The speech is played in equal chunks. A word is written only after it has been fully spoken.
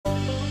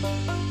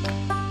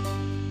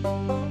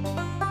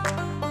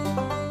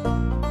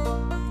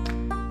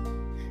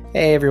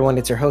Hey everyone,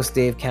 it's your host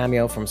Dave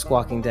Cameo from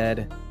Squawking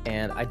Dead,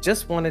 and I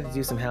just wanted to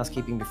do some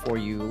housekeeping before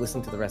you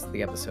listen to the rest of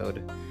the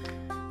episode.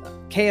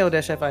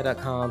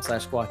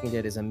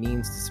 ko-fi.com/squawkingdead is a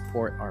means to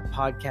support our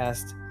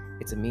podcast.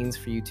 It's a means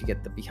for you to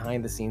get the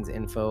behind-the-scenes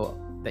info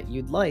that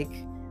you'd like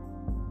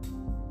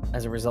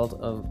as a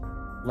result of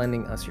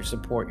lending us your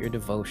support, your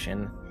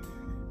devotion,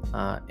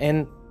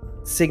 and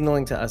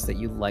signaling to us that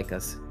you like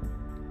us.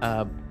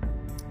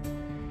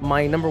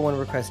 My number one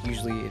request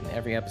usually in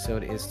every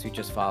episode is to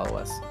just follow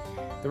us.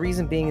 The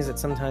reason being is that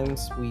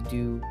sometimes we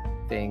do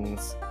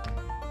things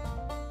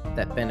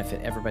that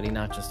benefit everybody,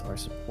 not just our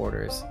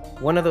supporters.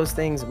 One of those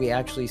things we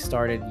actually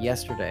started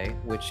yesterday,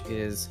 which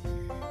is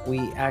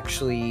we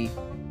actually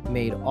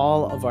made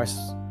all of our,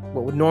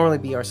 what would normally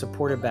be our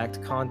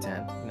supporter-backed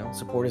content,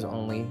 supporters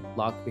only,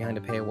 locked behind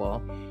a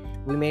paywall.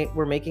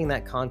 We're making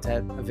that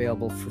content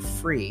available for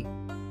free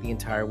the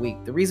entire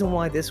week. The reason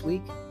why this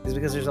week is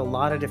because there's a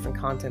lot of different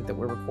content that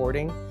we're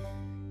recording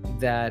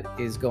that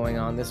is going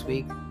on this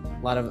week.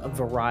 A lot of a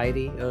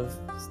variety of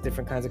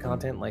different kinds of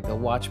content, like a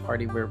watch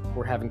party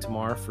we're having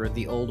tomorrow for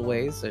The Old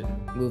Ways, a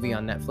movie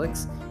on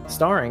Netflix,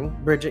 starring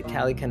Bridget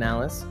Cali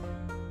Canales,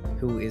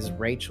 who is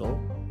Rachel,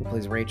 who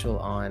plays Rachel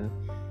on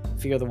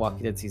Fear the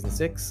Walking Dead Season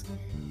 6.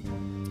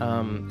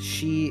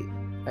 She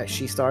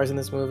stars in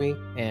this movie,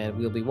 and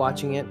we'll be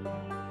watching it,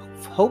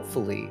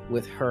 hopefully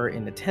with her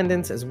in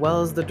attendance, as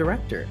well as the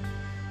director.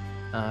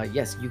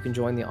 Yes, you can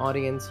join the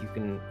audience, you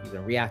can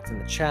react in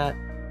the chat,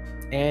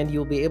 and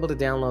you'll be able to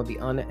download the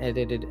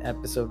unedited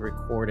episode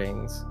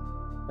recordings,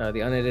 the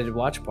unedited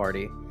watch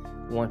party,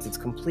 once it's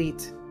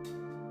complete,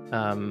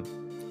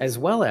 as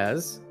well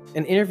as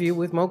an interview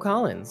with Mo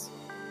Collins.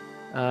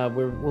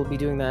 We'll be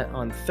doing that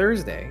on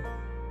Thursday,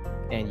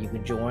 and you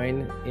can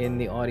join in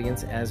the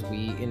audience as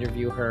we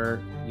interview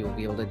her. You'll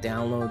be able to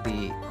download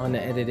the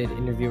unedited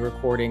interview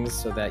recordings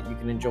so that you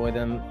can enjoy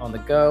them on the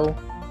go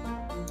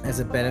as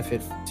a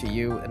benefit to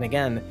you. And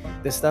again,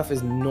 this stuff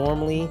is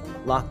normally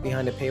locked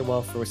behind a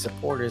paywall for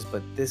supporters,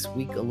 but this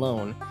week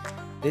alone,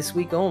 this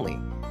week only,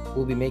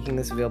 we'll be making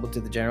this available to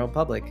the general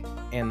public.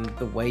 And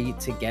the way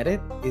to get it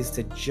is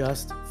to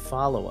just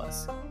follow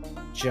us.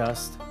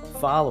 Just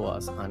follow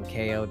us on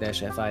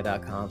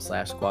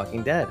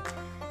ko-fi.com/squawkingdead.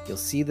 You'll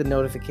see the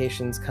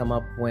notifications come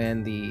up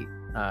when the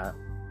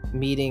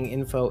meeting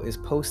info is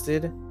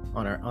posted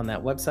on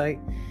that website,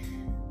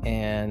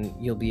 and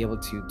you'll be able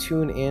to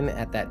tune in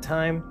at that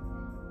time,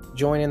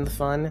 join in the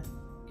fun.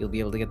 You'll be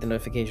able to get the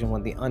notification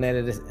when the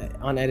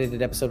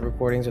unedited episode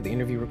recordings or the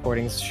interview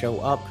recordings show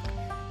up.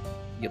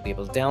 You'll be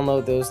able to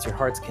download those to your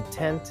heart's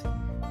content.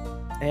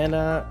 And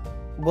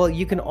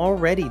you can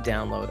already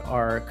download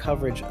our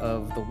coverage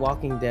of The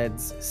Walking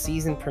Dead's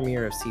season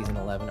premiere of season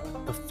 11,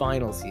 the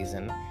final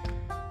season,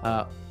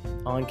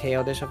 on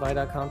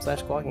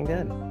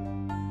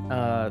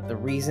ko-fi.com/squawkingdead. The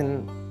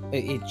reason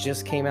it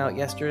just came out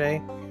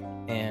yesterday,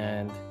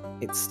 and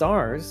it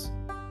stars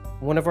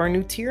one of our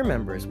new tier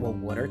members. Well,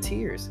 what are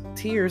tiers?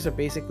 Tiers are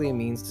basically a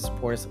means to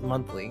support us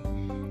monthly.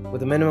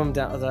 With a minimum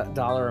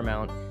dollar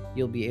amount,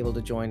 you'll be able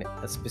to join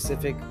a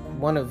specific,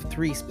 one of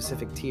three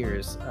specific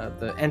tiers.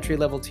 The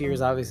entry-level tier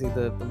is obviously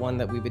the one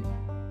that we've been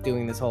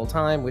doing this whole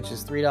time, which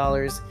is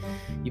 $3.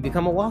 You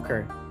become a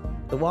walker,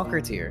 the walker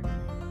tier.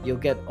 You'll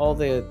get all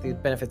the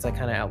benefits I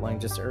kind of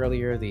outlined just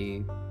earlier,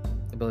 the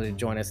ability to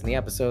join us in the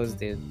episodes,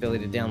 the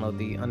ability to download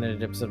the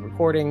unedited episode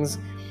recordings,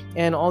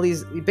 and all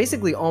these,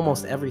 basically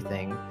almost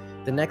everything.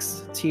 The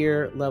next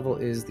tier level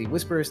is the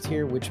Whisperers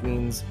tier, which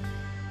means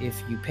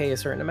if you pay a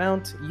certain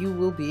amount, you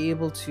will be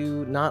able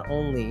to not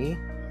only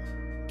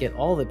get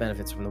all the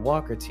benefits from the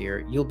Walker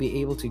tier, you'll be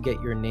able to get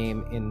your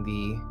name in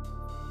the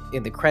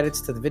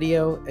credits to the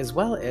video, as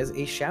well as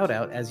a shout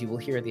out, as you will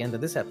hear at the end of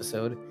this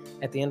episode,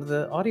 at the end of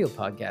the audio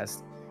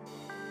podcast.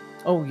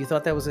 Oh, you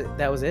thought that was it?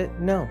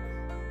 No.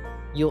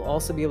 You'll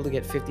also be able to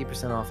get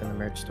 50% off in the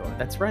merch store.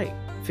 That's right,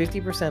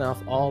 50%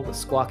 off all the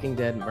Squawking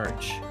Dead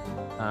merch.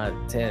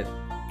 To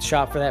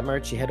shop for that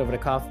merch, you head over to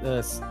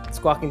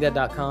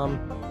squawkingdead.com,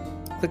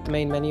 click the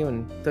main menu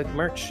and click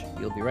merch.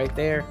 You'll be right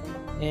there,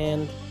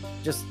 and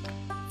just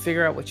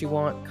figure out what you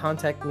want.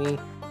 Contact me.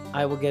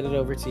 I will get it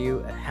over to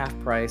you at half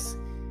price.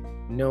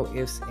 No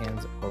ifs,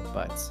 ands, or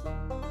buts.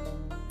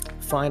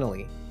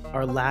 Finally,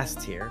 our last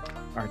tier,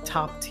 our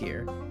top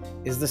tier,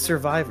 is the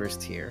Survivors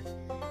tier.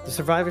 The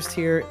Survivors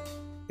tier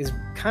is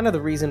kind of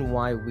the reason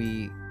why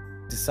we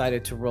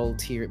decided to roll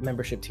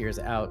membership tiers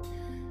out,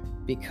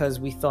 because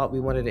we thought we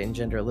wanted to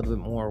engender a little bit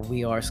more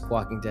We Are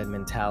Squawking Dead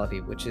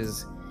mentality, which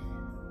is,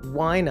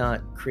 why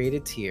not create a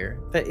tier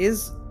that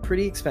is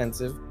pretty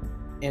expensive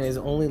and is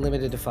only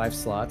limited to 5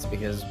 slots,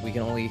 because we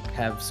can only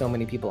have so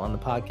many people on the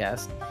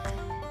podcast.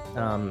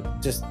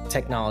 Just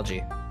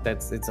technology.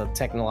 It's a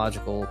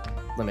technological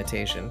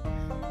limitation.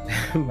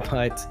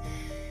 But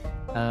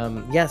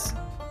yes,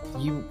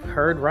 you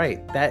heard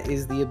right. That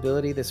is the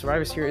ability. The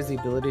Survivors tier is the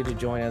ability to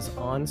join us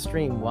on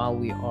stream while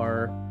we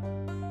are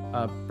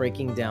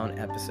breaking down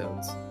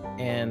episodes.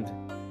 And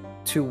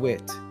to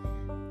wit,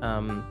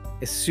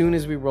 as soon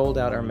as we rolled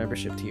out our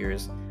membership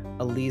tiers,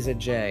 Aliza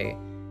J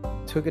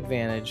took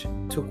advantage,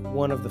 took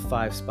one of the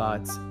 5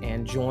 spots,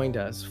 and joined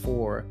us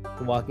for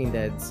The Walking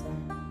Dead's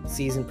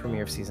season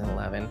premiere of season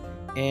 11.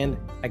 And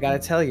I gotta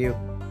tell you,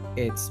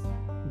 it's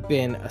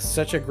been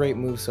such a great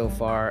move so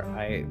far.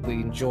 We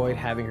enjoyed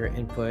having her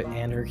input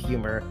and her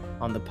humor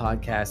on the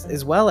podcast,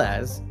 as well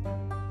as,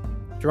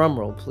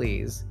 drumroll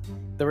please,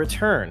 the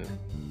return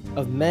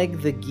of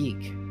Meg the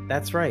Geek.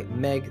 That's right,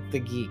 Meg the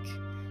Geek.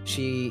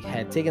 She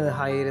had taken the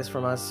hiatus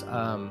from us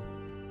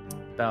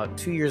about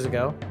 2 years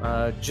ago,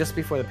 just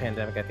before the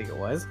pandemic, I think it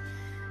was.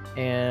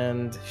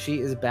 And she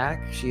is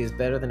back. She is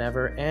better than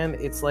ever. And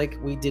it's like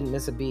we didn't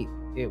miss a beat.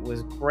 It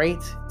was great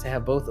to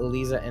have both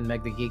Eliza and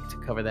Meg the Geek to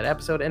cover that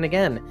episode. And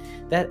again,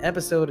 that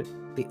episode,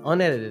 the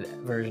unedited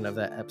version of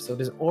that episode,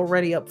 is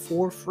already up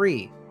for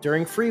free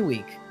during Free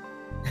Week.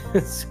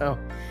 So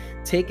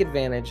take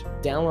advantage,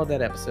 download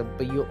that episode,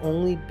 but you'll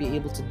only be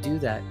able to do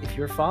that if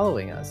you're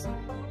following us.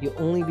 You'll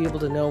only be able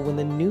to know when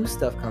the new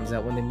stuff comes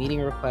out, when the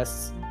meeting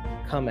requests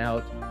come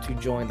out to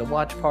join the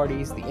watch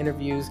parties, the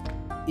interviews,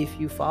 if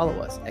you follow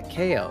us at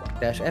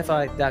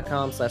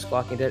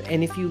ko-fi.com/walkingdead.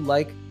 And if you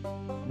like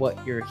what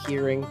you're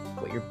hearing,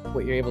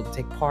 what you're able to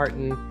take part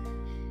in,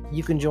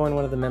 you can join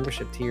one of the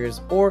membership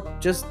tiers or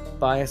just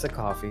buy us a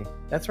coffee.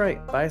 That's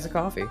right, buy us a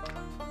coffee.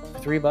 For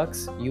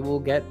 $3, you will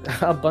get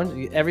a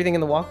bunch, everything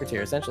in the Walker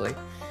tier, essentially.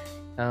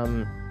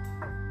 And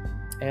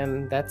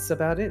that's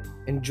about it.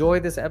 Enjoy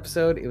this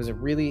episode.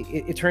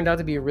 It turned out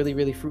to be a really,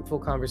 really fruitful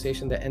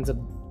conversation that ends up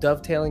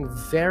dovetailing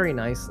very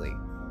nicely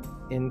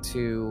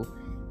into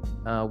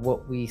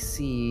what we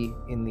see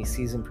in the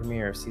season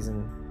premiere of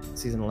season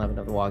 11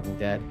 of The Walking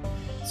Dead.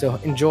 So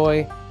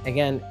enjoy.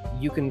 Again,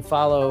 you can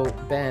follow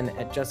Ben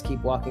at Just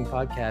Keep Walking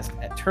Podcast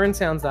at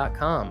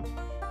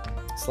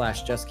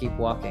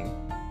turnsounds.com/justkeepwalking,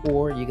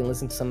 or you can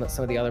listen to some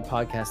of the other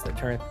podcasts that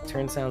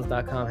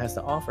turnsounds.com has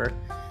to offer.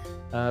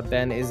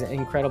 Ben is an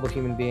incredible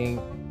human being.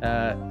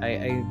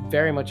 I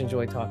very much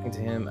enjoy talking to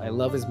him. I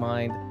love his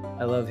mind.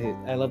 I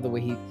love the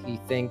way he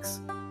thinks,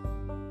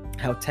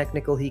 how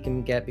technical he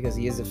can get because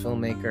he is a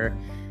filmmaker.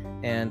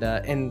 And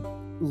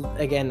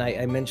again,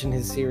 I mentioned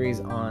his series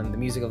on the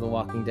music of The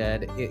Walking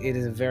Dead. It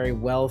is a very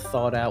well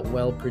thought out,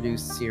 well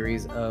produced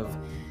series of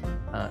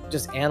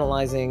just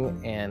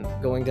analyzing and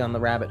going down the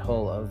rabbit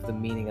hole of the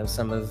meaning of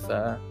some of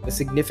the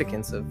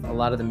significance of a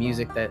lot of the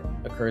music that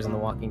occurs in The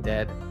Walking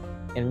Dead,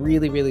 and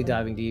really, really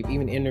diving deep,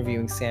 even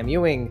interviewing Sam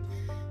Ewing,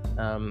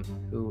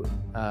 who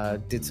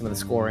did some of the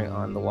scoring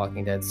on The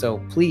Walking Dead.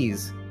 So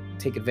please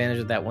take advantage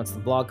of that. Once the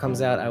blog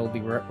comes out, I will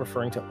be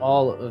referring to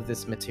all of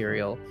this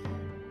material.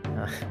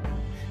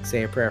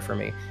 Say a prayer for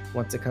me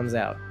once it comes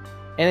out.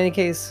 In any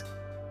case,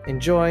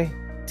 enjoy,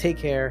 take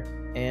care,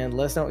 and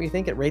let us know what you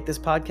think at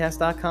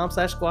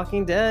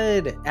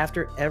ratethispodcast.com/walkingdead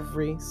after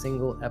every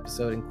single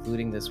episode,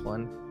 including this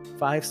one.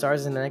 5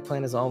 stars in an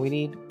eggplant is all we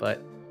need,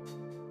 but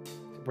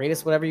rate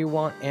us whatever you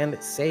want and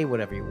say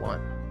whatever you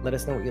want. Let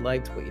us know what you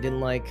liked, what you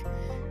didn't like.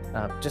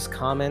 Just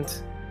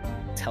comment.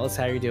 Tell us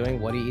how you're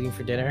doing. What are you eating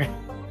for dinner?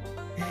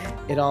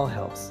 It all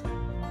helps.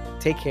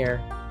 Take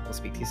care. We'll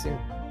speak to you soon.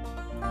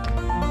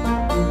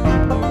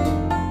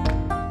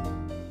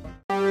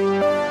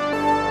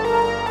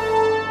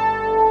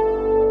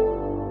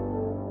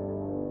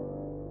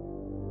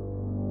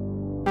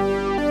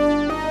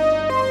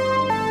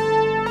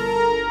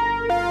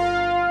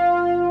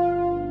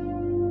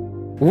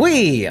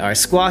 We are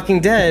Squawking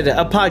Dead,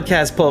 a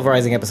podcast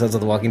pulverizing episodes of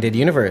the Walking Dead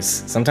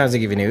universe. Sometimes we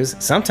give you news,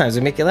 sometimes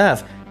we make you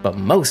laugh, but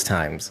most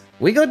times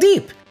we go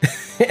deep.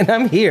 And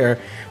I'm here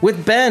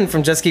with Ben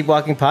from Just Keep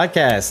Walking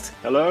Podcast.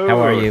 Hello. How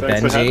are you,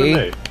 thanks Benji? For having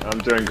me. I'm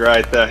doing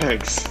great,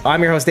 thanks.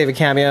 I'm your host, David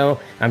Cameo.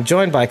 I'm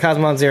joined by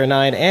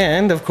Cosmon09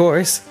 and, of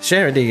course,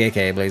 Sharon D,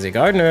 aka Blazy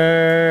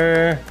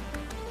Gardner.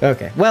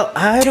 Okay. Well,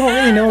 I don't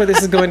really know where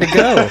this is going to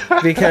go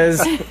because,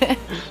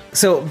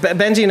 so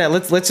Benji and I,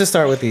 let's just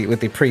start with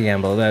the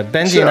preamble.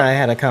 Benji and I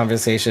had a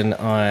conversation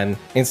on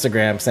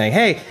Instagram saying,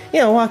 "Hey,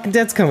 Walking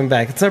Dead's coming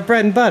back. It's our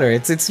bread and butter.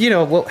 It's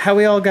how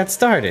we all got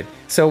started.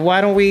 So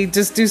why don't we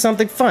just do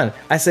something fun?"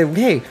 I said,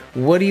 "Hey,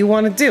 what do you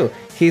want to do?"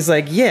 He's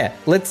like, "Yeah,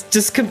 let's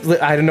just."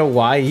 I don't know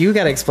why. You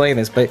got to explain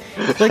this, but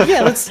like,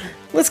 yeah, let's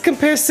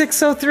compare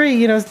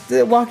 603,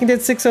 Walking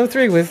Dead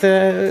 603 with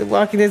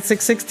Walking Dead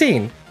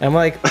 616. I'm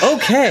like,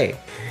 okay.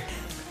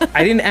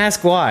 I didn't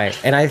ask why.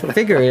 And I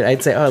figured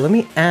I'd say, let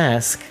me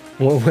ask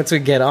once we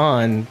get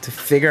on to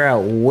figure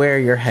out where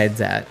your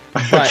head's at.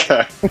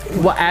 But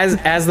well,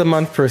 as the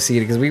month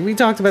proceeded, because we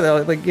talked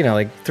about that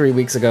like 3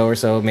 weeks ago or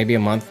so, maybe a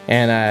month.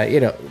 And,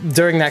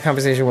 during that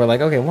conversation, we're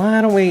like, okay, why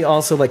don't we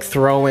also like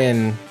throw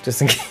in,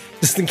 just in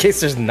case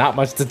there's not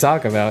much to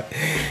talk about,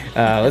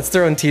 let's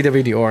throw in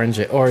TWD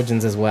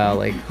Origins as well.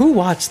 Like, who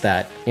watched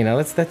that?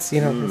 That's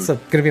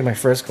gonna be my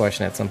first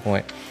question at some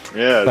point.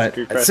 Yeah, that's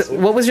a good question. So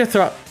what was your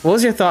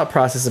thought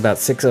process about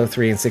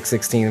 603 and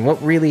 616? What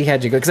really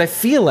had you go? Because I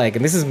feel like,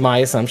 and this is my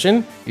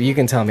assumption, you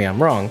can tell me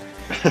I'm wrong,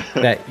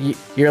 that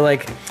you're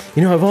like,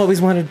 I've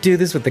always wanted to do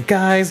this with the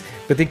guys,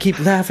 but they keep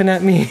laughing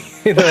at me.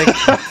 Like,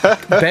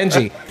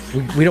 Benji,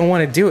 we don't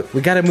want to do it.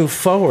 We got to move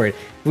forward.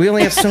 We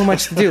only have so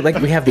much to do. Like,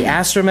 we have the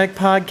Astromech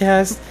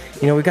podcast.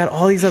 You know, we got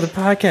all these other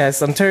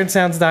podcasts on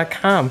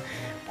turnsounds.com.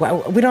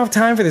 Well, we don't have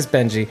time for this,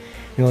 Benji.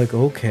 You're like,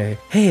 okay,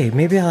 hey,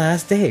 maybe I'll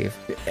ask Dave.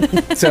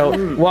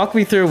 So walk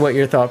me through what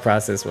your thought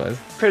process was.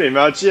 Pretty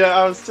much, yeah.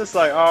 I was just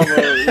like, oh,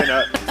 well, you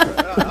know,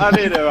 I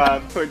need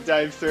to put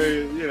Dave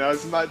through, you know,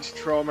 as much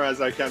trauma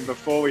as I can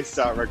before we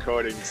start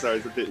recording, so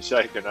he's a bit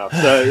shaken up.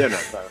 So, you know,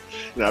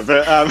 no,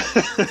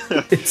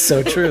 but it's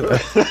so true, though.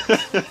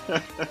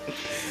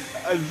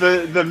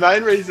 The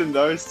main reason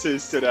those two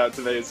stood out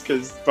to me is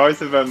because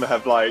both of them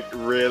have like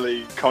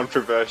really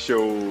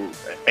controversial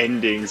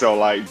endings or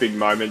like big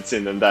moments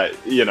in them that,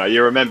 you know,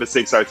 you remember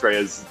 603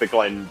 as the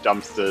Glenn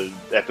dumpster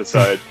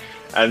episode,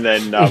 and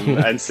then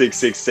and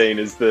 616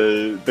 is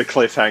the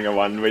cliffhanger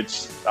one,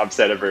 which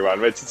upset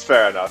everyone, which is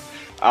fair enough.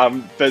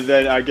 But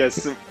then I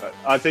guess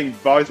I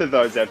think both of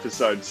those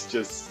episodes,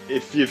 just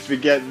if you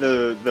forget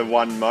the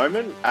one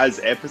moment as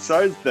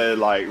episodes, they're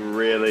like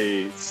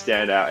really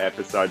standout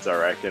episodes, I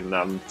reckon.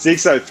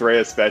 603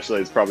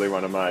 especially is probably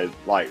one of my,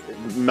 like,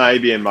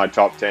 maybe in my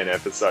top 10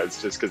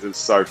 episodes, just because it's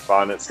so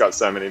fun. It's got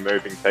so many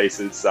moving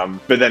pieces,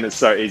 but then it's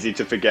so easy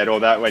to forget all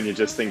that when you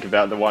just think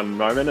about the one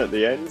moment at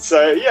the end.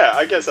 So yeah,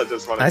 I guess I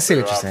just wanted to,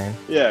 what you're saying.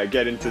 Yeah,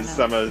 get into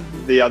some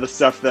of the other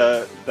stuff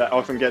that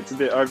often gets a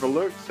bit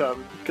overlooked,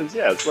 because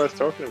yeah, it's worth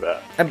talking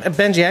about.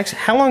 Benji, actually,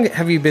 how long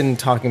have you been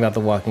talking about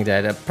The Walking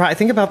Dead? I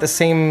think about the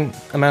same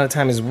amount of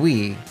time as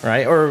we,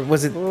 right? Or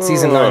was it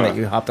season 9 that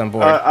you hopped on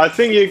board? I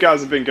think you guys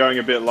have been going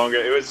a bit longer.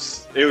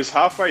 It was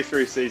halfway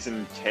through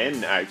season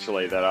 10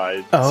 actually that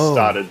I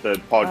started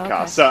the podcast.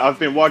 Okay. So I've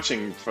been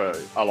watching for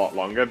a lot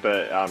longer,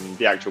 but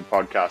the actual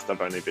podcast I've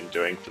only been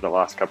doing for the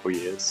last couple of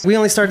years. We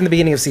only started in the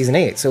beginning of season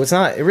 8, so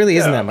it really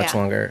isn't that much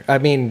longer. I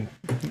mean,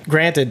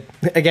 granted,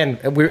 again,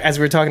 as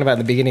we were talking about in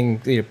the beginning,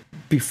 you know,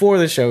 before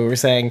the show, we were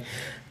saying,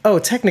 oh,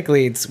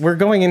 technically, we're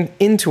going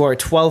into our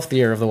 12th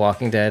year of The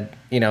Walking Dead,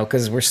 you know,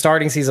 because we're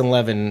starting season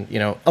 11, you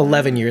know,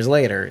 11 years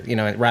later, you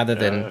know, rather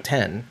than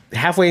 10.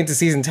 Halfway into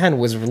season 10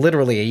 was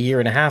literally a year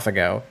and a half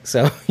ago.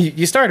 So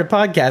you started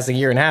podcasting a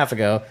year and a half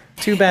ago.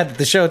 Too bad that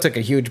the show took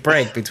a huge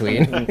break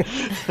between and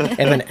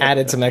then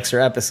added some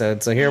extra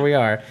episodes. So here we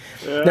are.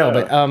 Yeah. No,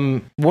 but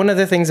one of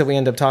the things that we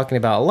end up talking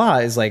about a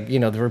lot is, like, you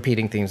know, the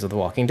repeating themes of The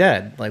Walking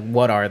Dead. Like,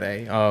 what are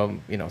they?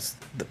 You know,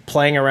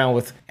 playing around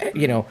with,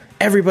 you know,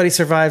 everybody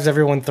survives,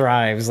 everyone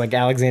thrives, like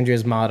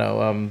Alexandria's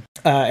motto.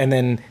 And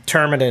then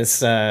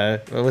Terminus,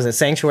 what was it?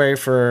 Sanctuary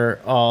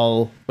for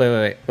all.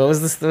 Wait. What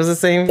was this? What was the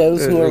same?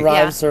 Those who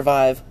arrive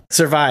survive.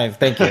 Survive.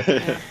 Thank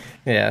you.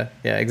 Yeah,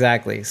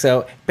 exactly.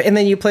 So, and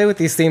then you play with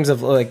these themes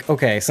of, like,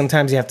 okay,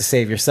 sometimes you have to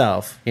save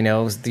yourself, you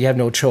know, you have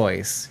no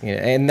choice, you know,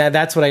 and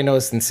that's what I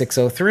noticed in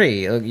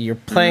 603. You're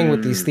playing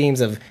with these themes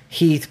of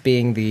Heath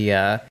being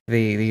the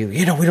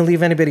you know, we don't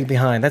leave anybody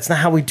behind. That's not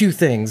how we do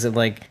things. And,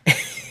 like,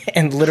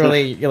 and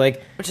literally, you're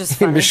like, which is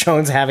funny.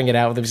 Michonne's having it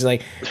out with him. She's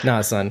like,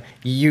 nah, son,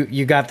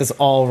 you got this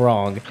all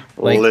wrong.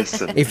 Like,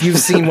 listen, if you've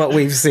seen what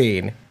we've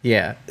seen.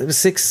 Yeah,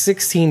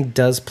 616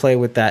 does play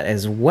with that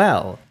as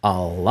well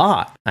a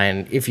lot,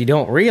 and if you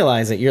don't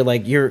realize it, you're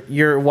like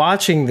you're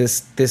watching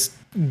this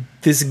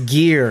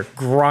gear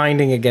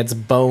grinding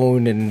against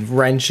bone and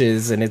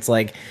wrenches, and it's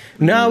like,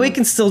 no, we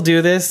can still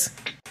do this.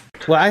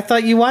 Well, I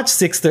thought you watched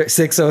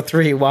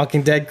 603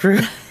 Walking Dead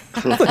Crew.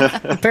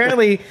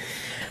 Apparently.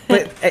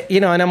 But, you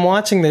know, and I'm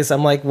watching this,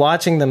 I'm like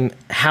watching them,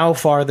 how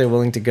far they're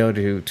willing to go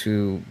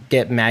to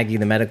get Maggie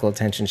the medical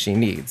attention she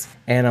needs.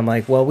 And I'm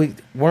like, well,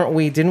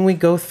 didn't we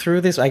go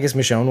through this? I guess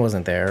Michonne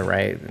wasn't there,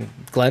 right?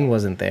 Glenn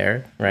wasn't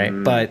there,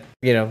 right? But,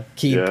 you know,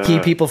 key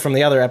people from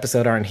the other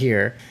episode aren't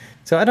here.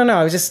 So I don't know,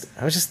 I was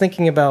just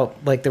thinking about,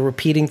 like, the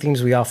repeating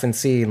themes we often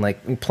see, and,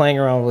 like, playing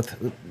around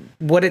with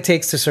what it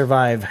takes to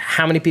survive,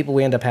 how many people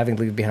we end up having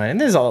to leave behind. And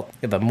there's all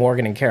the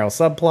Morgan and Carol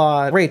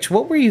subplot. Rach,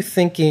 what were you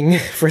thinking?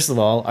 First of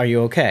all, are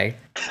you okay?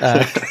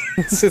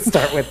 Let's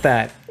start with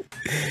that.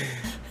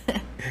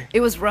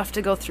 It was rough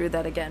to go through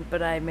that again,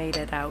 but I made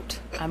it out.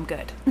 I'm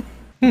good.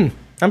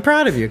 I'm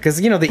proud of you, because,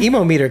 you know, the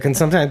emo meter can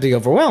sometimes be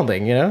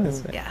overwhelming, you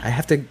know? Yeah. I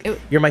have to,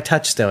 you're my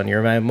touchstone.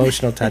 You're my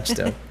emotional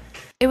touchstone.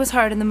 It was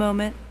hard in the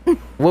moment.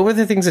 What were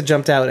the things that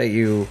jumped out at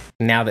you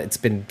now that it's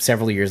been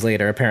several years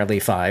later, apparently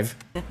 5,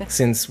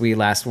 since we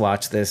last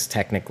watched this,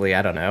 technically?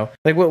 I don't know.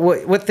 Like,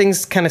 what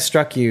things kind of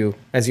struck you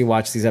as you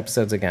watched these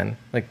episodes again?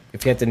 Like,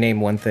 if you had to name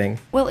one thing.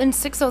 Well, in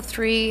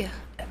 603,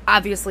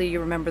 obviously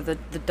you remember the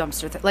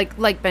dumpster thing.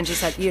 Like Benji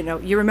said, you know,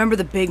 you remember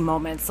the big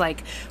moments,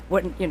 like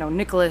when, you know,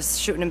 Nicholas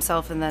shooting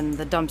himself and then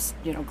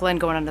Glenn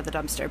going under the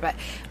dumpster. But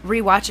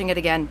rewatching it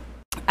again,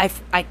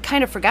 I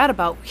kind of forgot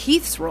about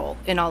Heath's role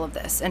in all of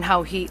this, and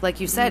how he,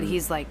 like you said,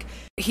 he's like,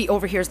 he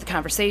overhears the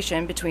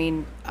conversation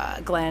between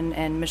Glenn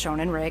and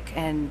Michonne and Rick,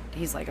 and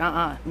he's like,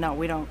 no,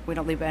 we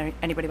don't leave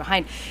anybody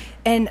behind.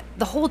 And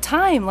the whole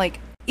time, like,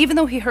 even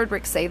though he heard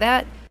Rick say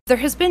that, there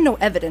has been no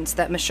evidence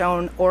that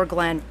Michonne or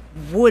Glenn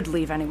would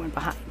leave anyone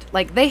behind.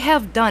 Like, they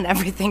have done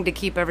everything to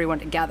keep everyone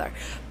together,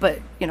 but,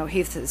 you know,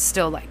 Heath is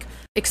still like,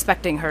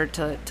 expecting her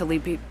to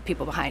leave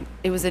people behind.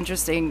 It was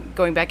interesting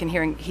going back and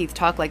hearing Heath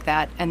talk like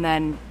that, and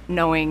then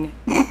knowing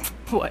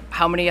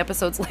how many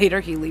episodes later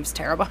he leaves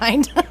Tara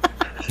behind.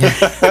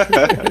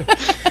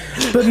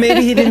 But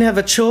maybe he didn't have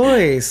a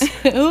choice.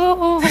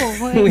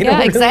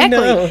 Yeah, exactly.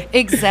 Really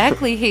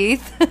exactly,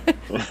 Heath.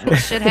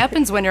 Shit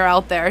happens when you're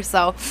out there,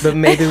 so. But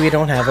maybe we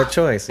don't have a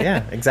choice.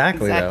 Yeah,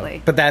 exactly.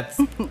 Though. But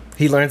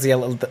he learns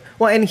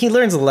and he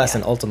learns the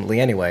lesson ultimately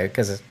anyway,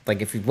 because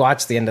like if you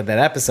watch the end of that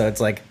episode,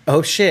 it's like,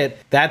 oh shit,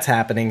 that's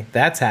happening.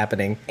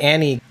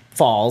 Annie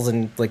falls,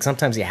 and like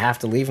sometimes you have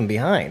to leave him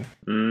behind.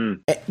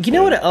 You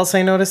know what else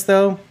I noticed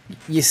though?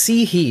 You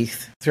see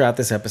Heath throughout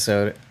this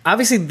episode.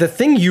 Obviously, the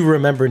thing you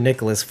remember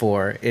Nicholas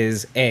for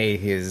is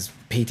his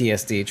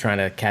PTSD trying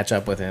to catch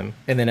up with him,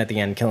 and then at the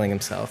end killing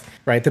himself.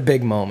 Right, the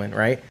big moment.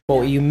 Right, but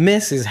what you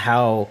miss is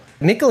how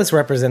Nicholas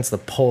represents the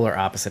polar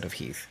opposite of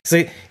Heath.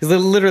 So he's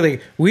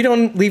literally, we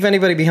don't leave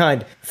anybody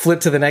behind. Flip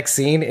to the next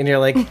scene, and you're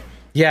like.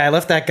 Yeah, I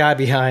left that guy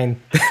behind.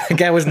 That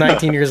guy was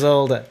 19 years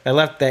old. I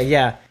left that.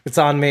 Yeah, it's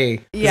on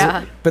me.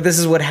 Yeah. But this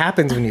is what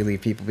happens when you leave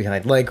people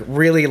behind. Like,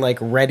 really, like,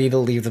 ready to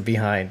leave them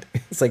behind.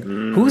 It's like,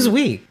 who's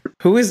we?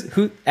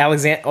 Who?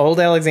 Old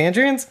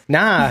Alexandrians?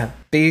 Nah,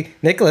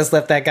 Nicholas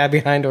left that guy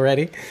behind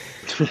already.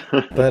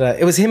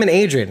 But it was him and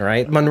Adrian,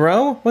 right?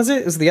 Monroe, was it?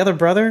 It was the other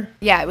brother?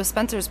 Yeah, it was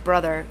Spencer's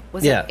brother.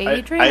 Was it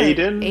Adrian?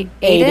 Aiden?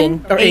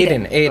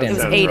 Aiden. It was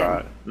Aiden.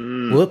 Right.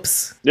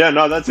 Whoops. Yeah,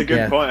 no, that's a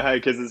good point, hey,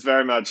 because it's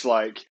very much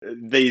like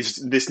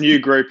this new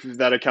group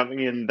that are coming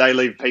in, they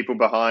leave people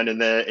behind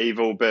and they're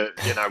evil, but,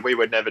 we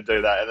would never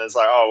do that. And it's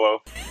like,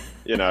 oh, well,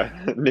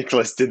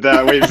 Nicholas did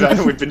that.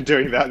 We've been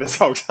doing that this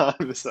whole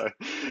time. So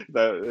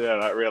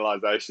that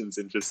realization's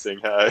interesting.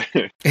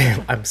 Hey,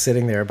 I'm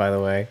sitting there, by the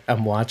way.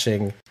 I'm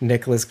watching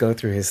Nicholas go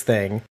through his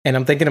thing, and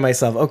I'm thinking to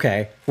myself,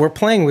 okay, we're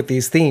playing with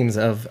these themes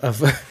of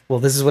well,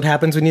 this is what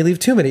happens when you leave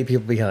too many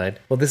people behind.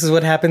 Well, this is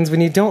what happens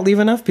when you don't leave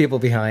enough people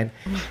behind.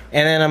 And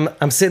then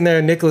I'm sitting there,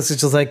 and Nicholas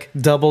is just like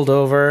doubled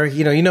over.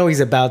 You know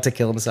he's about to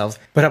kill himself.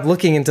 But I'm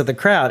looking into the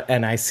crowd,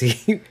 and I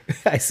see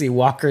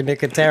Walker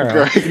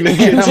Nicotero,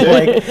 and I'm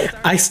like.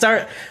 I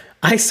start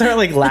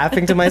like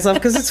laughing to myself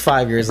because it's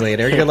 5 years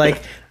later. You're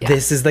like,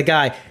 this is the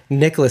guy.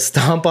 Nicholas,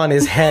 stomp on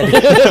his head.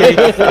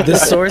 The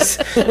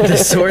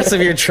source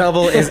of your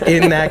trouble is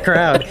in that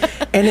crowd.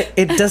 And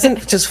it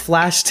doesn't just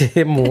flash to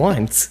him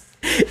once.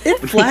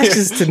 It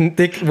flashes to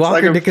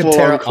Walker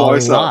Nicotero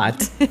a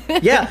lot.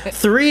 Yeah,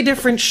 3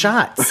 different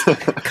shots,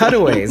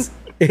 cutaways.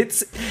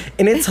 It's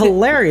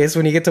hilarious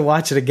when you get to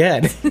watch it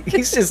again.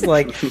 He's just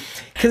like,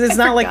 because it's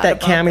not like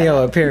that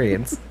cameo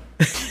appearance.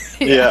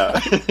 Yeah.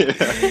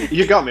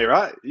 You got me,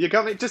 right? You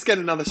got me. Just get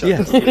another shot.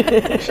 Yeah.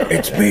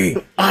 It's me.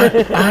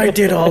 I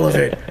did all of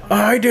it.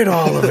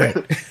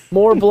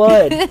 More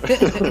blood.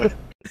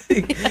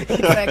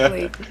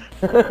 Exactly.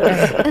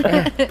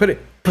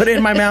 Put it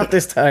in my mouth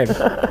this time.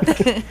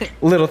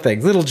 Little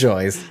things, little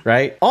joys,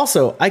 right?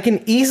 Also, I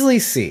can easily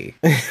see,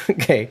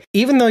 okay,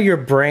 even though your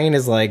brain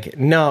is like,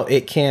 no,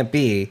 it can't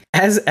be,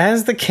 as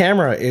the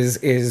camera is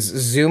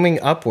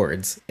zooming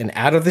upwards and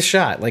out of the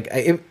shot, like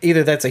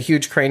either that's a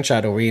huge crane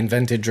shot or we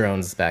invented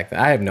drones back then.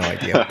 I have no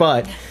idea,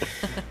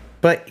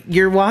 but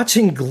you're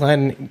watching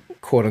Glenn,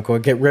 quote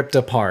unquote, get ripped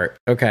apart,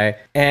 okay?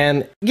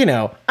 And,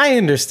 I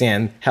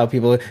understand how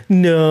people are,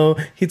 no,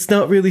 it's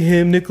not really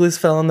him, Nicholas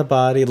fell on the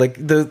body. Like,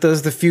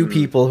 those the few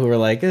people who are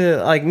like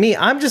me,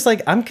 I'm just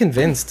like, I'm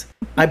convinced.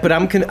 I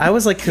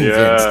was like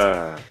convinced.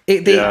 Yeah.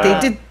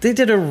 They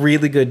did a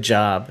really good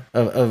job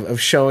of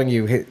showing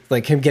you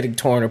like him getting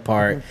torn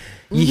apart.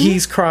 Mm-hmm.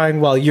 He's crying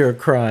while you're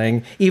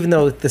crying, even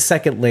though the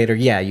second later,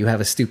 you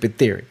have a stupid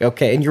theory.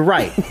 Okay, and you're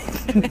right.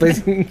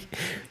 But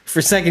for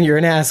a second, you're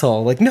an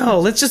asshole. Like, no,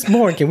 let's just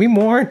mourn. Can we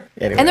mourn?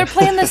 Anyway. And they're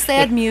playing the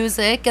sad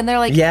music, and they're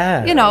like,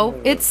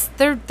 it's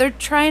they're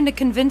trying to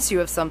convince you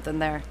of something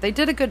there. They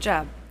did a good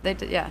job. They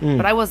did,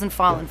 but I wasn't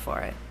falling for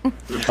it.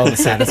 Oh, the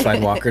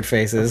satisfied Walker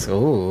faces.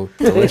 Ooh,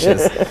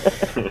 delicious.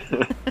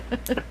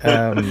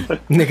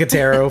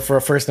 Nicotero for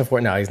a first and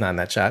fourth. No, he's not in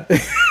that shot.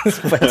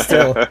 But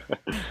still.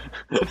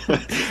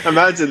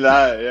 Imagine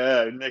that,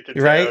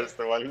 Nicotero right? is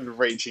the one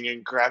reaching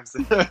and grabs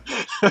it.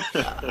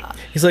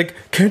 He's like,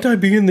 can't I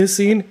be in this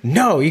scene?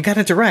 No, you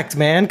gotta direct,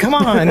 man. Come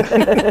on.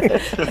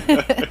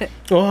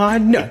 Oh,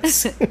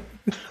 nuts.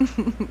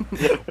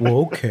 Well,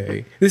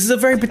 okay. This is a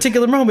very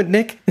particular moment,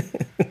 Nick.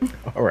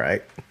 All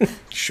right.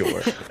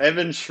 Sure.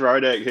 Evan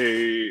Schrodek,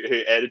 who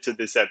edited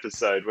this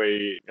episode,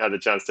 we had a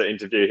chance to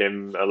interview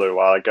him a little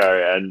while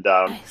ago, and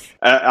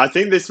I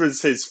think this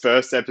was his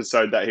first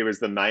episode that he was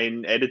the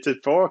main editor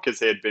for, because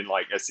he had been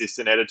like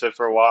assistant editor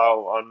for a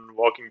while on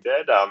Walking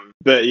Dead.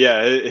 But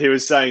he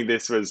was saying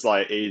this was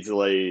like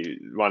easily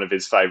one of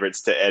his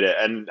favorites to edit,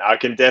 and I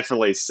can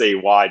definitely see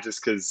why,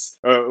 just because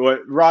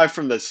right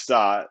from the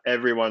start,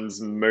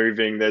 everyone's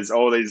moving. There's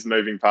all these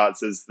moving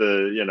parts as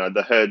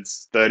the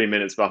herd's 30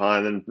 minutes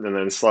behind and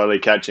then slowly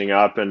catching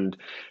up, and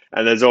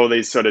and there's all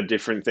these sort of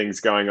different things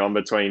going on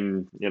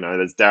between,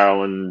 there's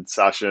Daryl and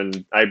Sasha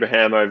and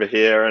Abraham over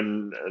here,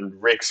 and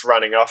Rick's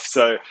running off.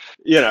 So,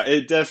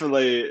 it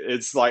definitely,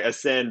 it's like a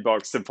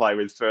sandbox to play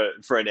with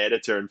for an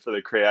editor and for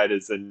the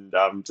creators, and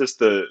just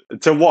to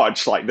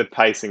watch, like, the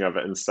pacing of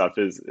it and stuff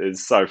is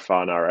so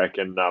fun, I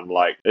reckon.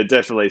 Like, it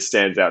definitely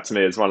stands out to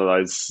me as one of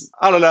those,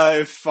 I don't know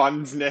if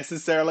fun's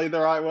necessarily the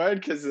right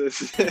word, because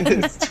it's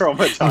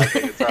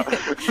traumatizing as well.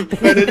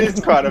 But it is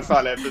quite a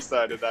fun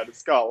episode, and that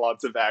it's got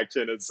lots of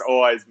action. It's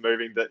always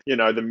moving. That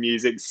the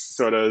music's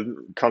sort of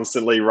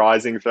constantly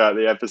rising throughout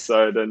the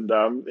episode, and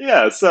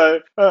so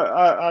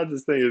I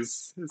just think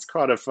it's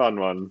quite a fun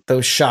one.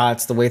 Those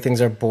shots, the way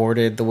things are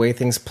boarded, the way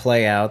things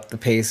play out, the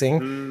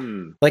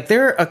pacing. Like,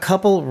 there are a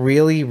couple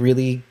really,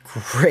 really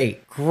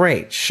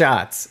great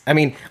shots. I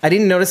mean, I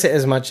didn't notice it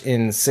as much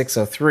in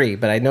 603,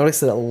 but I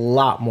noticed it a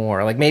lot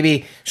more. Like,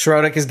 maybe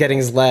Schroeder is getting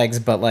his legs,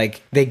 but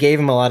like they gave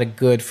him a lot of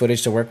good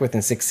footage to work with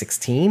in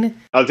 616.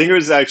 I think it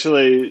was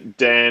actually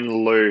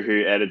Dan Liu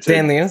who edited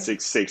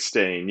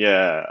 616.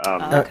 Yeah.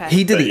 Okay.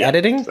 He did the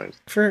editing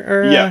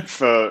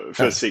for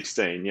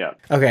 16. Yeah.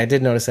 Okay, I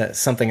did notice that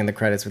something in the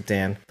credits with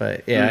Dan,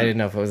 but I didn't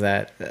know if it was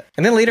that.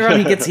 And then later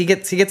on, he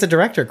gets a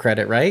director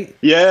credit, right?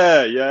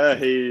 Yeah.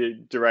 He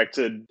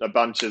directed a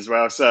bunch as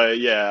well. So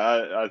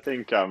I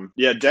think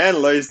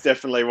Dan Liu's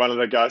definitely one of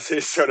the guys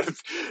who's sort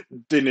of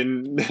been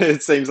in.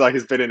 It seems like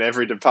he's been in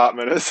every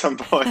department at some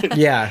point.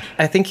 Yeah,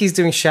 I think he's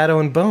doing Shadow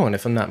and Bone,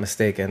 if I'm not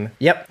mistaken.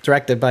 Yep,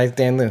 directed by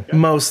Dan Liu,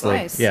 mostly.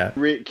 Nice. Yeah.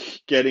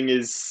 Rick getting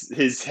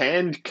his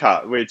hand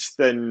cut, which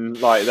then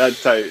like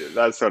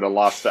that sort of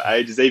lasts for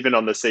ages. Even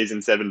on the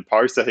season 7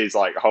 poster, he's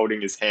like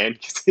holding his hand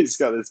because he's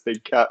got this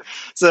big cut.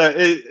 So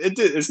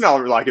it's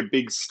not like a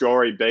big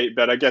story beat,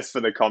 but I guess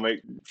for the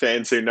comic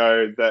fans who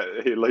know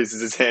that he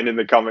loses his hand in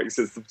the comics,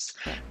 it's this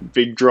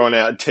big drawn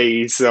out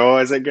tease. So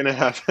is it going to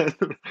happen?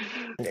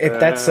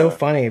 That's so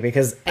funny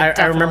because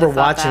I remember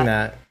watching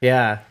that.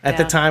 Yeah. At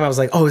the time I was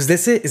like, oh, is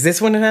this it? Is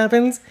this when it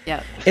happens?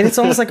 Yeah. And it's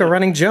almost like a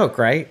running joke,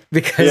 right?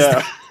 Because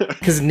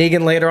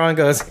Negan later on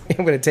goes,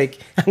 I'm gonna take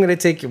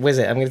your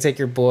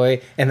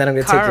boy, and then I'm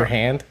gonna take your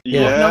hand.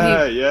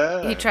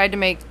 Yeah. He tried to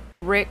make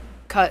Rick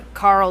cut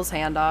Carl's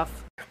hand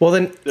off. Well,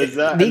 then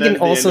Negan and then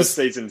also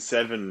season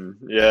 7.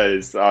 Yeah,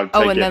 is I'll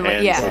take your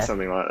hands or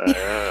something like that.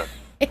 Yeah.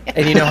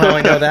 And you know how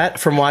I know that?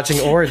 From watching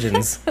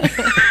Origins.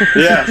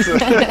 Yeah.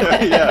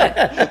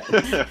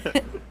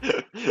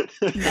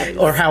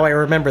 Or how I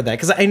remember that,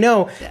 because I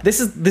know this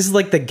is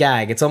like the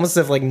gag. It's almost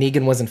as if like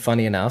Negan wasn't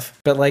funny enough,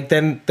 but like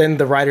then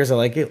the writers are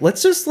like,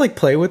 let's just like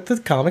play with the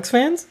comics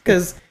fans,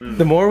 because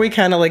the more we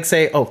kind of like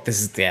say, oh,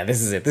 this is it,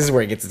 this is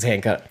where he gets his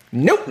hand cut.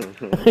 Nope.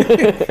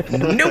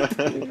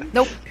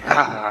 Nope.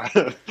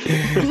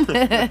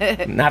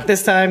 Not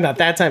this time, not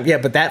that time. Yeah,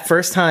 but that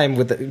first time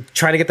with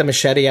trying to get the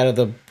machete out of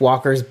the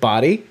walker's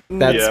body, I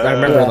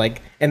remember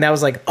like, and that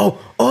was like, oh,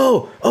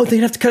 they'd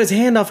have to cut his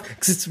hand off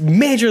because it's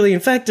majorly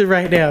infected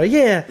right now.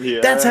 Yeah,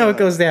 that's how it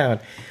goes down.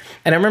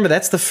 And I remember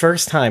that's the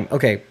first time.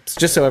 Okay,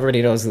 just so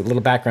everybody knows a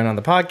little background on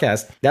the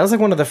podcast, that was like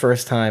one of the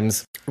first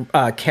times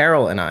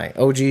Carol and I,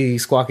 OG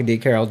Squawky D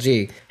Carol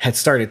G, had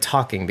started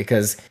talking,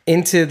 because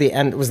into the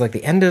end, it was like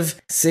the end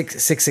of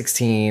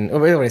 616, or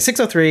wait,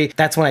 603.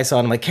 That's when I saw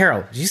it. I'm like,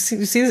 Carol, do you see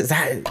this?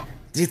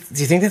 Do you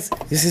think this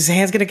his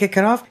hand's gonna get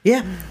cut off? Yeah,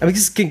 I mean,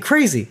 this is getting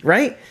crazy,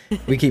 right?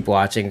 We keep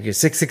watching.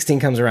 616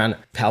 comes around,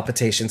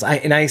 palpitations.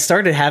 I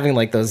started having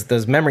like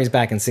those memories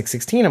back in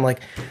 616. I'm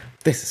like,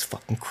 this is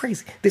fucking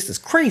crazy. This is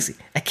crazy.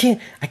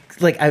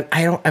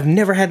 I've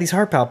never had these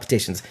heart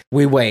palpitations.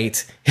 We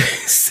wait.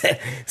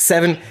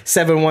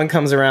 771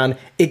 comes around.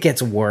 It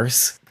gets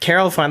worse.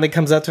 Carol finally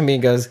comes up to me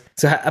and goes,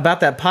 so about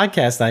that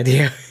podcast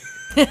idea.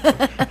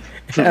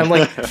 And I'm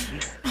like,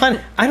 hon,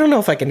 I don't know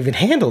if I can even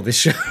handle this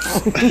show.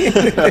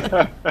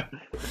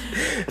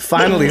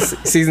 Finally,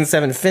 season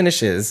 7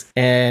 finishes,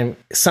 and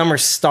Summer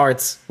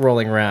starts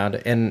rolling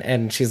around,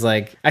 and she's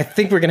like, I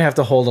think we're going to have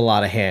to hold a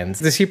lot of hands.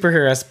 The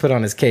superhero has to put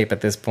on his cape at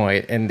this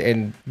point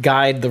and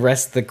guide the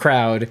rest of the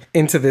crowd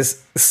into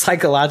this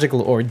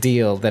psychological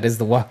ordeal that is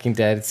The Walking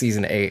Dead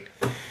season 8.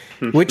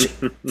 Which,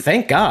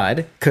 thank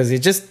God, because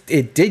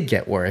it did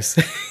get worse.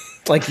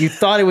 Like, you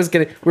thought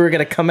we were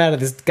gonna come out of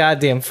this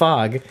goddamn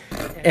fog,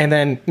 and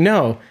then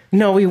no,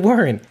 we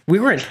weren't.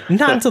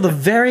 Not until the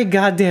very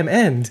goddamn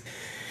end.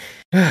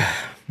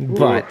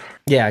 But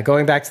yeah,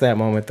 going back to that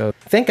moment though,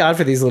 thank God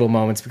for these little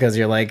moments, because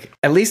you're like,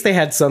 at least they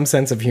had some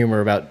sense of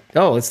humor about,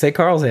 oh, let's take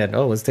Carl's hand.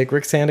 Oh, let's take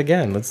Rick's hand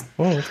again. Let's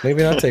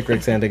maybe not take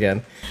Rick's hand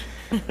again.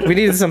 We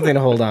needed something to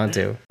hold on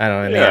to. I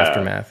don't know, in the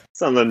aftermath.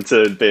 Something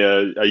to be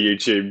a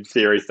YouTube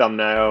theory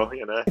thumbnail,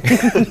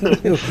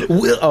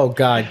 Oh,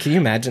 God, can you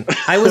imagine?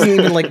 I wasn't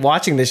even, like,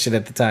 watching this shit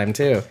at the time,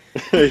 too.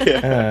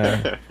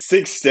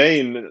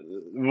 16,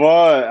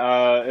 what?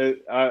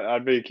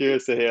 I'd be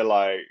curious to hear,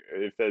 like,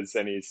 if there's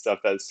any stuff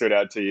that stood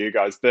out to you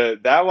guys.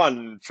 But that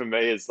one, for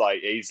me, is,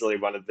 like, easily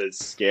one of the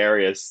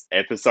scariest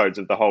episodes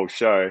of the whole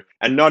show.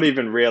 And not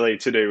even really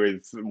to do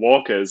with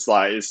walkers.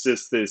 Like, it's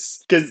just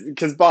this...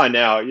 Because by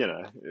now,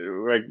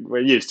 we're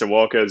used to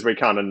walkers. We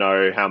kind of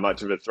know how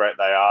much of a threat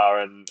they are,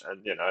 and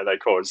they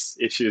cause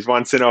issues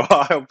once in a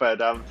while, but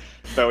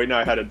we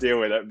know how to deal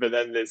with it. But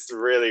then this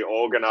really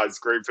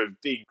organized group of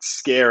big,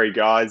 scary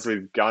guys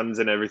with guns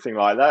and everything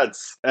like that.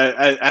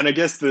 And I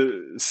guess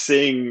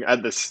seeing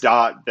at the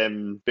start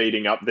them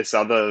beating up this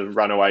other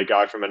runaway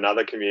guy from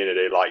another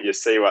community, like you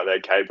see what they're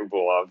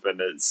capable of, and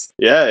it's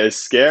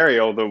scary.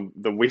 All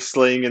the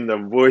whistling in the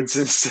woods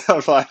and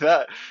stuff like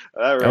that.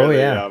 That really,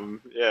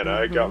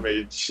 got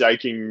me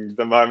shaking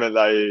the moment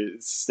they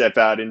step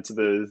out into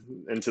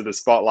the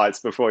spotlights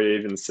before you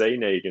even see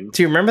Negan.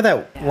 Do you remember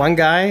that one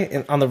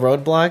guy on the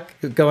roadblock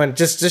who going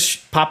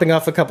just popping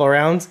off a couple of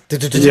rounds?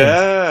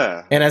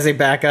 Yeah. And as they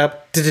back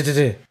up,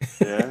 The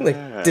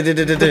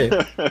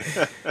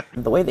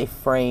way they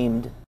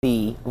framed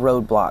the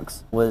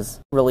roadblocks was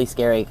really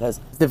scary because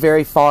the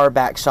very far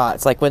back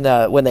shots, like when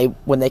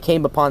they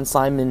came upon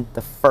Simon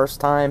the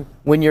first time,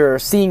 when you're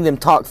seeing them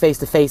talk face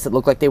to face, it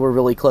looked like they were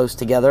really close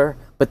together.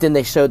 But then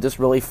they showed this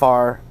really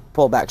far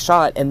pullback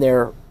shot, and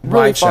they're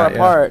really far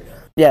apart.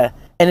 Yeah,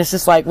 and it's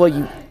just like,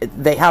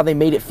 how they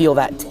made it feel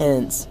that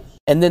tense.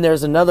 And then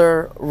there's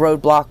another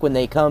roadblock when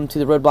they come to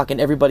the roadblock and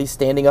everybody's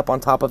standing up on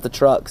top of the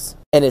trucks,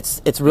 and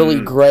it's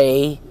really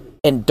gray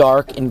and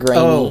dark and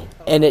grainy,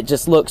 and it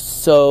just looks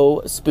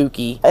so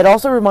spooky. It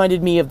also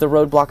reminded me of the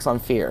roadblocks on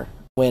Fear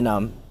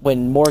when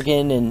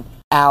Morgan and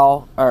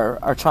Al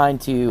are trying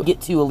to get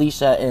to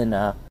Alicia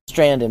and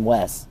Strand and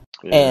Wes,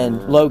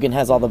 and Logan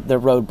has all the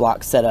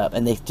roadblocks set up,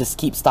 and they just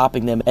keep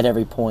stopping them at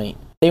every point.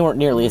 They weren't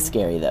nearly as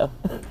scary though.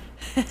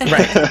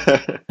 Right.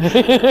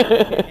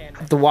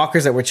 The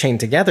walkers that were chained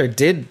together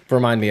did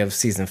remind me of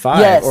season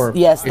 5.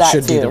 Yes, it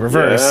should be the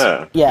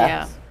reverse.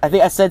 Yeah. I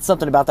think I said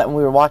something about that when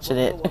we were watching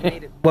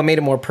it. What made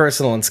it more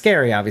personal and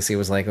scary, obviously,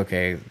 was like,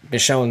 okay,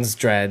 Michonne's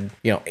dread,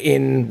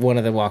 in one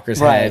of the walkers'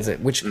 heads,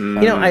 which,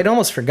 I'd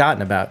almost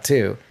forgotten about,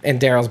 too.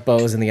 And Daryl's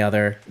bows in the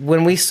other.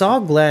 When we saw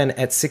Glenn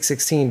at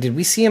 616, did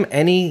we see him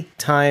any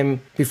time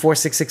before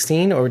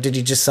 616, or did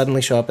he just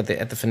suddenly show up at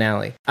the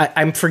finale?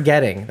 I'm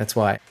forgetting, that's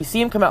why. You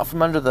see him come out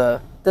from under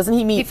the... Doesn't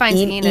he meet he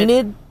finds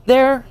Enid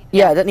there?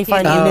 Yeah, doesn't he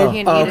find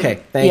Enid? Oh,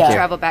 okay, thank you.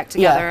 Travel back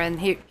together, and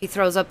he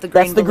throws up the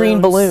green balloons. That's the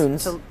green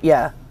balloons.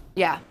 Yeah.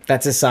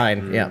 That's his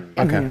sign, yeah.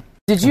 Okay.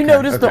 Did you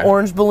notice the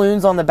orange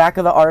balloons on the back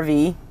of the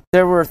RV?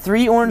 There were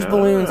 3 orange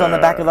balloons on the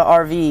back of the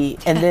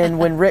RV, and then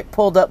when Rick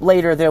pulled up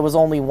later, there was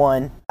only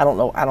one. I don't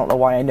know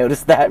why I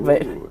noticed that,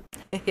 but...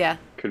 Yeah.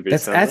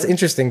 That's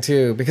interesting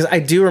too, because I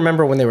do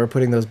remember when they were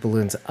putting those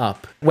balloons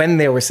up, when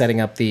they were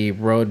setting up the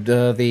road,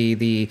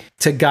 to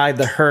guide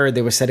the herd,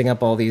 they were setting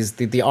up all these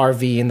the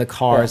RV and the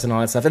cars and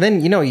all that stuff. And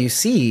then you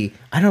see,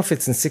 I don't know if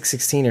it's in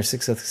 616 or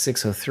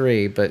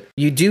 603, but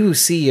you do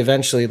see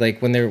eventually,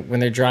 like when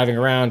they're driving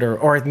around,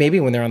 or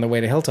maybe when they're on the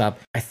way to Hilltop,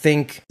 I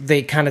think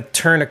they kind of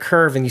turn a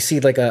curve and you see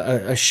like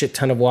a shit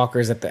ton of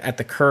walkers at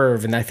the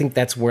curve, and I think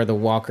that's where the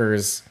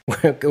walkers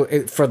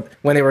for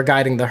when they were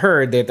guiding the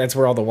herd, that's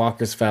where all the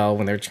walkers fell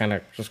when they're kind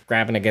of just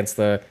grabbing against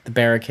the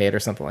barricade or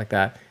something like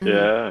that.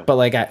 Yeah. But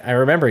like I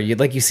remember,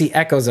 you see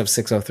echoes of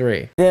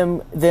 603.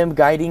 Them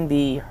guiding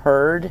the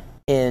herd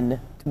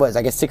in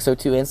I guess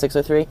 602 and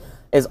 603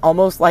 is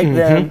almost like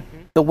them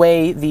the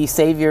way the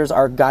saviors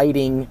are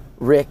guiding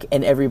Rick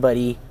and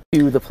everybody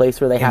to the place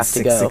where they have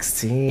to go.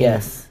 616.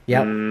 Yes.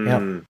 Yep.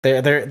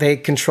 They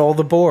control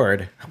the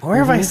board. Where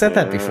have I said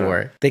that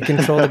before? They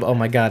control the... Oh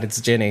my God, it's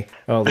Ginny.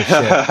 Holy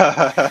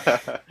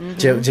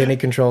shit. Ginny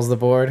controls the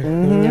board.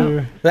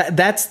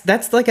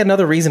 That's like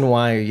another reason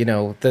why,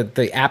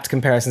 the apt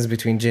comparisons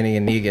between Ginny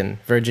and Negan,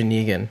 Virgin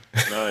Negan.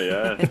 Oh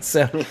yeah.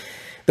 So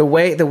the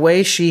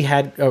way she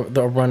had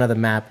the run of the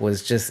map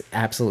was just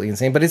absolutely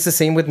insane. But it's the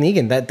same with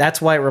Negan.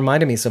 That's why it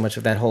reminded me so much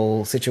of that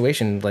whole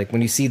situation. Like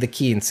when you see the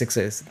key in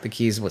the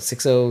key is what,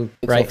 60,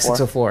 right?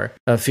 604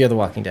 of Fear the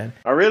Walking Dead.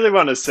 I really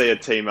want to see a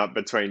team up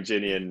between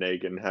Ginny and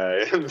Negan.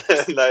 Hey,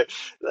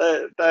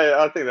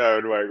 I think that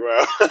would work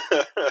well.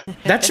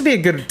 That should be a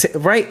good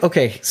right.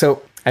 Okay,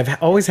 so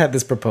I've always had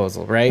this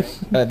proposal, right?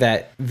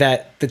 That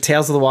the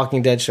Tales of the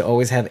Walking Dead should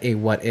always have a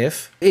what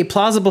if, a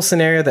plausible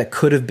scenario that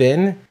could have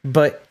been,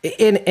 but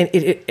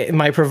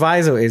my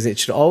proviso is it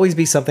should always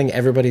be something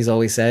everybody's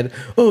always said.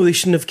 Oh, they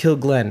shouldn't have killed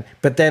Glenn.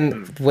 But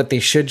then what they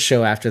should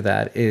show after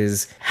that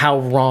is how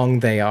wrong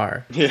they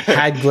are. Yeah.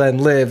 Had Glenn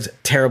lived,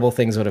 terrible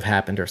things would have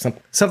happened, or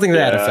something to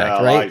that effect,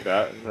 I right? like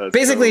that. That's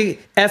basically,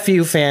 cool. F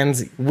you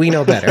fans, we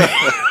know better.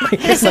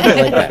 Something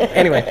like that.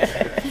 Anyway.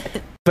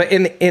 But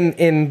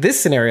in this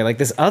scenario, like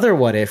this other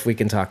what if we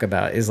can talk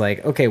about is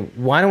like, okay,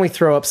 why don't we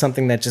throw up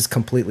something that's just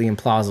completely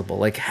implausible?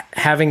 Like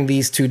having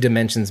these two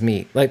dimensions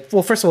meet. Like,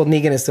 well, first of all,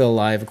 Negan is still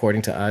alive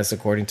according to us,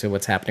 according to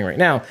what's happening right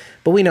now.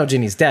 But we know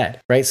Ginny's dead,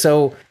 right?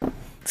 So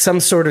some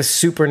sort of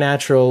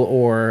supernatural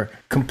or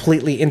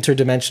completely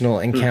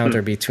interdimensional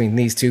encounter between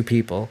these two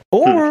people.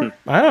 Or,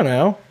 I don't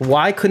know,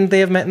 why couldn't they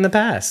have met in the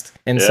past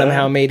and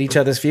somehow made each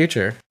other's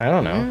future? I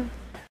don't know.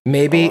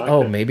 Maybe,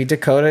 maybe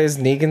Dakota is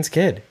Negan's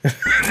kid.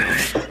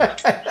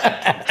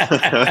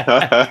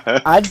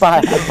 I'd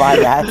buy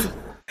that.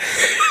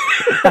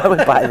 I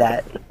would buy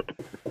that.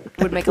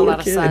 Would make a lot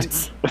of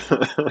sense.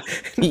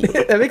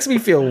 That makes me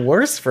feel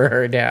worse for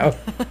her now.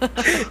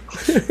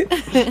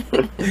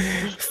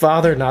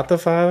 Father, not the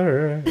father,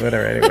 or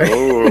whatever. Anyway,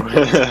 Ooh.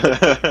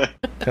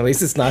 at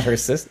least it's not her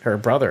her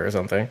brother or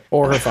something,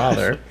 or her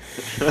father.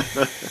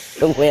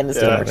 The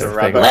Lannister. Yeah, it's a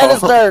rabbit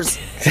hole. Lannisters!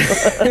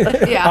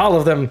 Yeah. All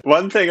of them.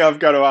 One thing I've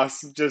got to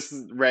ask, just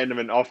random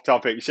and off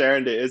topic,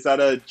 Sharon, is that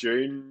a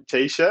June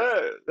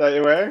t-shirt that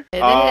you wear? It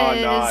Oh,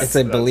 is. nice. It's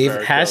a That's believe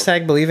very cool.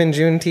 hashtag believe in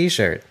June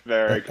T-shirt.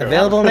 Very cool.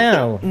 Available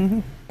now.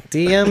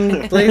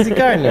 DM Blazy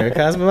Gardner,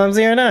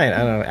 CosmoMom09. I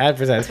don't know,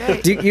 advertise.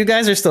 right. You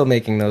guys are still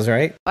making those,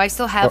 right? I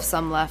still have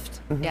some left.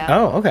 Yeah.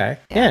 Oh, okay.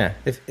 Yeah.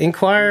 If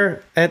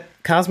inquire at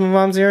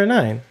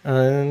CosmoMom09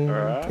 on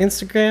Alright.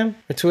 Instagram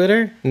or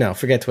Twitter. No,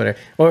 forget Twitter.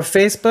 Or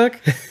Facebook.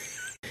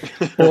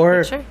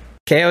 Or Sure.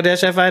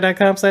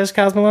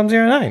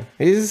 ko-fi.com/CosmoMom09.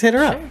 You just hit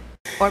her up. Sure.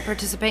 Or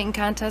participate in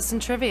contests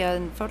and trivia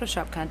and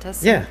Photoshop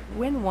contests. Yeah. And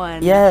win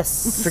one.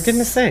 Yes. For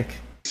goodness sake.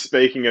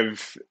 Speaking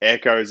of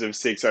echoes of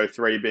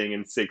 603 being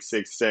in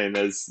 616,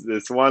 there's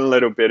this one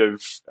little bit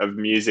of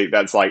music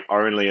that's like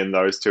only in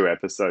those two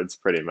episodes,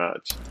 pretty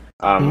much.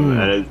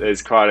 And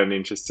it's quite an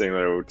interesting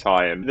little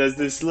tie-in. There's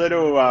this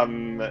little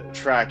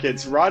track.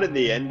 It's right at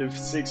the end of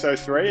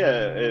 603.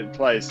 It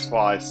plays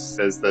twice.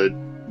 There's the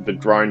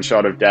drone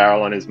shot of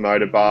Daryl on his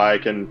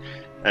motorbike and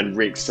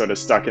Rick's sort of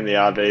stuck in the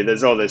RV.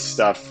 There's all this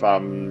stuff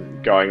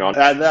going on.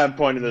 At that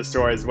point in the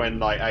story is when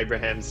like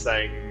Abraham's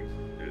saying,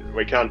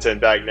 we can't turn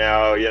back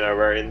now,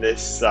 we're in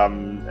this,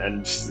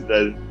 and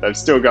they've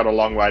still got a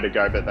long way to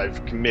go, but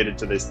they've committed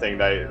to this thing.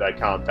 They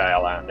can't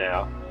bail out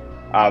now.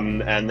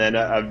 And then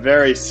a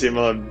very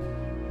similar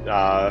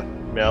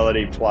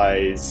melody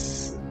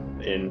plays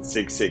in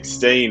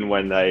 616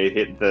 when they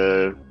hit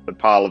the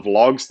pile of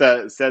logs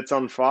that sets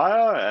on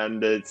fire,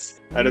 and it's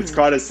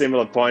quite a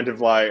similar point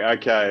of like,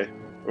 okay,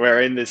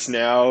 we're in this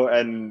now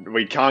and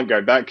we can't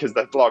go back because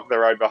they've blocked the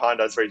road behind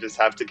us. We just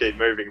have to keep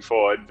moving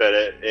forward. But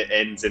it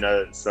ends in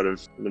a sort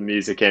of, the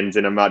music ends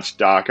in a much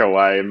darker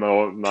way,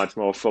 much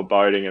more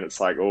foreboding. And it's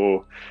like,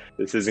 oh,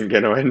 this isn't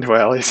going to end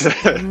well, is it?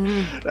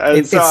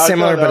 It's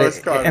similar, but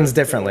it ends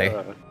differently.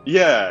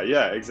 Yeah,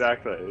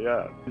 exactly.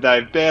 Yeah.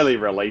 They've barely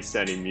released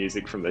any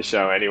music from the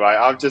show anyway.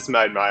 I've just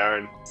made my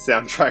own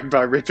soundtrack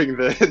by ripping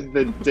the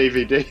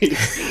DVD.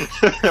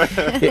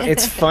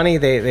 It's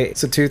funny.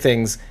 So two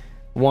things.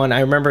 One, I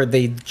remember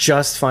they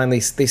just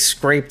finally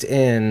scraped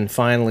in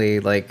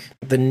finally like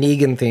the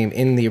Negan theme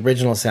in the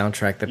original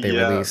soundtrack that they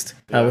released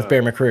with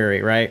Bear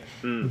McCreary, right?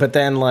 But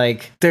then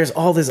like there's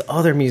all this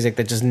other music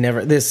that just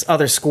never, this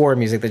other score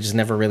music that just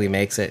never really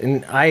makes it.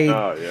 And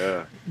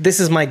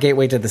this is my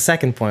gateway to the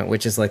second point,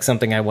 which is like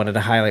something I wanted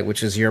to highlight,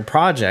 which is your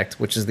project,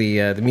 which is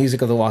the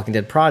Music of the Walking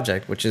Dead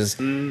project, which is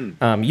you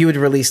had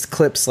released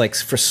clips like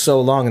for so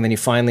long, and then you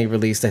finally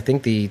released, I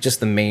think just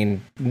the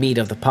main meat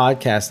of the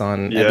podcast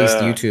on at least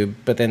YouTube.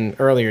 But then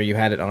earlier you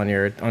had it on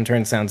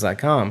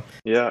turnsounds.com.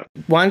 Yeah.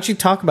 Why don't you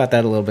talk about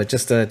that a little bit,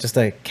 just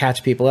to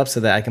catch people up, so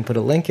that I can put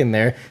a link in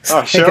there, so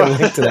I sure. can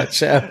link to that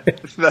show.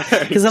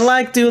 Because I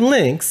like doing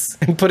links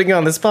and putting you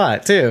on the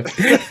spot too.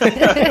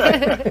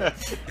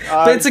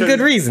 But it's a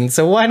good reason,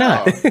 so why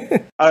not?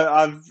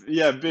 I've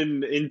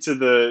been into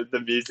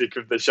the music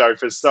of the show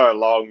for so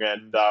long,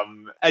 and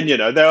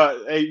there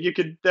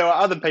were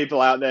other people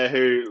out there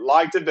who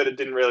liked it, but it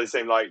didn't really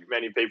seem like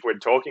many people were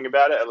talking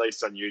about it. At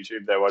least on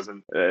YouTube, there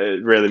wasn't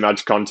really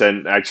much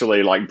content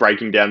actually like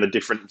breaking down the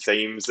different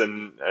themes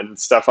and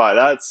stuff like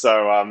that.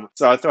 So I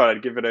thought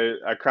I'd give it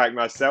a crack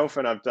myself,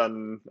 and I've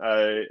done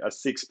a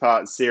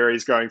 6-part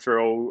series going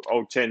through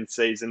all 10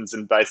 seasons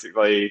and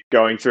basically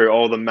going through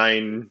all the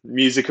main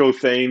musical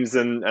themes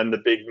and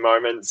the big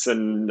moments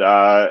and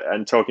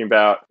talking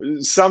about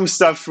some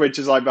stuff which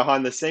is like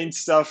behind the scenes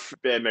stuff.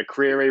 Bear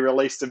McCreary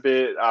released a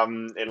bit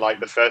in like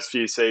the first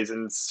few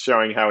seasons,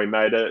 showing how he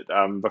made it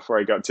before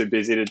he got too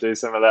busy to do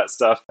some of that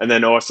stuff. And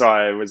then also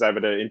I was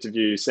able to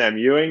interview Sam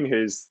Ewing,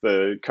 who's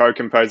the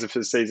co-composer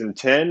for season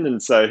 10,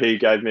 and so he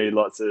gave me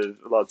lots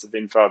of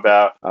info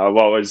about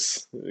what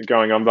was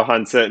going on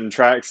behind certain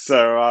tracks.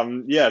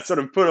 So sort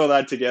of put all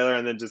that together,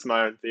 and then just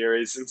my own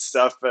theories and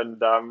stuff,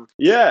 and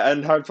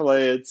and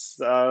hopefully it's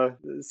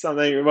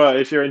something. Well,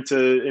 if you're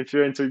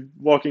into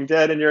Walking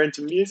Dead and you're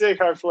into music,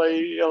 hopefully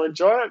you'll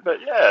enjoy it. But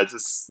yeah, it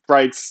just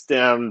breaks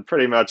down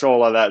pretty much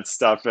all of that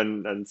stuff,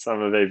 and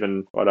some of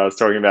even what I was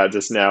talking about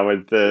just now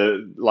with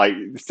the like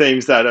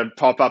themes that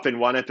pop up in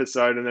one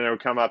episode and then it'll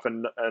come up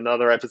in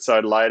another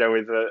episode later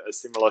with a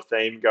similar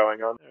theme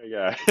going on. There we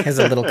go. Has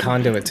a little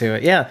conduit to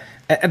it. Yeah.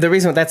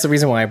 That's the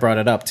reason why I brought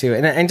it up too.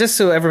 And just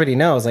so everybody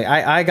knows, like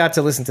I got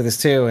to listen to this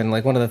too, and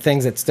like one of the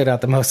things that stood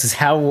out the most is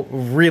how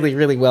really,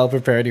 really well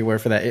prepared you were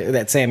for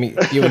that Sam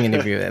Ewing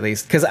interview, at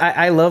least. Because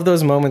I love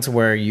those moments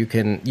where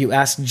you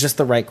ask just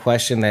the right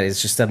question that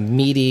is just a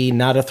meaty,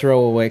 not a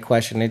throwaway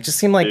question. It just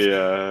seemed like,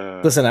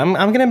 listen, I'm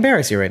going to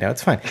embarrass you right now.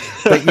 It's fine.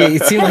 But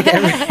it seemed like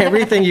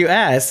everything you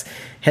asked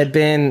had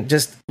been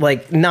just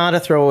like not a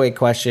throwaway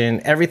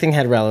question. Everything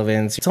had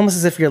relevance. It's almost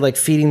as if you're like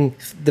feeding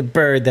the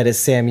bird that is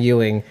Sam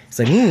Ewing. It's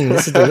like,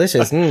 this is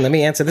delicious. Let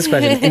me answer this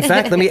question. In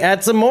fact, let me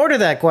add some more to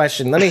that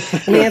question. Let me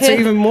answer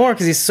even more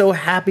because he's so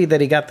happy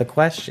that he got the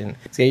question.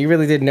 So yeah, you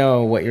really did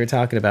know what you were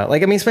talking about.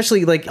 Like, I mean,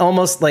 especially like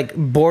almost like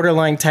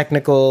borderline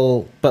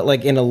technical, but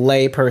like in a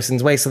lay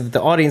person's way so that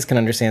the audience can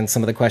understand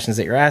some of the questions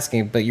that you're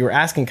asking. But you were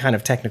asking kind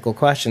of technical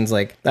questions.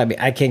 Like, I mean,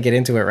 I can't get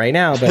into it right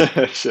now,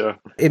 but Sure.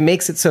 it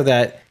makes it so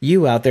that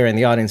you out there in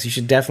the audience, you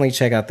should definitely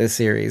check out this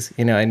series,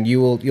 and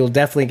you'll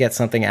definitely get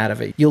something out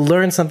of it. You'll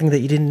learn something that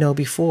you didn't know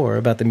before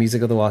about the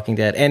music of The Walking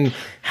Dead and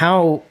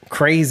how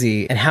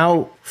crazy and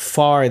how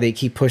far they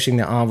keep pushing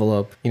the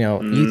envelope.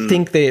 You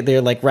think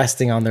they're like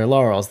resting on their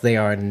laurels. They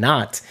are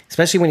not,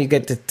 especially when you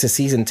get to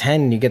season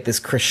 10 and you get this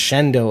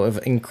crescendo of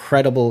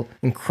incredible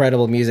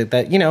music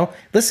that,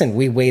 listen,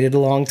 we waited a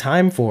long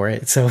time for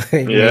it, so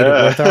they made it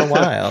worth our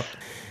while.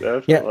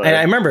 Definitely. Yeah, and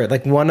I remember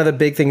like one of the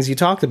big things you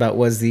talked about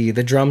was the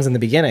drums in the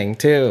beginning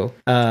too.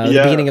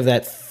 The beginning of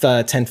that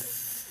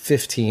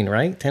 10:15,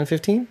 right?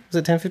 10:15? Was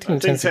it 10:15 or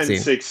 10:16?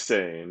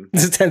 10:16.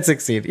 It's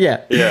 10:16. Yeah.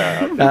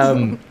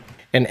 Yeah.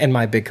 And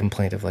my big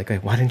complaint of like,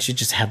 why didn't you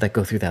just have that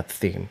go through that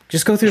theme?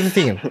 Just go through the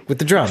theme with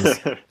the drums.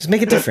 Just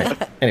make it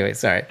different. Anyway,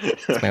 sorry.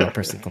 It's my own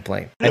personal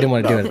complaint. I didn't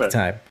want to do it at the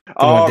time.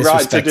 Oh,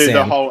 right, to do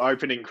the whole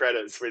opening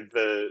credits with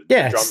the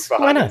drums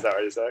behind. Why not? Is that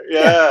what you're saying?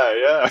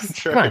 Yeah,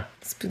 true. Come on,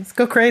 let's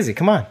go crazy.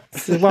 Come on.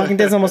 The Walking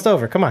Dead's almost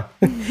over. Come on.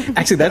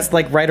 Actually, that's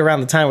like right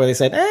around the time where they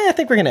said, I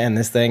think we're going to end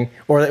this thing.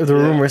 Or the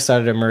rumors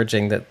started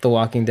emerging that The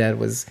Walking Dead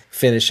was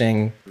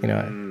finishing,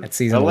 at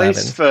season 11. At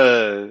least for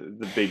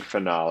the big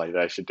finale,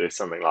 they should do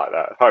something like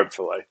that.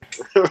 Hopefully.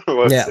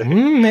 We'll see.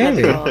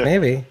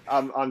 Maybe.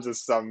 I'm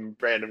just some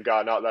random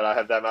guy, not that I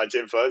have that much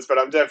influence, but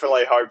I'm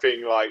definitely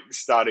hoping like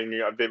starting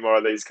a bit more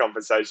of these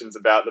conversations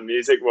about the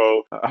music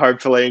will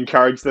hopefully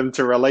encourage them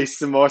to release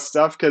some more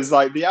stuff, because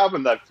like the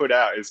album they've put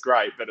out is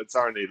great, but it's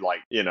only like,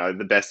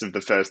 the best of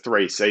the first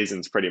 3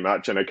 seasons pretty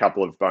much, and a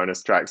couple of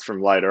bonus tracks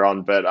from later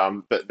on, but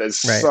there's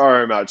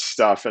so much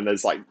stuff, and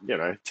there's like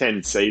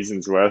 10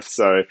 seasons worth,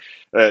 so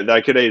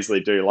they could easily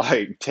do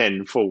like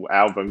 10 full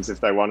albums if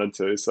they wanted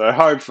to. So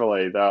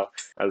hopefully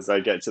as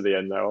they get to the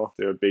end, they'll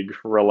do a big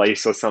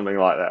release or something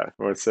like that.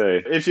 We'll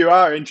see. If you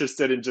are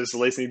interested in just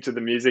listening to the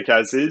music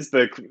as is,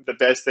 the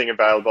best thing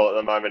available at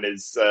the moment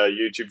is a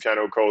YouTube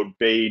channel called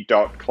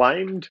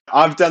B.Claimed.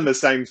 I've done the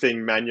same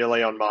thing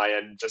manually on my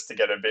end just to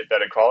get a bit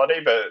better quality,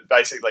 but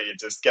basically you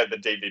just get the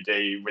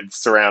DVD with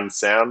surround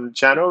sound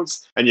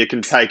channels and you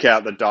can take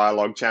out the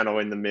dialogue channel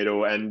in the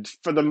middle, and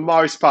for the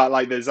most part,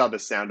 like there's other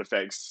sound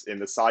effects in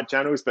the side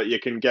channels, but you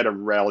can get a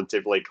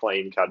relatively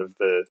clean cut of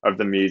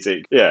the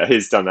music. Yeah,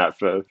 he's done that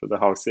for the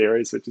whole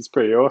series, which is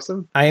pretty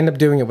awesome. I end up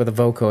doing it with a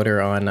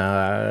vocoder on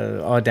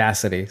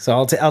Audacity, so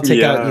I'll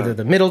take out either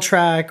the middle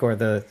track or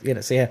the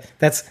So yeah,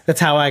 that's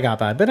how I got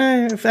by. But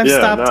I've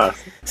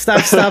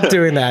stopped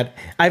doing that.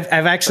 I've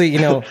actually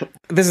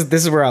this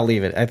is where I'll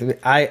leave it.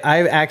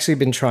 I've actually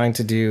been trying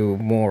to do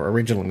more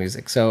original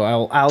music, so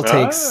I'll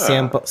take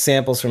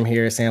samples from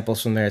here,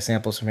 samples from there,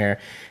 samples from here.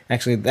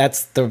 Actually,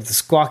 that's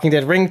the Walking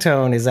Dead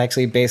ringtone is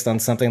actually based on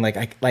something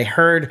like I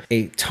heard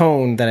a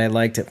tone that I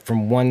liked it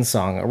from one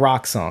song, a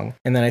rock song,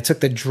 and then I took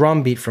the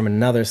drum beat from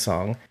another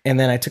song, and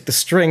then I took the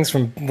strings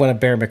from one of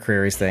Bear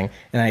McCreary's thing,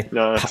 and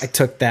I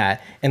took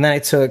that, and then I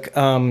took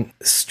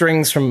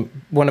strings from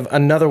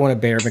another one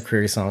of Bear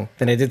McCreary's song.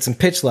 Then I did some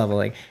pitch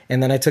leveling,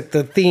 and then I took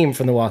the theme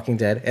from The Walking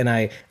Dead, and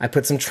I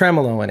put some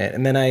tremolo in it,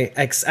 and then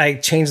I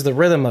changed the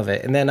rhythm of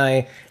it, and then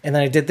I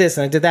did this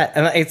and I did that,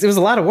 and it was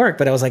a lot of work,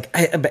 but I was like,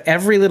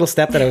 every little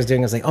step that I was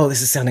doing, I was like, oh,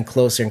 this is sounding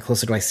closer and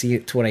closer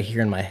to what I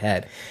hear in my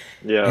head.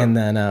 Yeah. And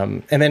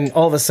then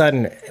all of a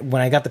sudden,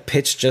 when I got the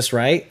pitch just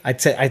right, I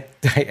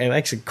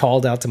actually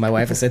called out to my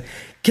wife and said,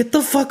 "Get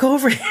the fuck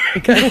over here!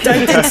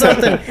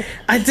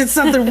 I did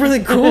something really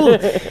cool."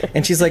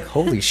 And she's like,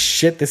 "Holy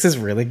shit, this is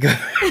really good."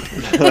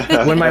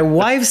 When my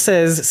wife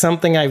says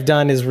something I've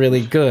done is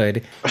really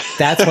good,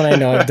 that's when I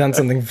know I've done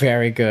something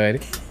very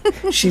good.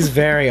 She's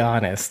very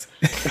honest.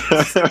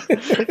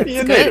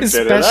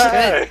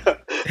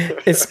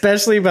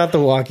 Especially about The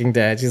Walking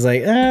Dead. She's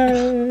like,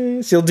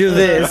 she'll do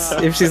this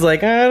if she's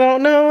like, I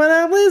don't know what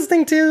I'm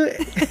listening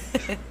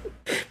to.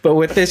 But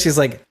with this, she's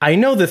like, I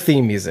know the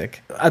theme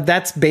music.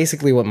 That's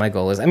basically what my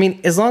goal is. I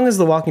mean, as long as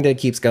The Walking Dead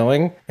keeps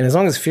going, and as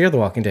long as Fear the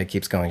Walking Dead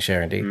keeps going,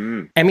 Sharon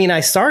D. I mean, I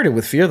started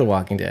with Fear the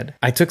Walking Dead.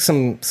 I took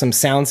some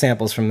sound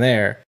samples from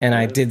there, and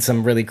I did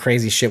some really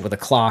crazy shit with a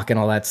clock and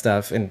all that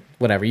stuff, and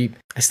whatever.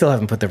 I still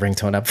haven't put the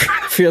ringtone up for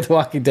Fear the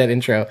Walking Dead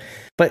intro.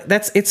 But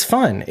it's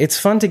fun. It's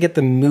fun to get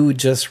the mood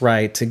just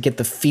right, to get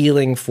the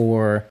feeling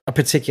for a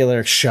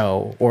particular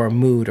show or a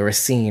mood or a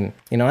scene.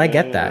 I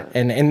get that.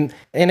 And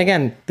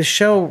again, the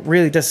show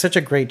really does does such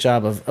a great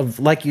job of,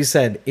 like you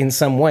said, in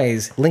some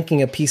ways,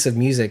 linking a piece of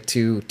music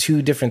to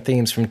two different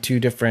themes from two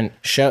different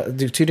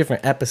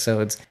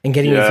episodes and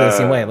getting you to feel the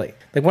same way. Like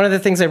one of the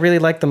things I really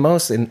like the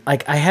most, and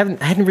like I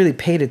hadn't really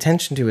paid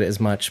attention to it as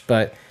much,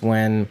 but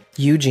when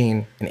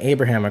Eugene and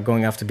Abraham are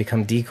going off to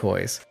become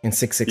decoys in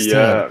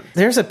 616,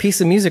 there's a piece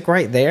of music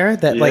right there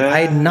that like I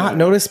had not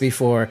noticed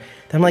before.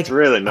 I'm like, it's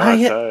really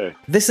nice.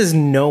 This is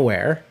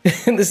nowhere.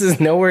 This is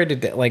nowhere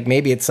to like.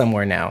 Maybe it's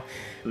somewhere now.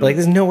 But like,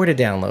 there's nowhere to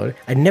download.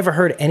 I never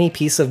heard any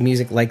piece of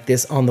music like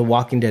this on The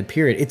Walking Dead,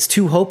 period. It's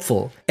too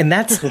hopeful. And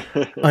that's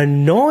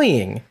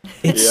annoying.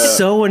 It's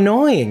so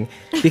annoying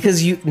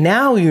because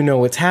now you know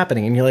what's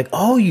happening. And you're like,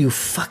 oh, you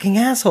fucking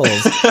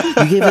assholes.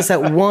 You gave us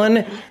that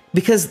one.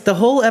 Because the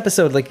whole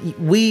episode, like,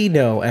 we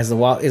know as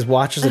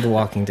watchers of The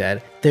Walking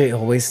Dead, they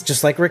always,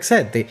 just like Rick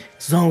said,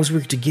 as long as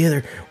we're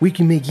together, we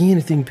can make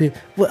anything.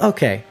 Well,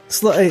 okay.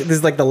 This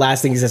is like the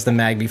last thing he says to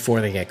Mag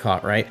before they get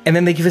caught, right? And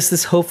then they give us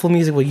this hopeful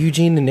music. Well,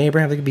 Eugene and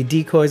Abraham, they could be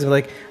decoys. And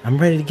like, I'm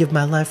ready to give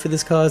my life for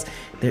this cause.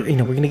 We're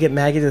going to get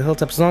Maggie to the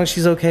hilltop. As long as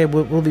she's okay,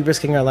 we'll be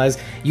risking our lives.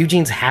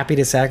 Eugene's happy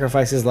to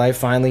sacrifice his life.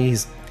 Finally,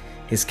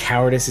 his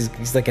cowardice,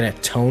 he's like going to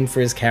atone for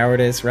his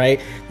cowardice,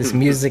 right? This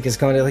music is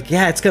going to like,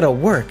 yeah, it's going to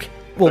work.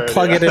 We'll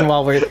plug it in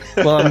while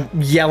I'm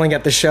yelling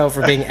at the show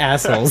for being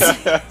assholes.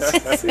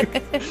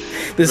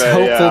 This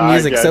hopeful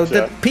music, so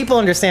that people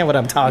understand what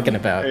I'm talking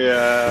about.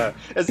 Yeah,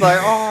 it's like,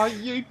 oh,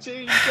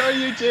 Eugene, go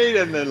Eugene,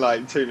 and then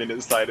like 2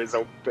 minutes later, it's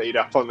all beat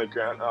up on the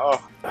ground.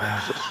 Oh,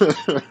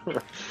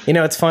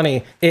 it's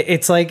funny.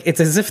 It's like it's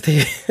as if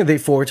they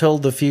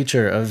foretold the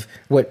future of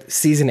what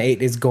season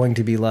 8 is going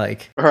to be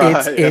like.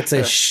 Right,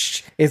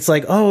 It's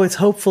like, oh, it's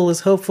hopeful.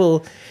 It's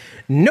hopeful.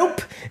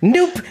 Nope.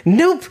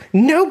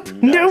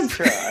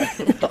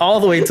 All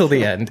the way till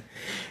the end.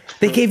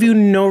 They gave you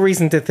no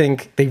reason to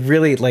think. They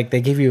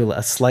gave you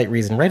a slight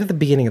reason right at the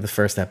beginning of the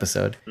first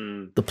episode.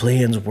 The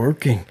plan's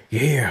working.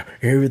 Yeah,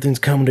 everything's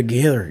coming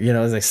together.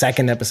 It's like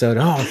second episode.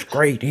 Oh, it's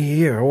great.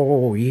 Yeah,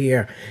 oh,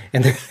 yeah.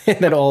 And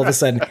then all of a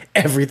sudden,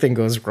 everything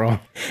goes wrong.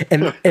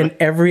 And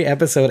every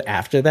episode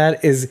after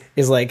that is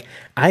like,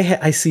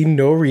 I see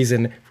no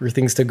reason for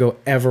things to go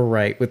ever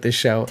right with this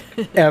show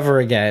ever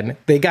again.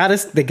 They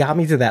got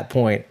me to that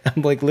point.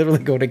 I'm like literally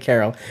going to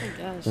Carol.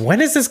 Oh,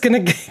 when is this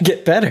going to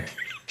get better?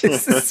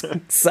 This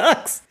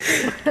sucks.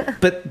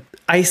 But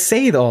I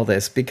say all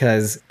this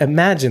because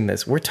imagine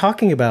this. We're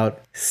talking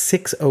about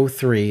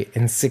 603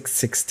 and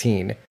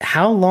 616.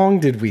 How long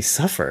did we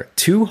suffer?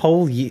 2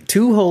 whole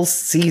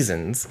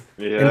seasons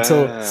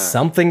until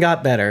something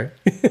got better.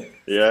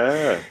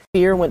 Yeah.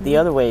 Fear went the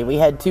other way. We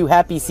had 2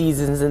 happy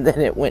seasons and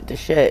then it went to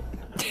shit.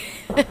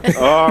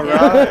 All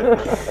right.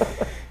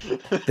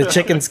 The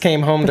chickens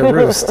came home to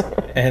roost,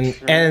 and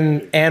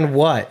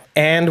what?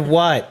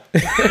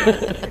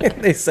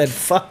 They said,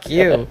 "Fuck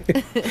you!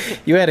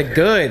 You had it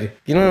good.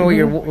 You don't know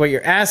what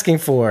you're asking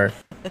for."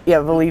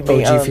 Yeah, believe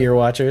me. OG Fear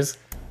watchers.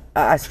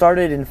 I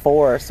started in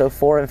 4, so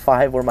 4 and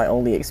 5 were my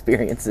only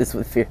experiences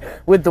with Fear,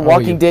 with the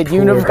Walking Dead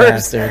universe.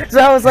 Bastard. So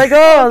I was like,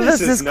 "Oh,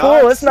 this is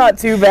cool. It's not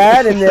too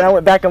bad." And then I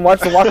went back and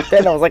watched The Walking Dead,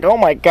 and I was like, "Oh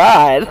my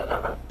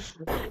god."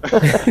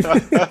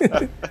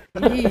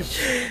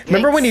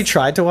 Remember when you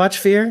tried to watch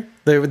Fear,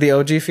 the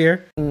OG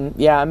Fear?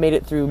 Yeah, I made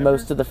it through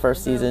most of the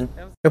first season.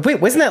 Wait,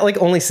 wasn't that like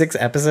only 6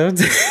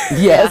 episodes?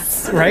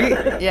 Yes.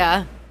 Right?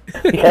 Yeah.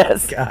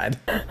 Yes. God.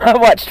 I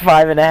watched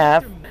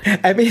 5.5.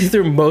 I made it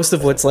through most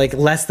of what's like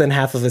less than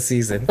half of a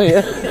season.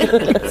 Yeah.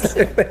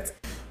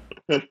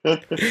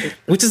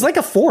 Which is like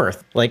a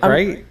fourth, like,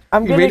 right? You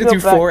made it through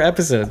 4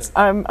 episodes.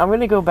 I'm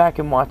gonna go back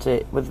and watch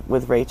it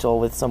with Rachel,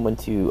 with someone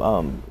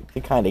to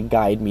kind of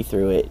guide me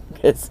through it,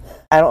 because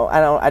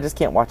I just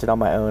can't watch it on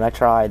my own. I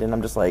tried and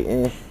I'm just like,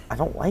 I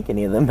don't like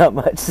any of them that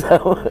much.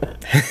 So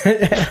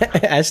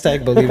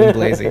hashtag believe in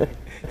Blazy.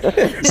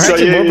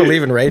 So more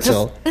believe in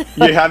Rachel.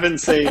 You haven't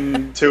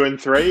seen 2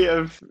 and 3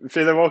 of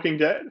Fear the Walking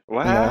Dead?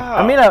 Wow. No.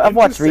 I mean, I've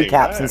watched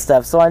recaps and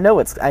stuff, so I know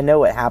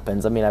what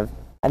happens. I mean,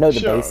 I know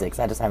the basics.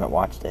 I just haven't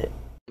watched it.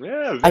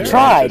 Yeah, I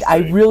tried. I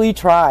really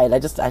tried. I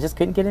just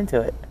couldn't get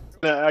into it.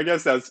 I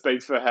guess that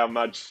speaks for how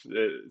much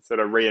it sort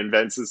of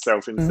reinvents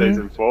itself in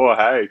season 4,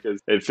 hey? Because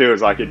it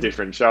feels like a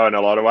different show in a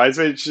lot of ways,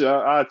 which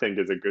I think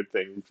is a good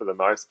thing for the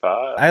most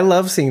part. I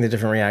love seeing the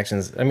different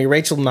reactions. I mean,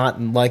 Rachel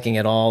not liking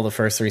at all the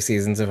first 3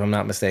 seasons, if I'm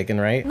not mistaken,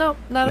 right? No,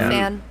 not a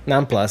fan.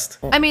 Nonplussed.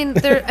 I mean,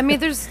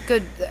 there's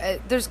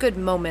good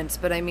moments,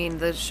 but I mean,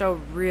 the show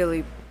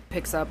really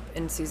picks up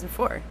in season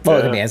 4.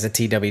 Well, I mean, as a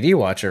TWD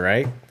watcher,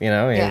 right?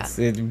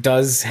 It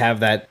does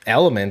have that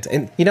element.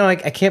 And,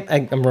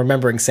 I'm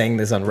remembering saying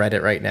this on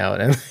Reddit right now,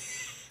 and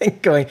I'm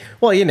going,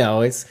 well,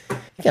 it's,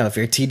 if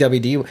you're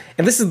TWD,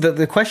 and this is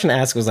the question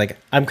asked was like,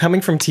 I'm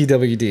coming from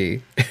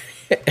TWD,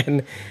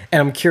 and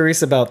I'm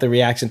curious about the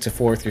reaction to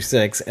 4 through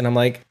 6, and I'm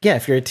like, yeah,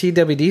 if you're a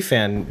TWD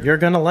fan, you're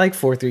going to like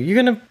 4 through,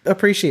 you're going to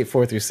appreciate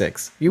 4 through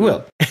 6. You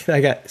will.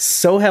 I got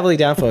so heavily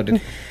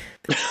downvoted.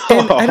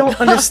 And I don't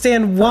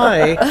understand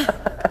why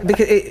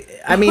because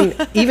I mean,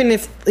 even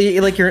if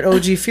like you're an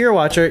OG Fear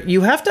watcher,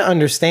 you have to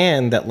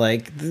understand that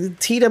like the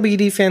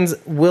TWD fans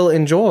will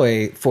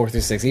enjoy 4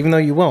 through 6, even though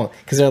you won't,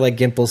 because they're like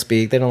Gimple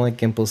speak. They don't like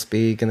Gimple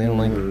speak, and they don't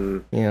like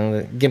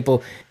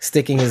Gimple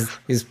sticking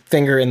his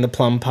finger in the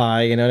plum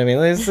pie. You know what I mean?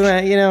 It's,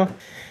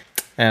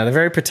 they're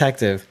very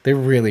protective. They're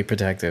really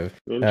protective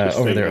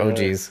over their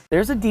OGs.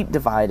 There's a deep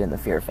divide in the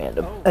Fear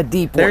fandom. A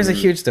deep one. There's a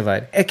huge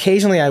divide.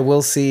 Occasionally, I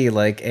will see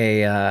like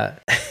a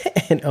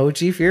an OG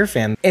Fear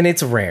fan, and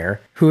it's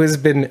rare, who has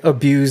been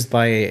abused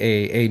by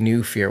a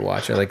new Fear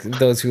watcher, like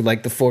those who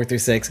like the 4 through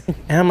 6.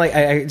 And I'm like,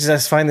 I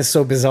just find this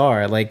so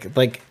bizarre. Like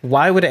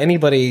why would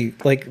anybody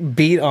like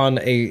beat on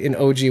an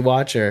OG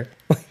watcher?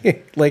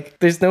 Like,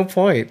 there's no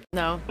point.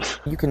 No.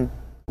 You can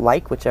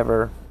like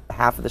whichever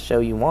half of the show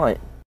you want.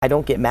 I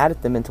don't get mad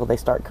at them until they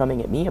start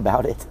coming at me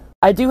about it.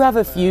 I do have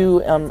a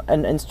few on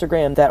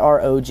Instagram that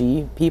are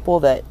OG people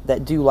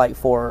that do like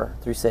 4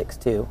 through 6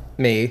 too.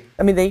 Me.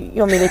 I mean,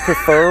 they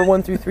prefer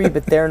 1 through 3,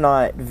 but they're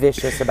not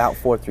vicious about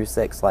 4 through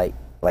 6 like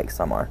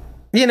some are.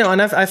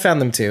 And I found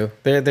them too.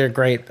 They're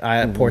great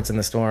ports in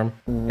the storm.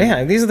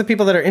 Yeah, these are the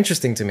people that are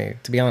interesting to me,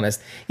 to be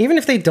honest. Even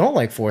if they don't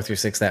like 4 through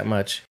 6 that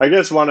much. I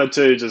guess 1 or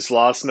 2 just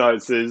last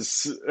notes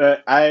is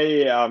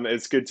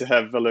it's good to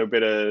have a little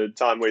bit of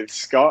time with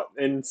Scott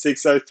in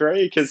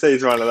 603 because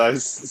he's one of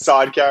those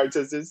side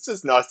characters. It's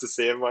just nice to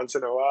see him once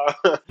in a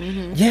while.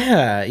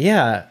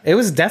 Yeah. It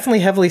was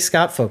definitely heavily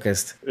Scott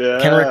focused. Yeah,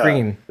 Kenrick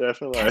Green.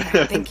 Definitely.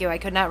 Thank you. I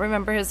could not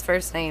remember his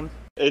first name.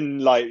 In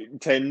like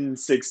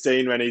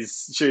 10-16 when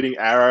he's shooting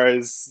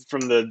arrows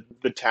from the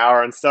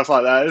tower and stuff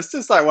like that, it's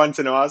just like once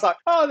in a while, I was like,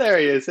 oh, there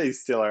he is,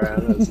 he's still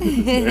around.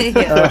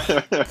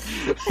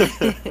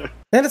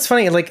 And it's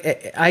funny,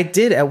 like, I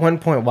did at one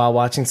point while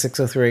watching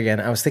 603 again,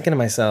 I was thinking to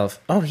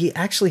myself, oh, he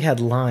actually had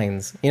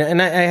lines.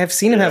 And I have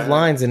seen him have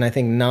lines in, I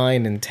think,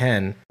 9 and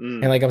 10.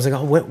 And, like, I was like,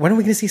 oh, when are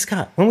we going to see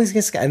Scott? When are we going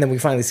to see Scott? And then we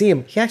finally see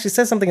him. He actually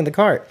says something in the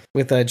cart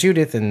with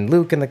Judith and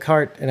Luke in the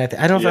cart. And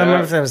I don't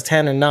remember if that was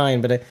 10 or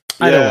 9, but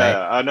either way.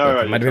 I know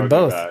it might have been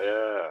both. About, yeah.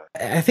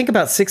 I think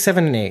about 6,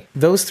 7, and 8,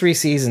 those 3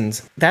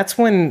 seasons, that's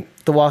when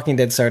The Walking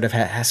Dead started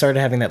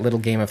having that little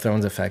Game of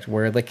Thrones effect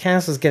where the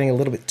cast was getting a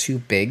little bit too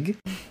big.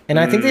 And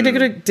I think they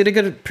did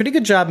a pretty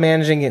good job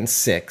managing it in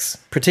 6.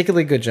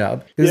 Particularly good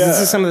job. Because this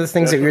is some of the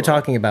things that you were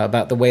talking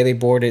about the way they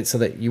boarded it so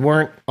that you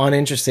weren't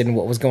uninterested in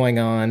what was going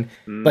on.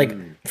 Like,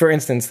 for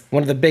instance,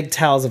 one of the big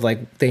tells of,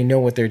 like, they know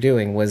what they're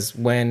doing was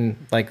when,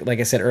 like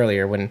I said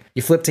earlier, when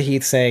you flip to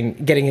Heath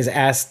getting his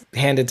ass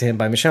handed to him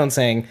by Michonne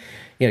saying,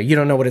 you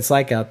don't know what it's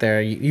like out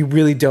there. You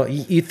really don't.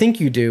 You think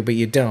you do, but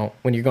you don't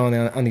when you're going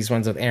on these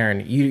runs with Aaron.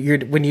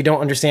 When you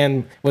don't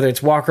understand whether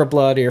it's Walker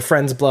blood or your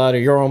friend's blood or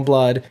your own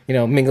blood,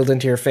 mingled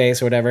into your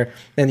face or whatever.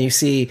 Then you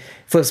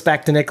flips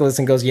back to Nicholas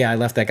and goes, "Yeah, I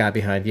left that guy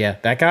behind. Yeah,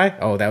 that guy.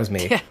 Oh, that was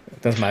me. Yeah.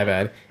 That was my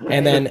bad."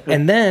 And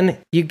then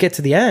you get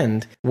to the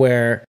end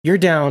where you're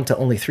down to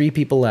only 3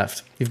 people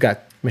left. You've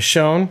got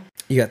Michonne,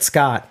 you got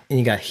Scott, and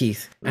you got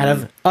Heath. Out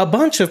of a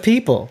bunch of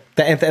people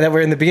that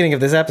were in the beginning of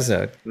this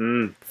episode,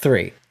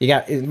 3. You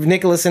got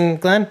Nicholas and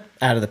Glenn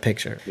out of the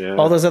picture. Yeah.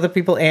 All those other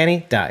people,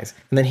 Annie dies.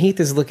 And then Heath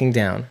is looking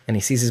down, and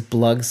he sees his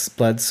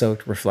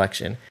blood-soaked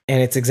reflection.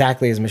 And it's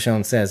exactly as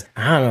Michonne says,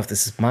 I don't know if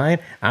this is mine.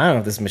 I don't know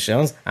if this is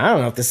Michonne's. I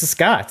don't know if this is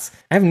Scott's.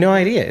 I have no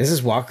idea. Is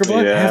this Walker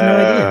blood? Yeah. I have no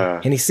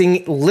idea. And he's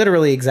seeing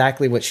literally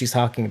exactly what she's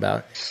talking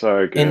about.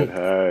 So good, and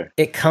hey.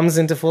 It comes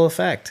into full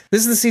effect.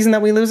 This is the season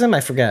that we lose him?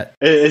 I forget.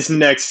 It's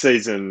next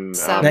season.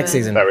 Next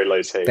season. That we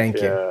lose Heath.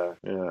 Thank you.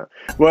 Yeah.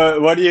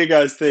 Well, what do you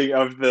guys think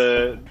of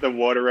the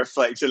water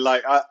reflection?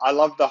 Like, I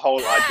love the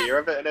whole idea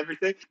of it and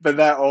everything, but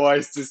that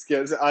always just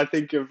gets. I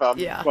think of like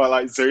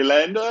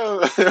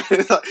Zoolander.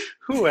 It's like,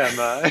 who am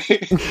I?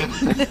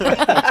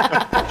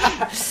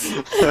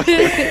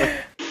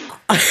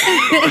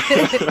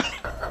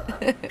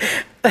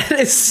 That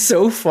is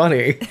so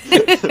funny.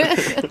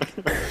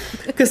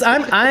 Because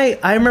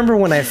I remember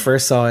when I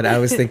first saw it, I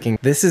was thinking,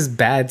 this is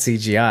bad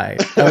CGI.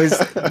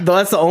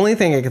 That's the only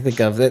thing I could think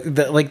of.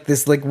 That like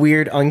this like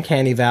weird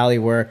uncanny valley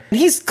where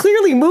he's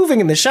clearly moving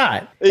in the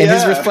shot, and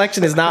his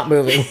reflection is not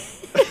moving.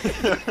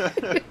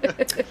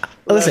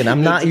 Listen,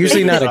 I'm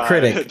usually not a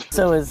critic.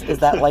 So is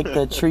that like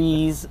the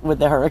trees with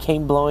the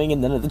hurricane blowing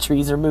and then the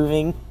trees are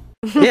moving?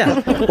 Yeah,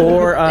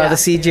 or the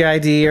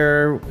CGI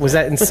or was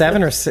that in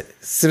 7 or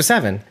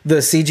 7? The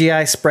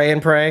CGI spray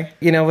and pray,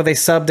 where they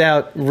subbed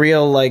out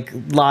real like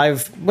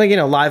live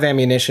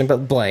ammunition,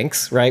 but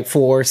blanks, right,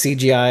 for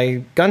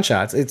CGI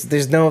gunshots.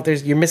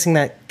 You're missing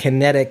that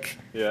kinetic,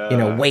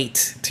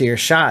 weight to your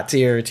shot, to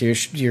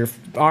your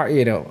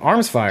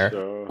arms fire.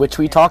 So, which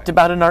we talked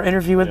about in our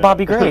interview with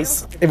Bobby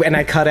Grace. And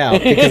I cut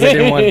out because I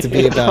didn't want it to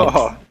be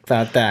about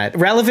that.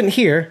 Relevant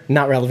here,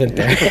 not relevant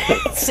there.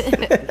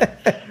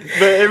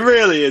 it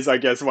really is, I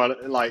guess,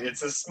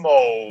 it's a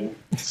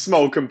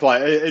small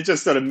complaint. It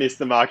just sort of missed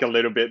the mark a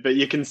little bit, but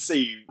you can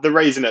see the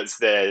reason it's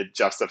there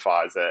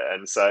justifies it.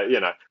 And so,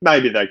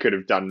 maybe they could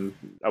have done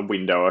a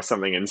window or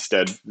something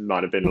instead.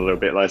 Might have been a little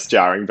bit less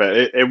jarring, but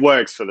it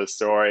works for the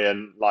story,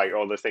 and like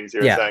all the things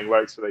you were saying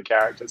works for the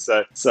characters.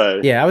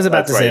 So yeah, I was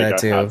about to say that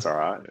too. That's all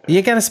right.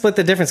 You got to split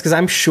the difference, because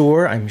I'm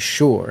sure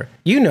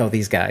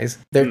these guys.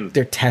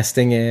 They're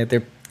testing it.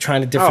 They're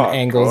trying to different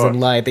angles and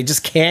light. They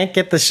just can't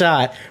get the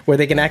shot where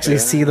they can actually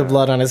see the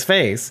blood on his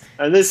face.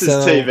 And this is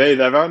TV.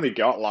 They've only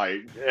got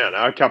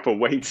a couple of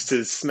weeks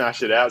to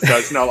smash it out. So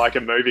it's not like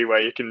a movie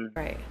where you can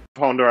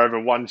ponder over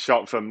one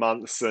shot for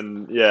months.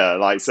 And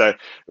no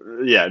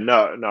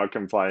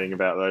complaining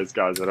about those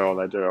guys at all.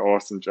 They do an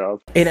awesome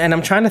job. And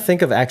I'm trying to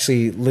think of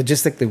actually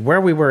logistically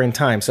where we were in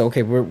time. So,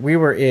 okay, we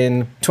were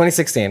in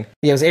 2016.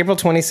 Yeah, it was April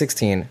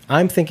 2016.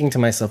 I'm thinking to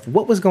myself,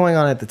 what was going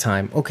on at the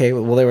time? Okay,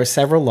 well, there were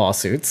several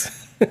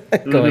lawsuits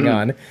going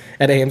on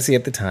at AMC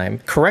at the time.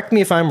 Correct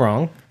me if I'm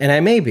wrong, and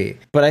I may be,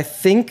 but I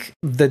think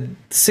the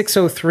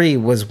 603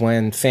 was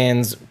when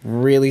fans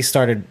really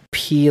started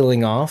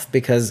peeling off,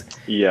 because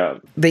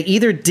they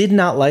either did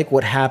not like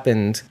what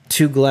happened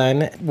to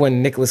Glenn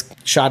when Nicholas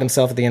shot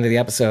himself at the end of the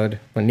episode,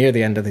 or near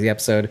the end of the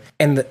episode,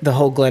 and the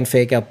whole Glenn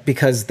fake up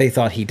because they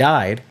thought he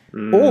died.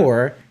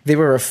 Or they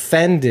were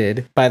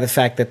offended by the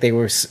fact that they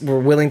were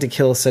willing to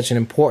kill such an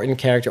important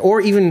character,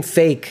 or even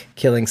fake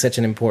killing such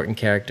an important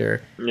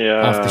character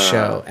off the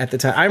show at the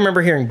time. I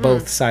remember hearing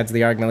both sides of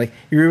the argument. Like,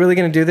 you're really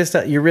going to do this?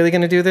 You're really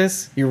going to do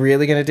this? You're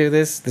really going to do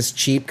this? This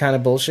cheap kind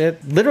of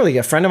bullshit? Literally,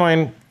 a friend of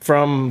mine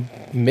from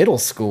middle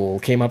school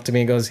came up to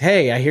me and goes,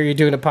 "Hey, I hear you're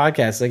doing a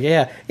podcast." Like,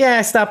 yeah,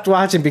 I stopped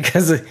watching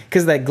because of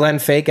that Glenn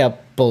fake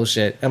up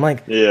bullshit. I'm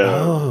like,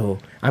 oh.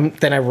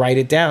 Then I write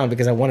it down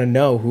because I want to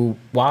know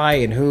why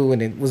and who,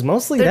 and it was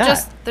mostly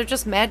they're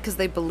just mad because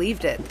they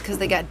believed it, because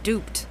they got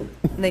duped,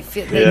 and they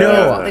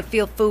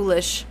feel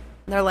foolish.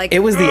 And they're like, it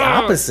was the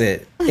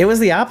opposite. It was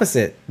the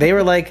opposite. They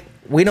were like,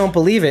 we don't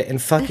believe it,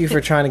 and fuck you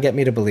for trying to get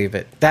me to believe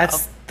it.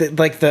 That's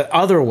the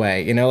other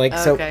way,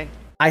 So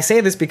I say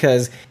this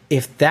because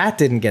if that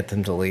didn't get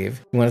them to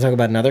leave, you want to talk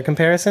about another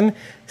comparison?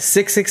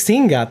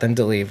 616 got them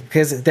to leave,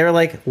 because they're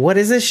like, what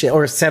is this shit?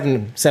 Or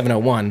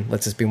 701,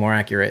 let's just be more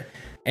accurate.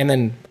 And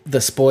then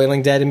the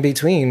Spoiling Dead in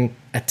between,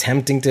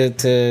 attempting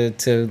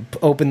to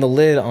open the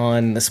lid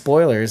on the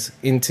spoilers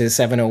into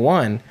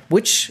 701,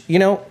 which,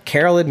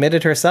 Carol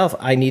admitted herself,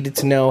 I needed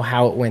to know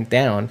how it went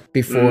down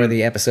before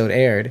the episode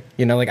aired.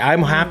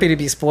 I'm happy to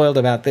be spoiled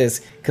about this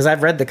because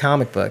I've read the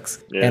comic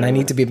books and I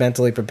need to be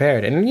mentally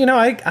prepared. And,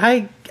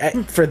 I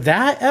for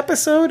that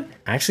episode,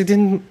 I actually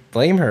didn't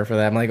blame her for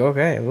that. I'm like,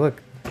 okay,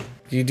 look,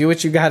 you do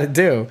what you got to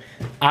do.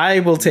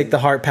 I will take the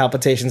heart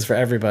palpitations for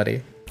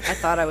everybody. I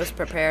thought I was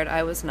prepared.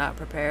 I was not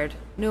prepared.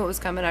 Knew it was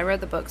coming. I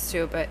read the books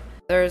too, but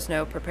there is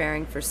no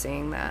preparing for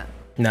seeing that.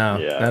 No,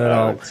 not at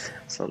all.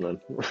 Something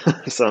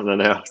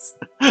else.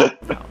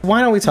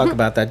 Why don't we talk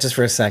about that just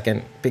for a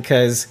second?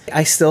 Because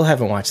I still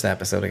haven't watched the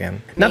episode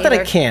again. Not that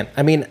I can't.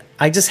 I mean,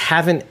 I just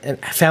haven't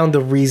found the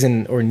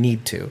reason or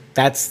need to.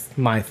 That's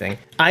my thing.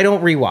 I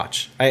don't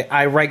rewatch.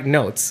 I write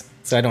notes,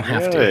 so I don't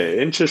have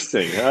to.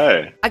 Interesting.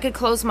 Hey. I could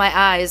close my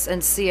eyes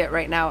and see it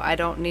right now. I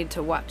don't need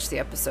to watch the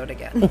episode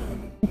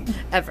again.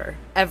 Ever.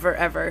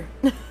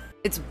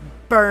 It's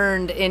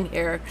burned in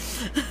here.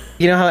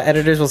 You know how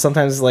editors will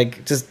sometimes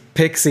just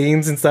pick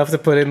scenes and stuff to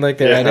put in their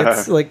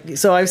edits?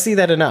 So I see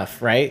that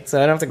enough, right?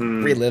 So I don't have to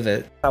relive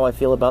it. How I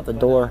feel about The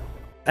Door.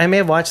 I may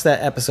have watched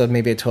that episode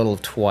maybe a total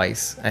of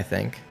twice, I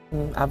think.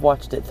 I've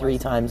watched it 3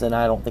 times and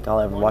I don't think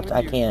I'll ever watch it.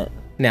 I can't.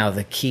 Now,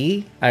 The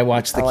Key, I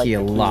watched The Key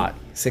a lot.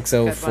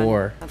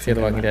 604, Fear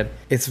the Walking Dead.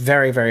 It's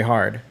very, very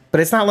hard. But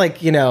it's not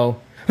like, what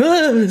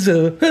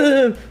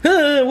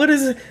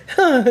is it?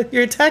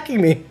 You're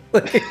attacking me.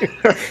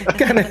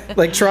 Kind of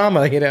like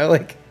trauma,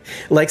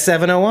 like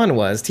 701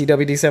 was,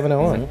 TWD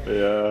 701.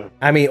 Yeah.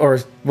 I mean,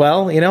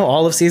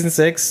 all of season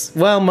 6,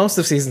 most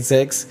of season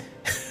 6,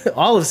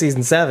 all of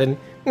season 7,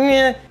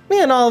 and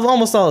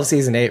almost all of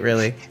season 8,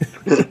 really.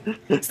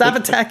 Stop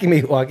attacking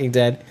me, Walking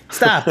Dead.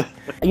 Stop.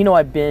 I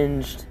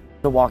binged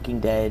The Walking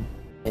Dead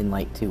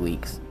in 2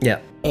 weeks. Yeah.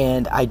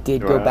 And I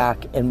did go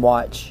back and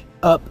watch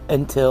up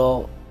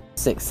until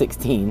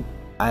 616.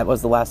 I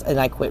was the last, and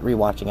I quit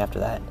rewatching after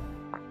that.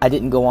 I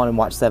didn't go on and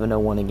watch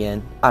 701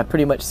 again. I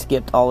pretty much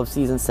skipped all of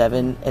season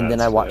 7, and then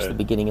I watched the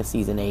beginning of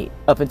season 8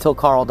 up until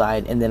Carl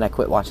died, and then I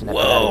quit watching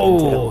after that again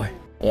too.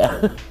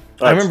 Yeah.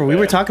 I remember we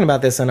were talking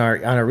about this on a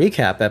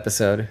recap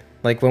episode,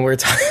 when we were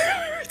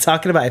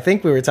talking about. I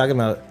think we were talking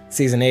about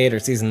season 8 or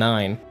season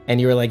 9,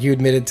 and you were you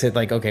admitted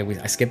to okay,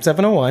 I skipped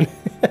 701.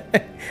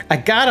 I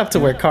got up to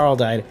where Carl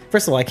died.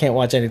 First of all, I can't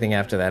watch anything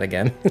after that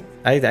again.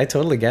 I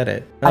totally get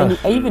it. I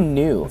even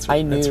knew.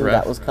 I knew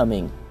that was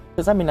coming.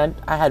 Because,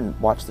 I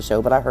hadn't watched the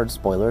show, but I heard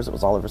spoilers. It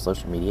was all over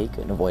social media. You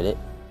couldn't avoid it.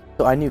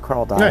 So I knew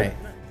Carl died. Right.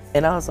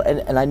 And I was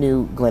and I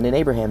knew Glenn and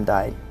Abraham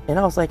died. And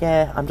I was like,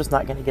 I'm just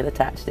not going to get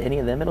attached to any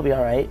of them. It'll be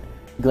all right.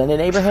 Glenn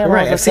and Abraham,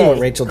 right, I've seen what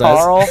Rachel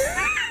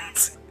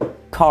does.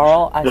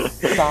 Carl, I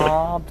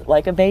sobbed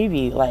like a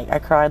baby. Like, I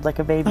cried like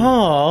a baby.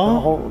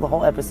 Aww. The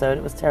whole episode.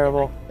 It was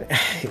terrible.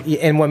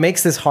 And what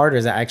makes this harder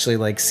is actually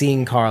like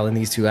seeing Carl in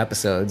these 2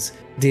 episodes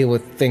deal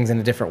with things in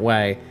a different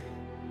way,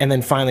 and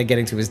then finally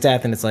getting to his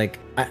death. And it's like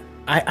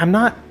I'm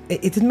not.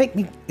 It didn't make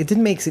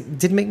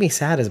me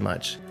sad as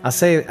much. I'll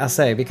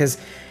say because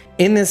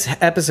in this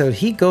episode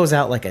he goes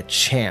out like a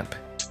champ.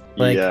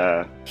 Like,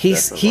 yeah, he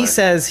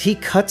says he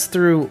cuts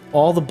through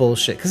all the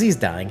bullshit because he's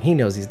dying. He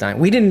knows he's dying.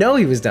 We didn't know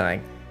he was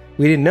dying.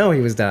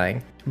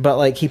 But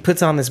like, he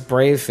puts on this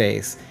brave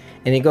face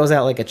and he goes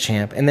out like a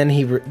champ. And then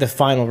the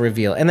final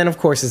reveal. And then of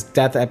course his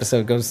death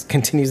episode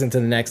continues into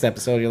the next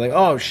episode. You're like,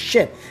 oh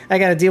shit, I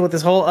got to deal with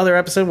this whole other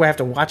episode where I have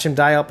to watch him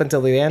die up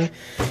until the end.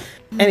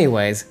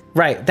 Anyways,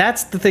 right,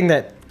 that's the thing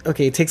that,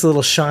 okay, it takes a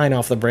little shine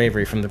off the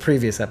bravery from the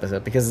previous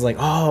episode, because it's like,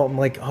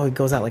 he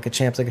goes out like a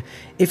champ. It's like,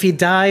 if he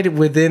died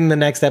within the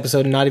next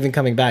episode and not even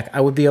coming back, I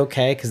would be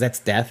okay, because that's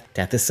death.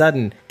 Death is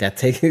sudden.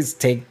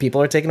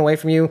 People are taken away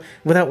from you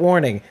without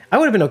warning. I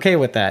would have been okay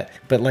with that,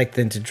 but like,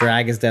 then to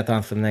drag his death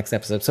on for the next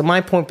episode. So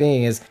my point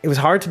being is, it was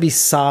hard to be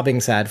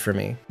sobbing sad for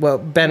me. Well,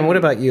 Ben, what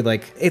about you?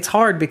 Like, it's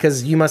hard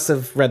because you must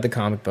have read the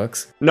comic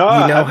books. No, you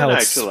know I haven't how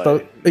it's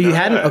actually. You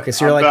hadn't? Okay,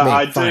 so you're like me.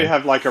 I do Fine.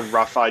 have like a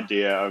rough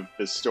idea of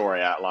the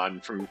story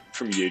outline from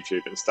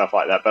YouTube and stuff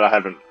like that, but I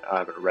haven't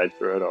read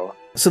through it all.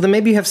 So then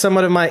maybe you have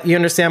somewhat of you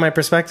understand my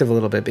perspective a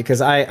little bit,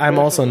 because I'm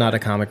also not a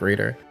comic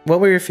reader. What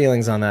were your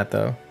feelings on that,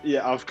 though?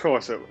 Yeah, of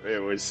course it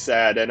was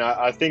sad, and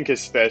I think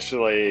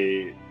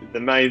especially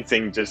the main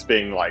thing just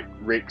being like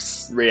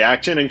Rick's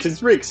reaction, and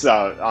because Rick's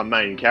our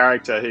main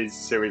character,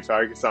 he's who we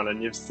focus on,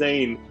 and you've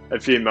seen a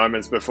few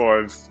moments before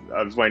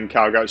of when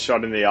Carl got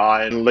shot in the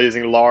eye and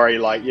losing Laurie,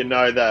 like, you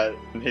know that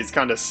he's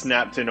kind of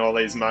snapped in all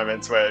these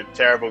moments where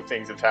terrible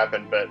things have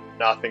happened, but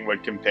nothing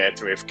would compare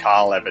to if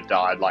Carl ever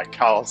died. Like,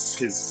 Carl's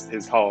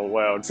his whole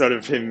world. Sort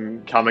of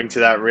him coming to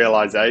that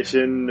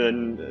realization,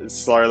 and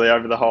slowly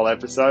over the whole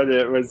episode,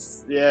 it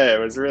was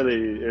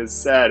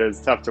sad. It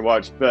was tough to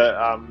watch, but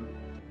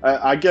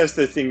I guess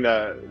the thing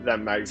that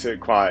makes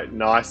it quite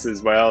nice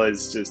as well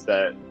is just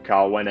that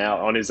Carl went out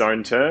on his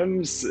own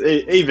terms.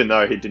 Even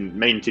though he didn't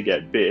mean to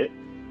get bit,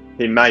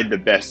 he made the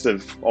best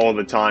of all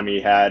the time he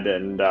had,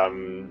 and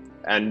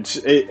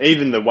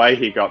even the way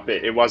he got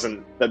bit, it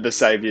wasn't that the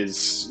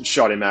Saviors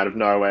shot him out of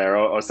nowhere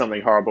or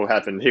something horrible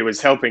happened. He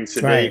was helping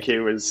Sadiq. Right.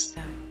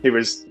 He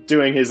was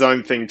doing his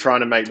own thing, trying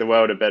to make the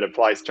world a better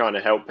place, trying to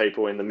help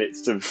people in the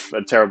midst of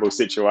a terrible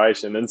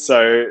situation. And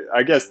so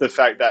I guess the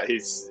fact that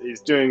he's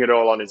doing it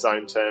all on his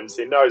own terms,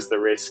 he knows the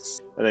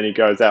risks, and then he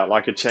goes out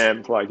like a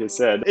champ, like you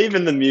said.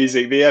 Even the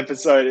music, the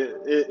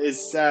episode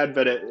is sad,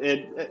 but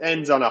it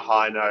ends on a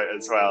high note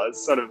as well. It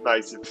sort of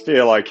makes you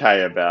feel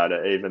okay about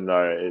it, even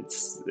though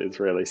it's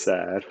really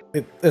sad.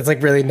 It's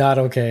like really not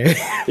okay.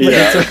 But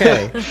yeah.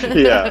 It's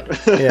okay.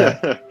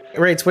 Yeah.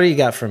 Rates, what do you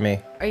got for me?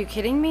 Are you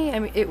kidding me? I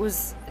mean, it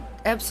was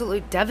absolutely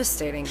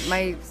devastating.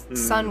 My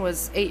son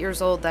was 8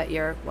 years old that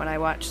year when I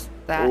watched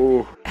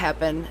that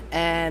happen,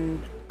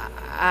 and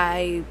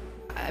I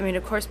mean,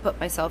 of course, put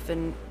myself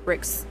in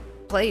Rick's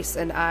place,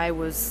 and I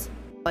was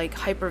like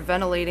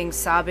hyperventilating,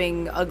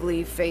 sobbing,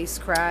 ugly face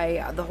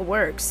cry, the whole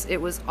works.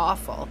 It was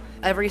awful.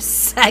 Every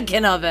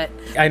second of it.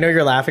 I know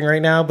you're laughing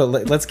right now, but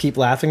let's keep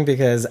laughing,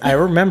 because I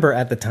remember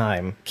at the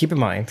time, keep in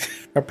mind,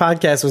 our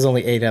podcast was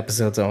only 8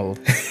 episodes old.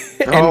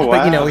 Wow.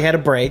 But, we had a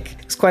break.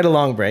 It was quite a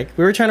long break.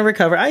 We were trying to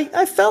recover.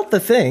 I felt the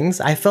things,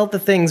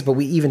 but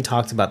we even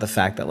talked about the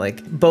fact that,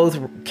 like, both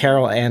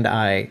Carol and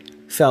I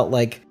felt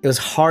like it was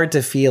hard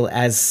to feel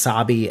as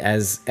sobby,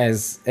 as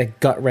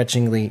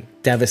gut-wrenchingly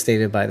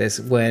devastated by this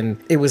when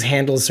it was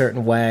handled a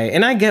certain way.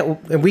 And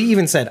we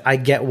even said, I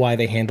get why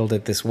they handled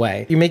it this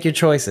way. You make your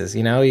choices,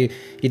 you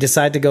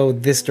decide to go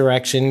this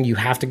direction, you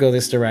have to go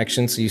this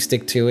direction, so you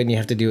stick to it, and you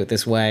have to do it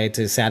this way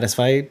to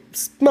satisfy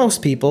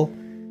most people,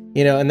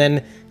 and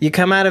then you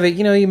come out of it,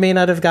 you may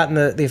not have gotten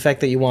the effect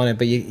that you wanted,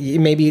 but you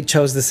maybe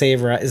chose the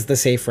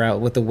safe route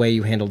with the way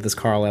you handled this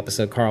Carl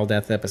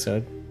death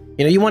episode.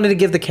 You wanted to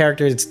give the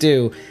character its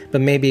due,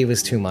 but maybe it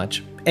was too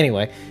much.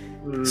 Anyway,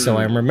 so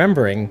I'm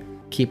remembering,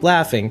 keep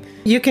laughing.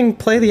 You can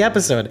play the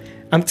episode.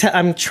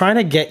 I'm trying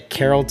to get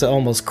Carol to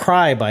almost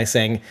cry by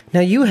saying,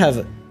 now you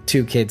have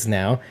 2 kids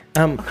now.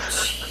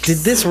 Did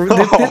this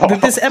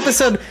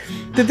episode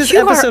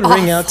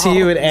ring out to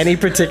you in any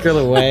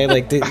particular way?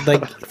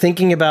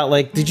 Thinking about,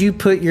 did you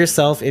put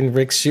yourself in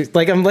Rick's shoes?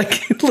 I'm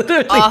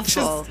literally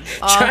awful.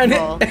 Trying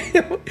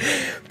to,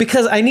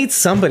 because I need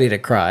somebody to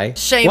cry.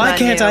 Shame Why on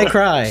can't you. I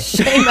cry?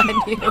 Shame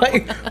on you.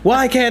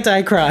 Why can't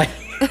I cry?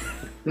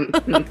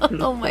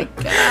 Oh my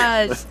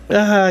gosh.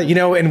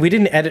 And we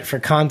didn't edit for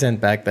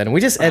content back then.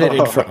 We just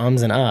edited for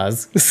ums and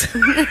ahs.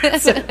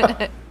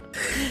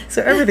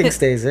 So everything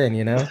stays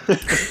in,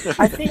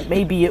 I think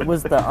maybe it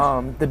was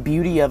the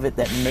beauty of it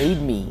that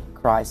made me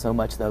cry so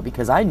much, though,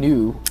 because I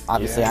knew,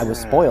 obviously, I was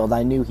spoiled.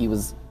 I knew he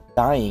was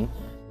dying,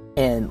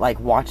 and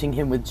watching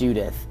him with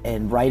Judith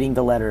and writing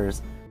the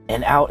letters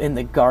and out in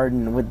the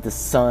garden with the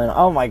sun.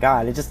 Oh my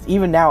God! It just,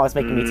 even now it's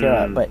making me tear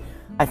up. But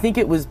I think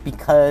it was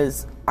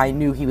because I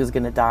knew he was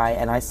going to die,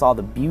 and I saw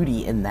the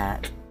beauty in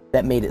that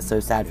made it so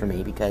sad for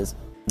me, because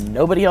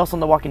nobody else on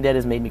The Walking Dead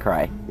has made me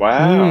cry.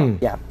 Wow.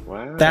 Yeah.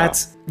 Wow.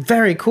 That's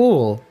very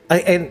cool.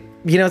 And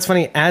you know, it's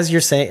funny, as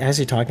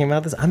you're talking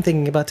about this, I'm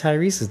thinking about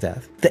Tyrese's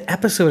death. The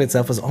episode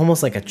itself was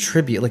almost like a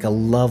tribute, like a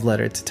love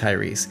letter to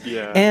Tyrese.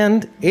 Yeah.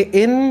 And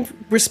in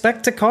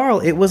respect to Carl,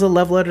 it was a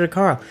love letter to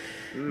Carl.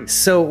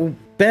 So,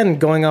 Ben,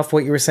 going off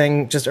what you were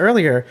saying just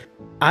earlier,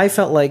 I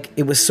felt like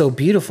it was so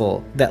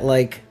beautiful that,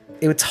 like,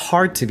 it's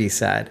hard to be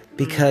sad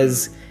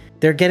because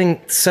they're getting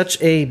such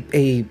a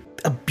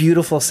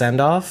beautiful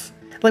send-off.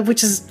 Like,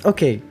 which is,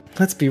 okay,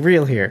 let's be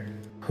real here.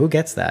 Who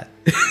gets that?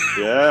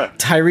 Yeah.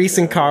 Tyrese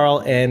and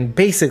Carl, and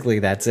basically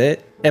that's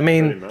it. I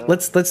mean,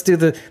 let's do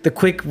the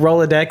quick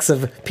Rolodex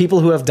of people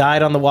who have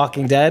died on The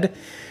Walking Dead.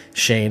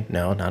 Shane,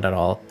 no, not at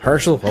all.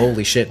 Herschel,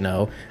 holy shit,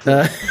 no.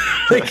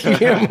 Like, you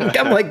know,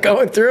 I'm like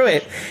going through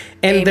it,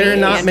 and Amy, there are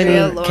not Andrea,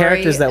 many Lori,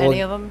 characters that will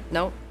any of them?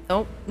 Nope.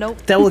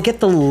 that will get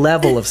the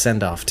level of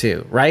send off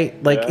too,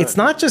 right? Like, it's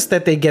not just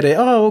that they get it.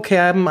 Oh, okay,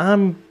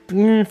 I'm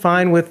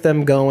fine with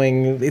them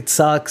going. It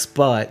sucks,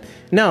 but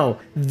no,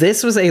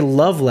 this was a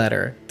love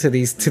letter to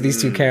these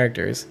two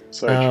characters.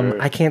 So true.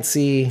 I can't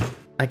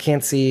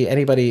see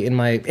anybody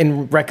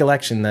in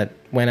recollection that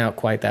went out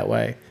quite that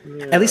way.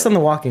 At least on The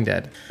Walking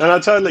Dead. And I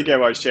totally get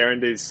what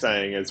Sharon is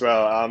saying as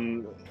well. I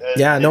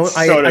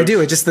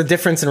do. It's just the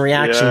difference in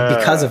reaction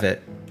because of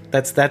it.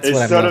 That's what I'm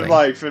It's sort loving. of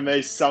like, for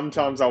me,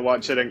 sometimes I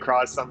watch it and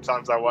cry,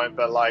 sometimes I won't,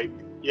 but like,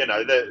 you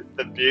know,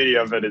 the beauty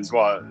of it is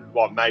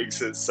what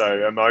makes it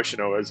so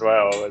emotional as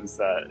well, is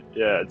that,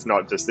 it's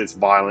not just this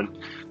violent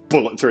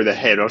bullet through the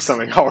head or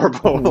something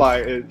horrible.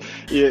 Like,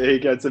 he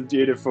gets a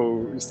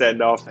beautiful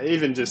standoff.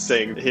 Even just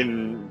seeing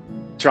him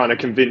trying to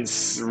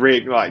convince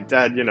Rick, like,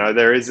 Dad, you know,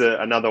 there is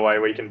another way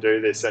we can do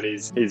this, and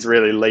he's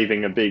really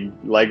leaving a big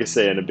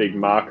legacy and a big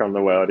mark on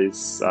the world.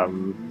 He's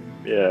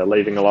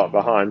leaving a lot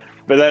behind.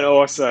 But then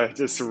also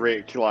just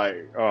Rick, like,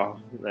 oh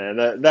man,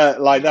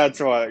 that's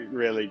what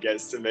really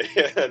gets to me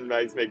and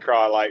makes me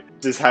cry. Like,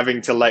 just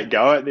having to let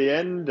go at the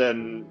end,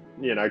 and,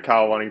 you know,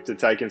 Carl wanting to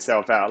take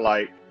himself out.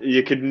 Like,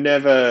 you could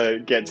never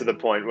get to the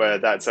point where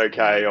that's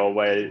okay, or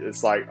where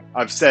it's like,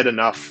 I've said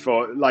enough.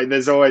 Or like,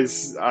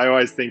 I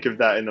always think of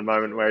that in the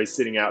moment where he's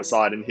sitting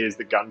outside and hears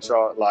the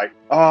gunshot. Like,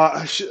 oh,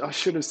 I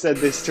should have said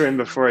this to him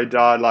before he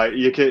died. Like,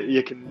 you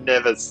can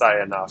never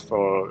say enough,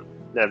 or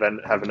never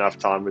have enough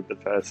time with the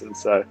person.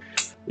 So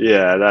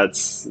yeah,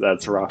 that's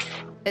rough.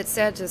 It's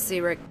sad to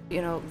see Rick,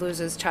 you know, lose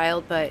his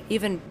child, but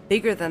even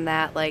bigger than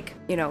that, like,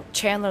 you know,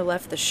 Chandler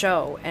left the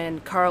show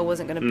and Carl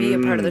wasn't going to be a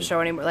part of the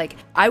show anymore. Like,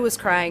 I was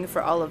crying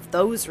for all of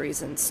those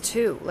reasons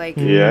too. Like,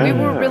 we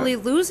were really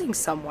losing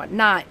someone.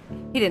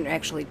 He didn't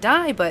actually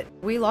die, but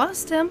we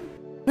lost him.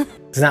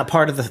 He's not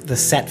part of the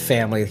set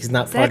family. He's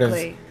not part of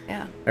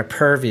our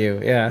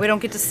purview. Yeah, we don't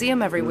get to see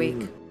him every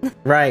week.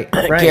 Right.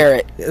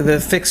 Garrett,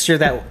 the fixture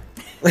that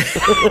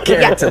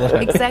Garrett's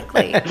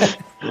exactly.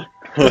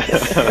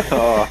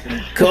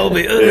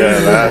 Colby.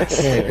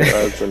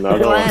 That's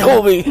another one.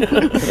 Colby.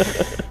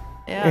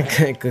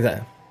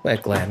 Yeah.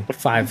 Let Glenn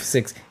 5,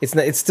 6.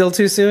 It's still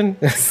too soon.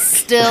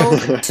 Still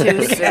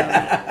too soon.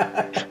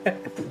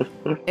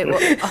 It will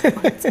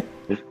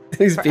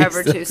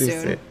forever too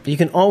soon. You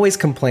can always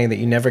complain that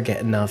you never get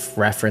enough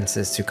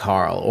references to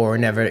Carl, or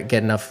never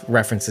get enough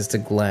references to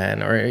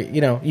Glenn, or, you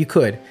know, you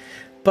could,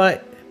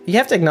 but you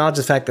have to acknowledge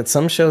the fact that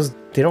some shows,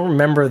 they don't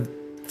remember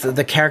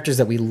the characters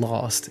that we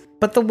lost.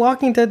 But The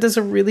Walking Dead is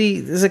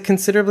a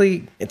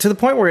considerably, to the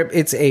point where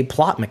it's a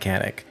plot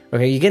mechanic.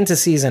 Okay, you get into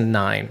season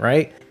 9,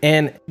 right?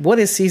 And what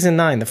is season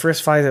 9? The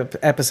first 5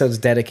 episodes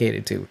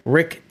dedicated to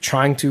Rick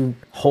trying to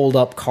hold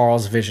up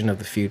Carl's vision of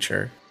the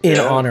future in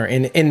honor,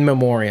 in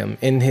memoriam,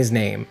 in his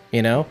name,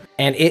 you know?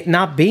 And it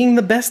not being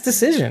the best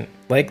decision.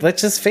 Like,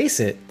 let's just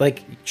face it.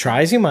 Like,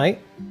 try as you might.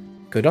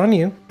 Good on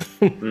you.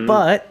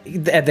 But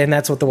then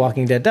that's what The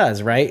Walking Dead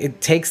does, right?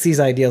 It takes these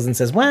ideals and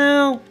says,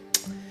 well,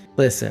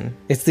 listen,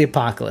 it's the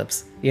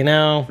apocalypse, you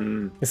know?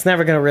 It's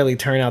never going to really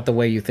turn out the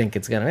way you think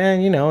it's going to.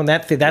 And, you know, and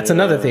that's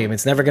another theme.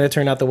 It's never going to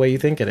turn out the way you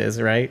think it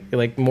is, right?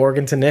 Like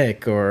Morgan to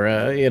Nick,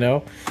 or, you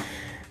know,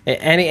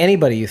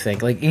 anybody you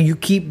think. Like, you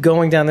keep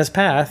going down this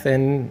path,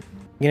 and,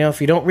 you know,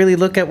 if you don't really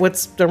look at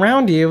what's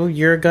around you,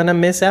 you're going to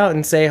miss out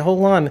and say,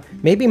 hold on,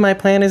 maybe my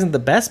plan isn't the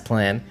best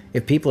plan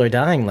if people are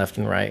dying left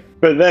and right.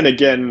 But then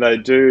again, they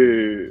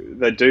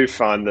do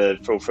find the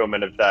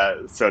fulfillment of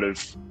that sort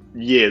of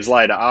years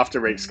later, after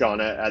Rick's gone,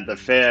 at the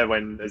fair,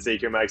 when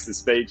Ezekiel makes the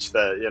speech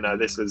that, you know,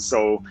 this was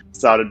all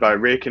started by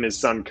Rick and his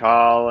son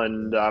Carl,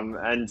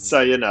 and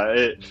so, you know,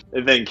 it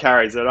then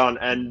carries it on.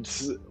 And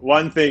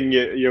one thing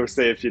you'll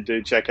see if you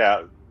do check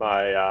out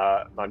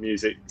my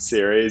music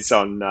series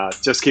on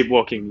Just Keep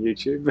Walking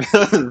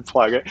YouTube,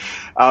 plug it,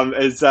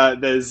 is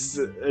that there's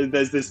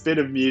this bit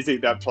of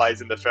music that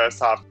plays in the first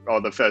half, or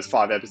the first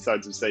 5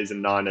 episodes of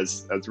season 9,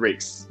 as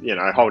Rick's, you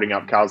know, holding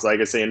up Carl's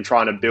legacy and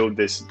trying to build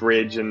this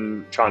bridge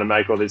and trying to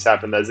make all this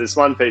happen. There's this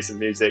one piece of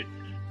music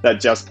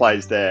that just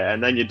plays there,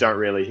 and then you don't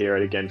really hear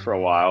it again for a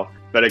while,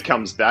 but it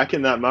comes back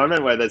in that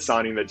moment where they're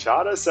signing the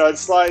charter. So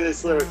it's like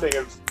this little thing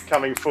of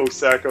coming full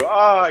circle.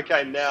 Oh,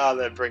 okay, now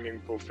they're bringing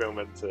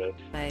fulfillment to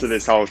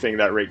this whole thing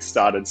that Rick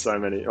started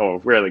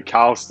really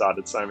Carl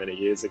started so many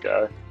years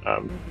ago.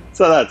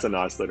 So that's a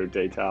nice little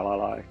detail I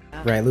like.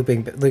 Right,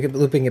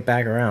 looping it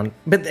back around.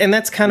 And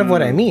that's kind of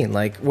what I mean,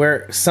 like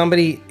where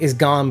somebody is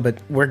gone, but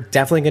we're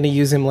definitely going to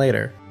use him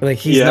later. Like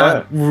he's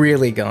not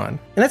really gone.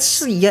 And that's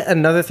just yet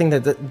another thing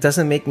that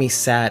doesn't make me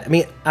sad. I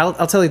mean,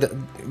 I'll tell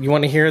you, you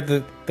want to hear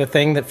the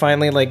thing that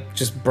finally like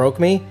just broke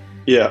me?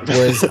 Yeah.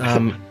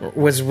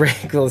 was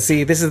Rick. Well,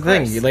 see, this is the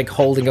thing. You're like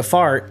holding a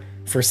fart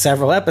for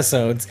several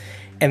episodes,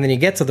 and then you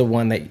get to the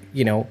one that,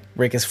 you know,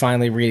 Rick is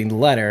finally reading the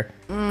letter,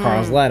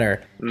 Carl's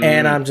letter,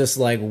 and I'm just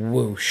like,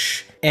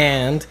 whoosh.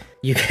 And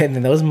you get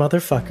those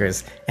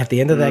motherfuckers at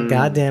the end of that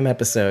goddamn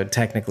episode,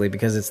 technically,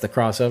 because it's the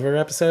crossover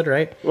episode,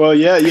 right? Well,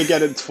 yeah, you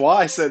get it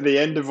twice at the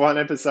end of one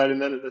episode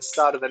and then at the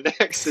start of the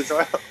next as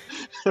well.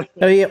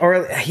 Oh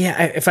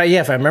yeah, if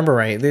I remember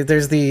right,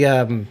 there's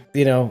the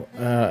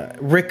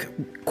Rick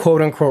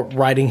quote unquote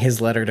writing his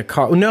letter to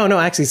Carl. No,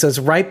 actually, so it's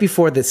right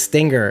before the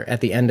stinger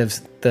at the end of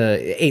the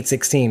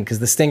 816, because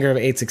the stinger of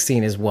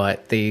 816 is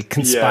what the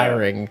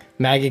conspiring,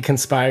 Maggie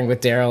conspiring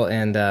with Daryl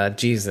and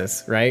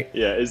Jesus, right?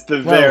 Yeah, it's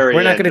the very.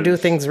 We're not going to do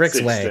things Rick's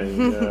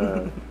 16,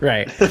 way,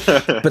 right?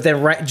 But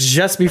then right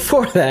just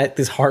before that,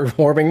 this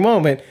heartwarming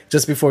moment,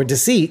 just before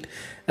Deceit,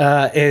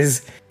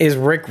 is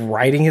Rick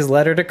writing his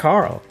letter to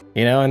Carl.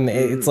 You know, and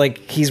it's like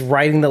he's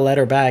writing the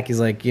letter back. He's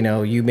like, you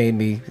know, you made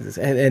me,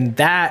 and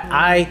that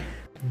I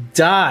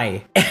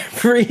die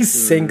every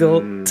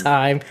single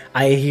time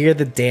I hear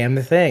the damn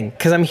thing,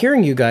 because I'm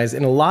hearing you guys,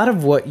 and a lot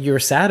of what you're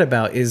sad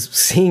about is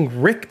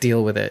seeing Rick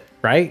deal with it,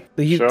 right?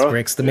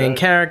 Rick's the main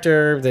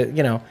character. That,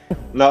 you know,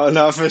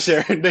 no, for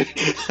sure.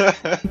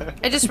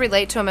 I just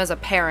relate to him as a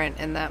parent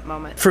in that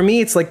moment. For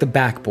me, it's like the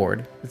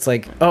backboard. It's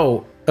like,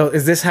 oh,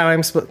 is this how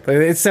I'm supposed?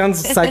 It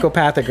sounds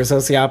psychopathic or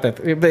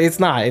sociopathic, but it's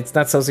not. It's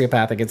not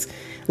sociopathic. It's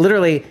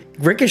literally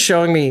Rick is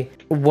showing me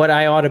what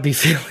I ought to be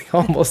feeling,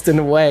 almost in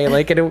a way,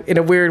 like in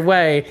a weird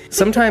way.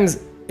 Sometimes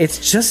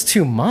it's just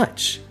too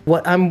much.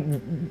 What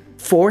I'm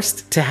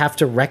forced to have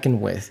to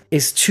reckon with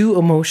is too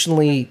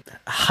emotionally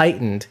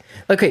heightened.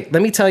 Okay,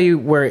 let me tell you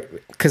where,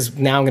 because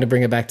now I'm going to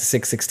bring it back to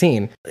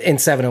 616 in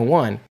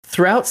 701.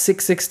 Throughout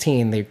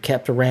 616, they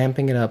kept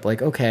ramping it up.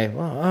 Like, okay,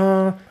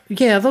 well,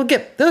 yeah, they'll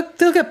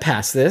get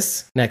past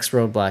this next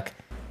roadblock.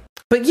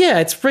 But yeah,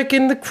 it's Rick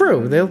and the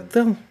crew.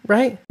 They'll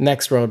right?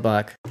 Next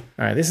roadblock. All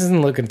right, this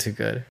isn't looking too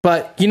good.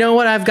 But you know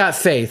what? I've got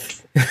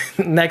faith.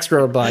 Next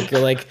roadblock.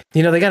 You're like,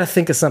 you know, they got to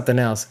think of something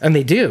else. And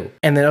they do.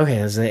 And then, okay,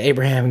 there's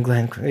Abraham and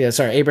Glenn. Yeah,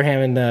 sorry,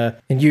 Abraham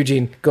and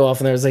Eugene go off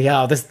and there's like,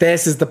 oh,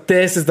 this is the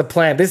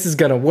plan. This is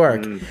going to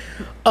work.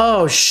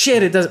 Oh,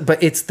 shit, it doesn't.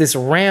 But it's this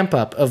ramp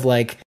up of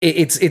like,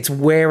 it's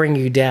wearing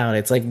you down.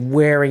 It's like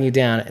wearing you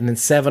down. And then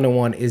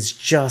 701 is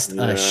just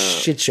a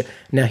shit show.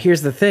 Now,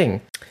 here's the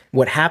thing.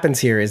 What happens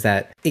here is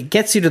that it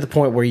gets you to the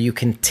point where you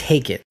can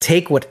take it.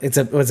 Take what's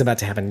about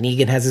to happen.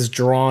 Negan has this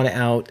drawn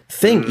out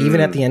thing,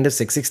 even at the end of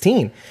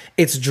 616.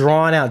 It's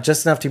drawn out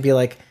just enough to be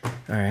like,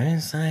 all right,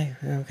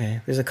 okay,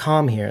 there's a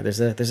calm here.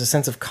 There's a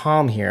sense of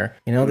calm here.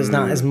 You know, there's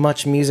not as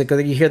much music.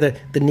 You hear the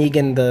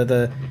Negan,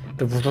 the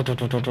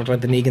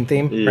Negan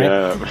theme,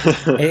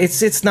 right?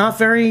 It's not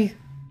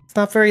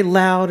very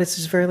loud. It's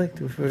just very like,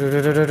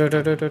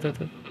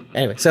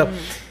 anyway, so.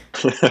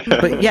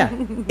 But yeah,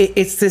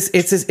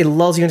 it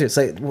lulls you into it. It's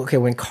like, okay,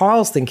 when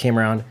Carl's thing came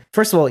around,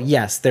 first of all,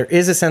 yes, there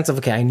is a sense of,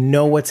 okay, I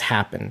know what's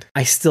happened.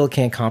 I still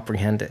can't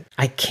comprehend it.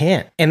 I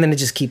can't. And then it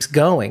just keeps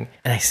going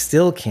and I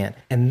still can't.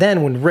 And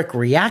then when Rick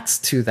reacts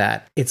to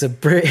that, it's a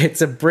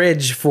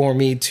bridge for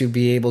me to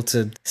be able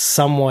to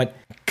somewhat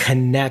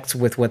connect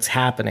with what's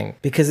happening,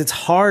 because it's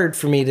hard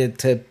for me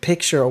to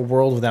picture a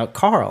world without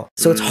Carl.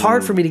 So it's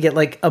hard for me to get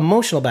like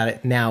emotional about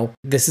it. Now,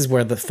 this is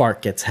where the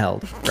fart gets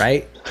held,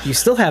 right? You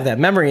still have that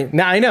memory.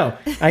 Now, I know,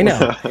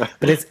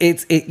 but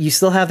you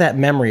still have that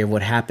memory of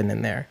what happened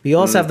in there. You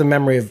also have the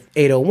memory of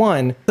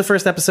 801, the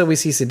first episode we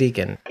see Sadiq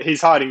in.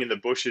 He's hiding in the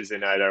bushes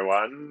in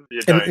 801.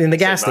 In the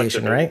gas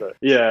station, right?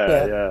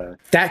 Yeah.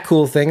 That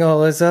cool thing.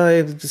 Oh, it's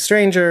a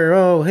stranger.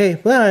 Oh,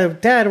 hey, well,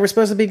 Dad, we're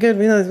supposed to be good.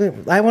 You know,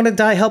 I want to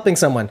die helping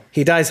someone.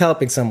 He dies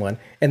helping someone.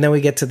 And then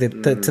we get to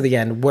the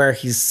end where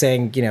he's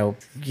saying, you know,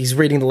 he's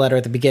reading the letter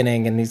at the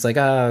beginning and he's like,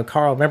 oh,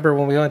 Carl, remember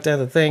when we went to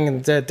the thing,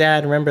 and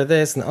Dad, remember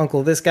this, and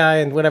Uncle this guy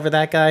and whatever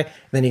that guy. And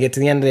then you get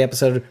to the end of the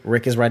episode,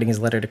 Rick is writing his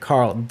letter to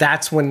Carl.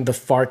 That's when the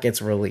fart gets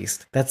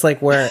released. That's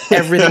like where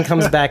everything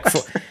comes back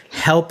for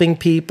helping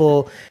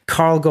people,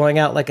 Carl going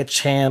out like a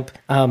champ,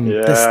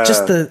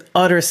 just the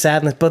utter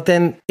sadness. But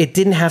then it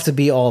didn't have to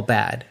be all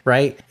bad,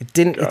 right? It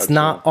didn't. Gotcha. It's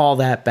not all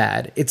that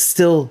bad. It's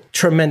still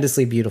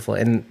tremendously beautiful,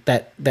 and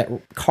that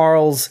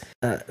Carl's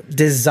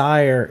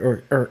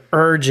desire or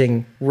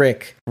urging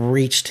Rick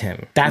reached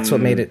him. That's what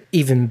made it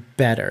even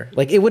better.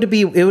 Like it would have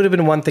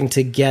been one thing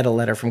to get a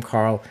letter from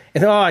Carl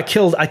and I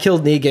killed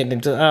Negan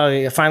and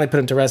I finally put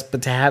him to rest,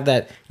 but to have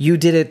that you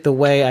did it the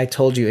way I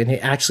told you, and it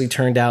actually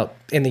turned out.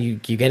 And then you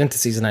get into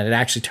season 9, it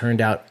actually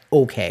turned out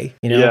okay.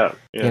 Yeah.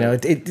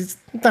 It's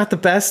not the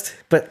best,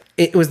 but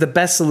it was the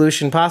best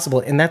solution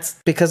possible, and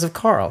that's because of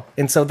Carl.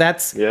 And so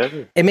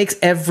it makes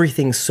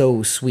everything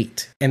so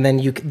sweet. And then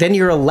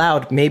you're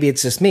allowed, maybe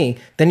it's just me,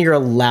 then you're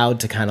allowed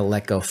to kind of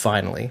let go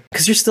finally,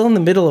 because you're still in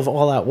the middle of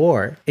all-out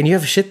war and you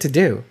have shit to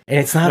do, and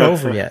it's not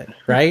over yet,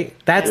 right?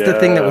 That's the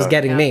thing that was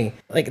getting me.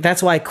 Like,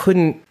 that's why I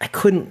couldn't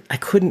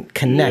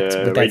connect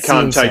with that we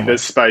can't scene take the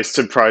space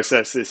to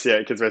process this yet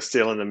because we're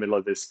still in the middle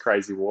of this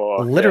crazy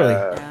war. Literally,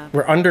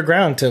 we're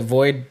underground to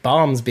avoid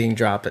bombs being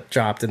dropped,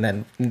 and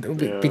then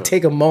we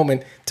take a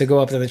moment to go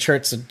up to the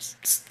church so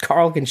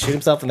Carl can shoot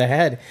himself in the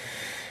head,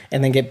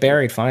 and then get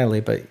buried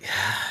finally. But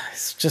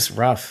it's just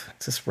rough.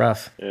 It's just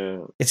rough. Yeah,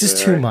 it's just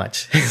too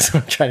much. That's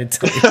what I'm trying to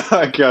tell you.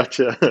 I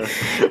gotcha.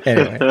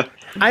 Anyway,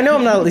 I know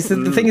I'm not. At least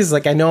the thing is,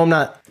 like, I know I'm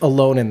not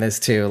alone in this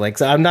too. Like,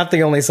 so I'm not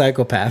the only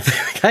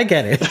psychopath. I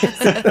get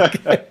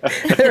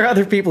it. There are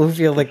other people who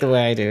feel like the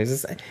way I do. It's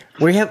just,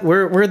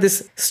 we're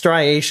this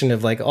striation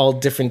of like all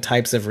different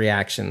types of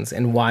reactions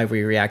and why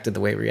we reacted the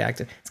way we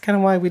reacted. It's kind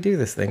of why we do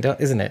this thing,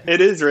 isn't it? It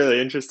is really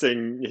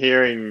interesting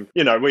hearing.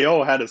 We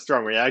all had a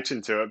strong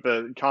reaction to it,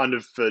 but kind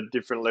of for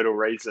different little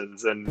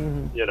reasons,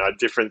 and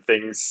different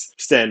things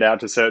stand out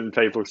to certain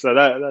people. So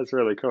that's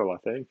really cool, I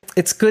think.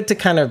 It's good to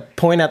kind of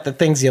point out the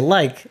things you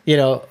like,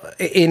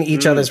 in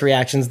each other's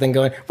reactions, than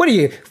going, "What are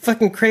you,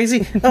 fucking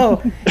crazy? Oh,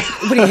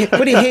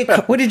 what do you hate?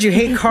 What did you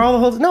hate Carl the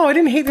whole time?" No, I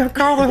didn't hate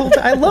Carl the whole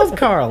time. I love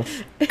Carl.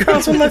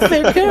 Carl's one of my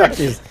favorite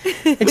characters.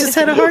 I just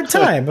had a hard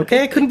time,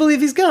 okay? I couldn't believe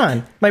he's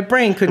gone. My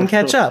brain couldn't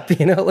catch up,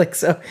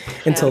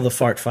 until the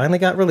fart finally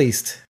got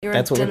released.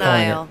 That's what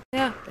denial. we're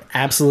calling it. Yeah.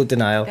 Absolute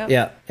denial.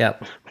 Yep.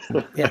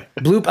 Yeah.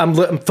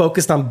 I'm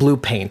focused on blue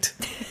paint.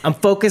 I'm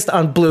focused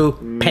on blue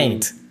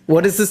paint.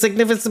 What is the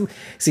significance?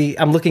 See,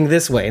 I'm looking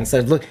this way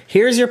instead of look.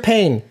 Here's your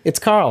pain. It's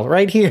Carl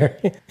right here.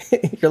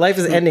 Your life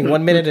is ending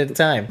 1 minute at a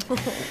time.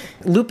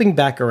 Looping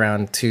back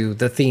around to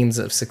the themes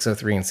of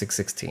 603 and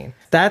 616.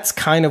 That's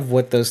kind of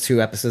what those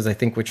two episodes, I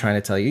think, were trying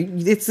to tell you.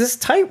 It's this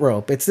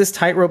tightrope. It's this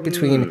tightrope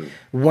between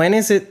when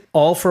is it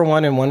all for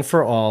one and one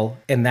for all,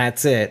 and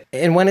that's it,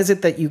 and when is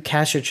it that you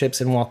cash your chips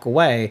and walk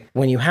away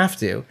when you have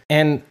to.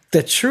 And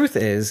the truth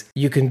is,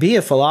 you can be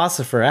a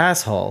philosopher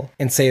asshole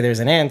and say there's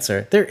an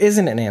answer. There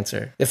isn't an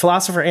answer. The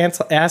philosopher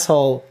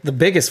asshole, the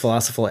biggest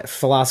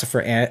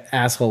philosopher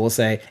asshole will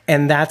say,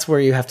 and that's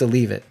where you have to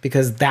leave it,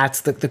 because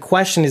that's the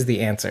question is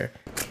the answer.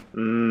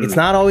 It's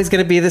not always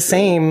going to be the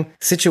same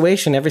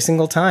situation every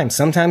single time.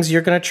 Sometimes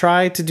you're going to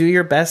try to do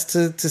your best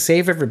to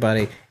save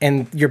everybody,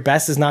 and your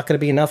best is not going to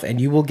be enough, and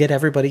you will get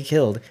everybody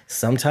killed.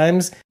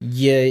 Sometimes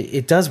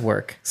it does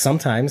work.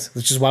 Sometimes,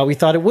 which is why we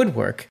thought it would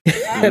work.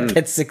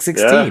 That's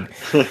 616.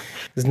 Yeah.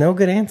 There's no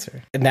good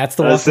answer. And that's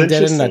The Walking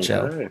Dead in a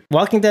nutshell. Right.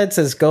 Walking Dead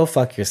says, go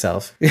fuck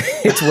yourself.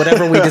 It's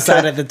whatever we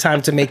decide at the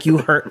time to make you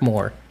hurt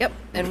more. Yep,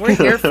 and we're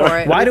here for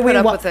it. Why do we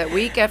put up with it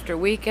week after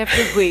week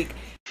after week?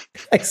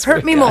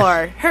 Hurt me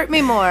more. Hurt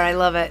me more. I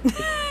love it.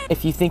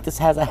 If you think this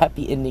has a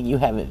happy ending, you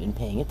haven't been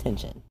paying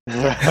attention.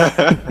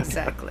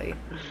 Exactly.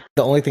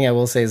 The only thing I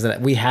will say is that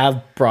we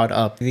have brought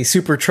up the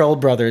Super Troll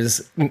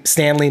Brothers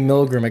Stanley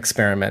Milgram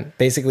experiment.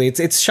 Basically,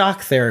 it's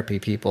shock therapy,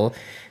 people.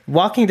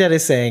 Walking Dead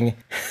is saying,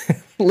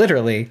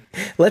 literally,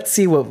 let's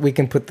see what we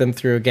can put them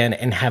through again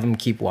and have them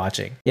keep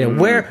watching.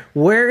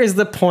 Where is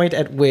the point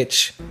at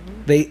which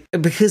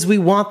because we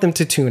want them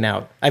to tune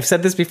out. I've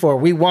said this before,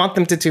 we want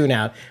them to tune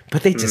out,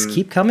 but they just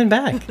keep coming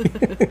back. We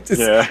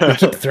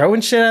keep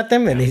throwing shit at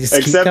them and they just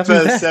keep coming back.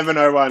 Except for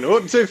 701. Oh,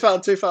 too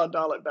far,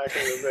 dial it back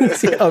a little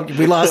bit. Oh,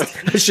 we lost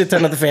a shit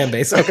ton of the fan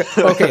base.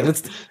 Okay,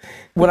 let's...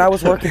 When I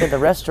was working at the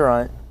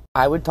restaurant,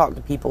 I would talk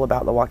to people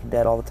about The Walking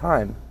Dead all the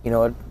time,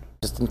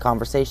 just in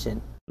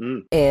conversation.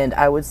 And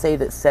I would say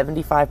that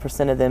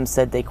 75% of them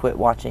said they quit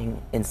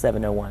watching in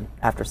 701,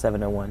 after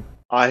 701.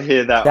 I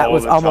hear that all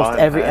was the time. Almost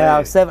every...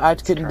 I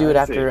couldn't do it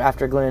crazy.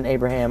 after Glenn and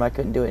Abraham. I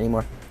couldn't do it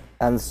anymore.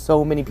 And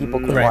so many people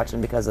quit watching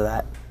because of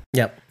that.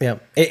 Yep.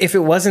 If it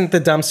wasn't the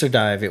dumpster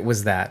dive, it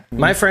was that.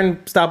 My friend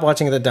stopped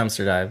watching the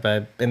dumpster dive,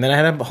 and then I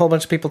had a whole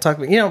bunch of people talk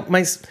about,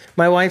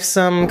 my wife's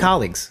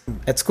colleagues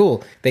at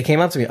school. They came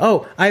up to me,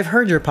 "Oh, I've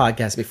heard your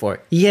podcast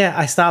before." "Yeah,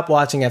 I stopped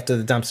watching after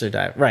the dumpster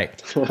dive."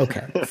 Right.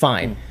 Okay,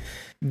 fine.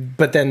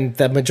 But then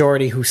the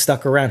majority who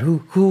stuck around,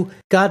 who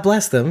God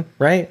bless them,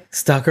 right,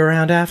 stuck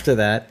around after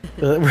that,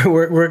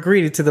 were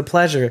greeted to the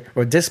pleasure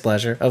or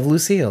displeasure of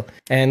Lucille.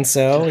 And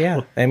so,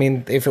 yeah, I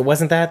mean, if it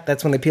wasn't that,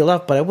 that's when they peeled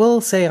off. But I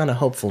will say on a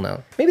hopeful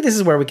note, maybe this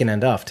is where we can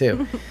end off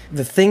too.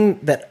 The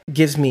thing that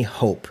gives me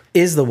hope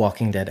is the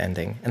Walking Dead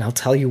ending. And I'll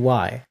tell you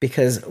why.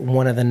 Because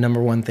one of the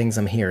number one things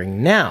I'm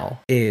hearing now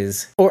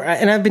is,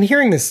 and I've been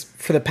hearing this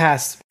for the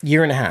past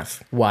year and a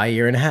half. Why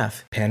year and a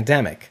half?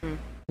 Pandemic.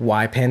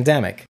 Why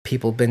pandemic?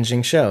 People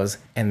binging shows.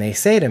 And they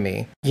say to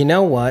me, you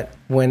know what?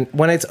 When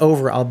it's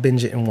over, I'll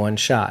binge it in one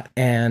shot.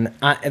 And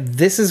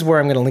this is where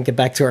I'm going to link it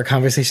back to our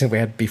conversation we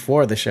had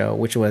before the show,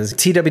 which was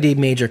TWD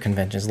major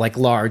conventions, like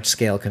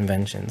large-scale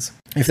conventions.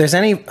 If there's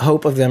any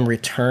hope of them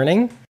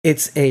returning,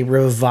 it's a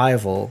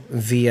revival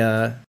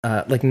via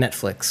like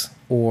Netflix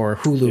or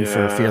Hulu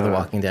for Fear the Yeah.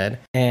 Walking Dead.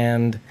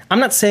 And I'm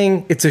not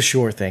saying it's a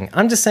sure thing.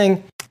 I'm just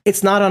saying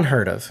it's not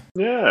unheard of.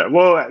 Yeah,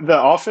 well, The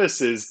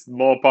Office is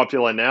more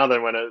popular now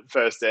than when it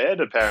first aired.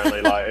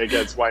 Apparently, like it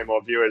gets way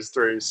more viewers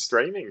through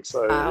streaming.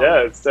 So Wow. yeah,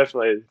 it's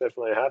definitely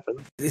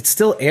happened. It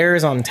still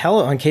airs on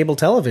cable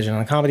television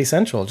on Comedy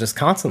Central just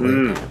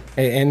constantly,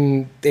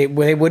 and they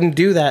wouldn't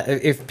do that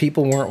if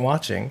people weren't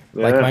watching.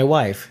 Like Yeah. my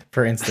wife,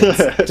 for instance,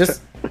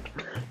 just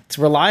it's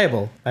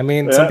reliable. I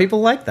mean, some Yeah.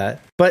 people like that,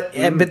 but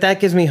that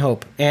gives me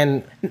hope,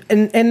 and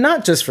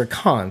not just for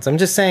cons. I'm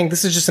just saying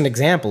this is just an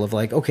example of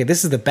like, okay,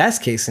 this is the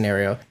best case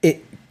scenario.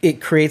 It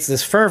creates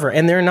this fervor,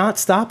 and they're not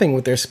stopping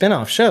with their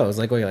spin-off shows.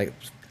 Like,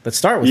 let's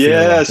start with Fear the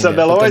Yeah, Walking so Dead,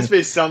 there'll but always then-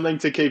 be something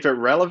to keep it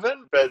relevant,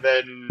 but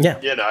then Yeah.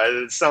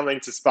 it's something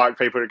to spark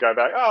people to go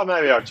back. Oh,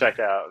 maybe I'll check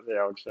out the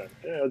old show.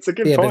 Yeah, it's a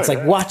good Yeah, point. but it's like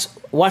yeah.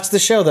 watch the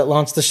show that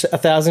launched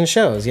 1,000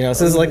 shows. You know,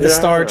 so this is like the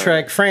Star Yeah.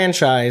 Trek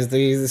franchise,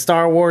 the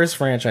Star Wars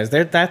franchise.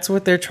 That's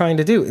what they're trying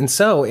to do. And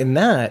so, in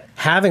that,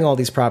 having all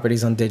these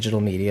properties on digital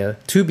media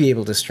to be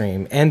able to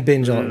stream and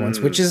binge all at once,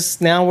 which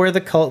is now where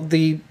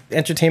the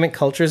entertainment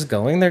culture is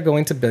going. They're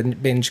going to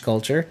binge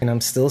culture, and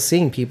I'm still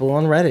seeing people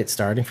on Reddit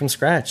starting from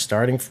scratch,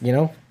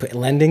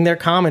 lending their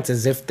comments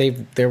as if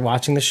they're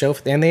watching the show,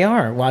 and they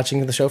are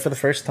watching the show for the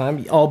first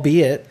time,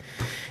 albeit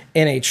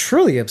in a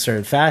truly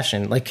absurd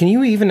fashion. Like, can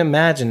you even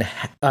imagine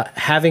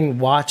having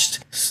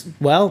watched,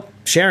 well,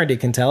 Sharon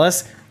can tell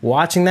us,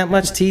 watching that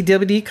much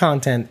TWD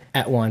content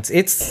at once?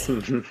 It's,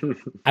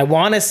 I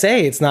want to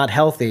say it's not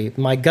healthy.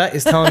 My gut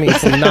is telling me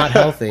it's not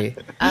healthy.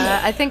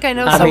 I think I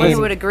know I someone mean-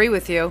 who would agree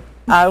with you.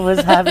 I was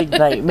having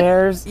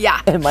nightmares.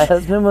 Yeah. And my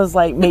husband was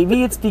like,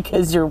 maybe it's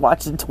because you're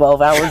watching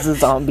 12 hours of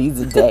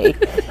zombies a day.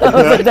 I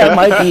was like, that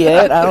might be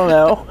it. I don't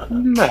know.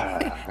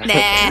 Nah,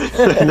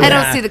 I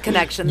don't see the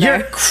connection You're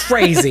there.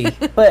 crazy.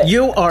 But-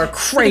 You are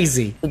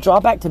crazy. The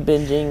drawback to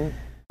binging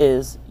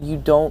is you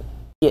don't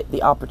get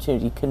the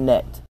opportunity to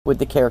connect with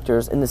the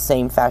characters in the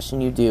same fashion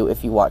you do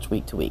if you watch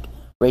week to week.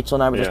 Rachel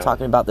and I were just Yeah.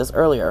 talking about this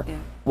earlier. Yeah.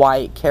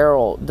 Why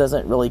Carol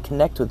doesn't really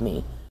connect with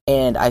me.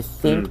 And I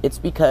think it's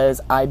because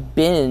I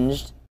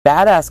binged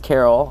Badass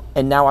Carol,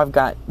 and now I've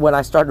got, when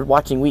I started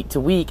watching week to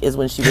week is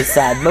when she was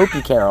sad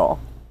mopey Carol.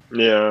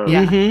 Yeah.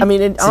 Yeah. I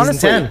mean, and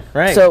honestly, 10,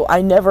 right. so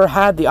I never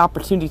had the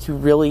opportunity to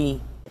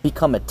really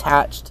become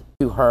attached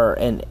to her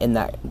and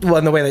that. Well,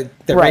 in the way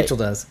that Right. Rachel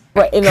does.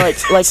 Right, and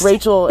like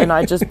Rachel and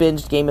I just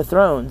binged Game of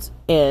Thrones,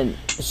 and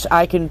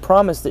I can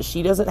promise that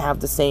she doesn't have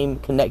the same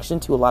connection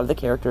to a lot of the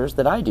characters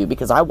that I do,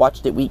 because I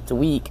watched it week to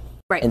week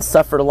Right. and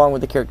suffered along with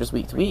the characters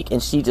week to week,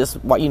 and she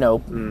just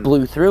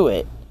blew through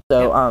it.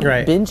 So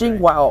Right. binging,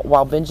 while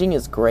binging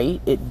is great,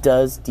 it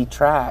does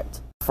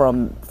detract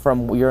from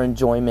your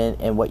enjoyment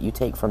and what you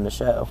take from the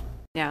show.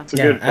 Yeah. It's a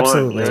Yeah, good point.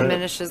 absolutely. yeah.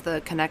 Diminishes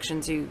the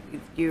connections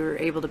you're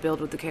able to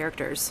build with the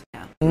characters.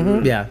 Yeah.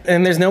 Yeah,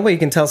 and there's no way you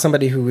can tell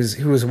somebody who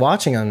was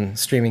watching on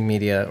streaming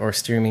media or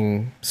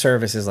streaming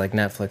services like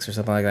Netflix or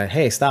something like that,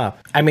 hey, stop.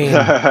 I mean,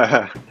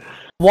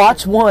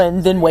 Watch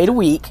one, then wait a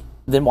week,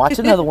 then watch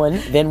another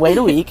one, then wait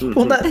a week.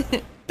 well,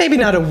 maybe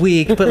not a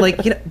week, but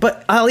like,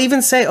 but I'll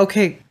even say,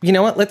 okay, you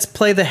know what? Let's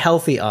play the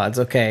healthy odds,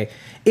 okay?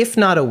 If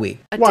not a week,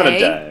 One a day.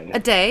 day. A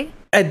day.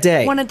 a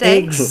day. One a day.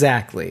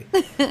 Exactly.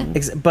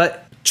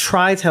 But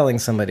try telling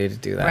somebody to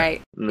do that.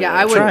 Right. Yeah,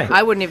 I wouldn't. Try.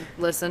 I wouldn't even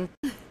listen.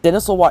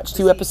 Dennis will watch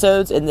 2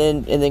 episodes and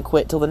then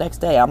quit till the next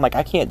day. I'm like,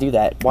 I can't do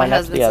that. Why My not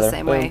husband's together? the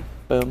same Boom, way.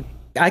 Boom.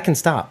 I can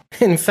stop.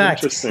 In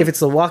fact, Interesting. if it's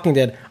The Walking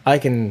Dead, I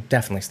can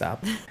definitely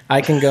stop.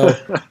 I can go.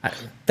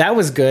 That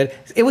was good.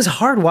 It was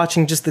hard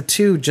watching just the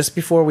two just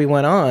before we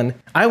went on.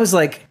 I was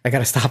like, I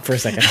gotta stop for a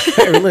second.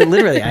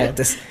 Literally, I had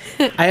this.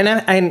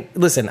 I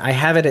listen. I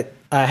had it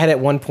at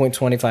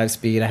 1.25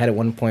 speed. I had it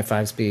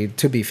 1.5 speed.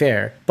 To be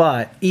fair,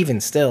 but even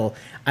still,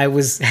 I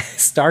was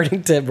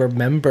starting to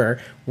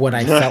remember what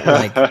I felt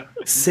like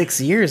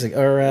 6 years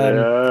ago, or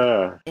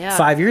Yeah. Yeah.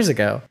 5 years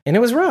ago, and it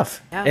was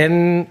rough. Yeah.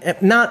 And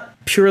not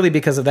purely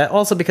because of that,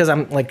 also because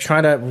I'm like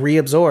trying to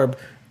reabsorb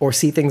or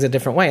see things a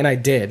different way. And I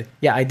did.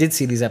 Yeah, I did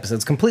see these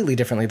episodes completely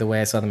differently the way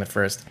I saw them at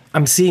first.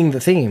 I'm seeing the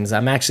themes.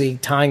 I'm actually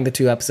tying the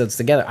two episodes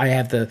together. I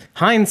have the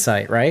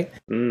hindsight, right?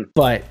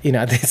 But, you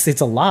know,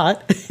 it's a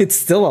lot. It's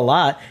still a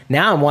lot.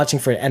 Now I'm watching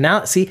for it. And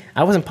now, see,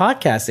 I wasn't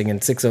podcasting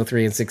in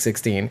 603 and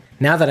 616.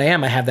 Now that I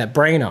am, I have that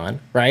brain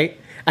on, right?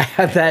 I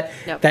have that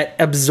Yep. that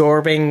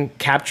absorbing,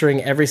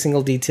 capturing every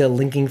single detail,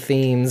 linking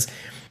themes,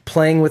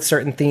 playing with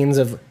certain themes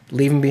of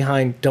leave him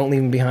behind, don't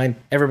leave him behind,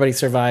 everybody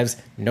survives,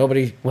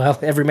 nobody, well,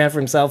 every man for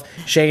himself,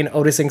 Shane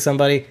Otising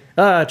somebody,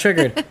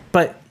 triggered.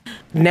 But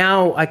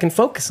now I can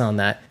focus on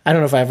that. I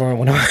don't know if I ever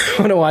want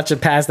to watch a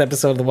past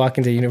episode of the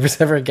Walking Dead universe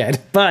ever again,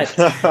 but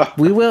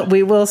we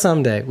will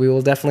someday. We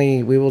will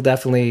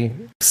definitely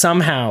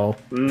somehow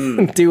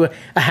do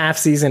a half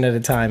season at a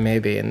time,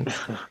 maybe, and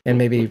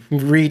maybe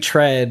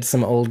retread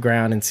some old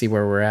ground and see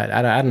where we're at.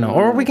 I don't know.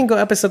 Or we can go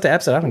episode to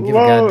episode. I don't give a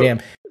Well,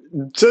 goddamn.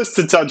 just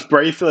to touch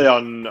briefly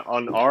on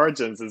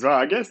Origins as well,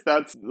 I guess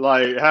that's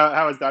like,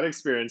 how was that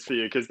experience for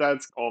you? Because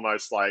that's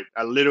almost like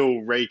a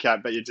little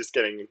recap, but you're just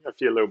getting a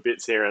few little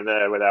bits here and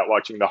there without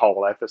watching the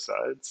whole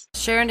episodes.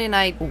 Sharon and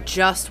I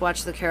just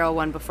watched the Carol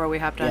one before we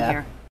hopped on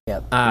here.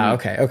 Yep.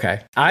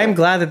 Okay. I'm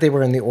glad that they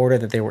were in the order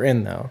that they were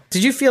in, though.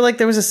 Did you feel like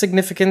there was a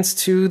significance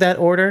to that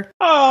order?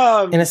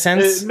 In a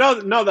sense?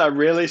 Not that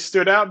really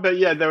stood out, but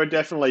yeah, there were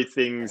definitely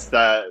things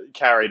that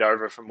carried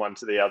over from one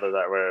to the other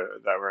that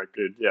were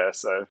good. Yeah,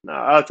 so no,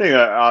 I think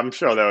I'm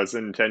sure there was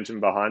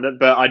intention behind it,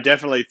 but I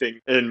definitely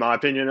think, in my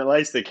opinion at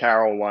least, the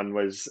Carol one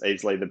was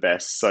easily the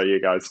best. So you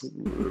guys picked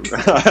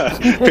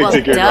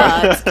a good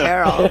one. It's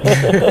Carol.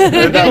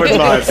 That was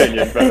my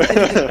opinion,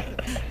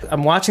 but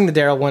I'm watching the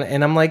Daryl one,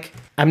 and I'm like,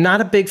 I'm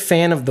not a big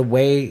fan of the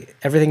way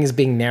everything is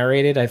being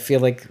narrated. I feel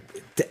like,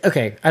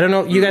 okay, I don't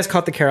know. You guys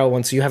caught the Carol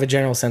one, so you have a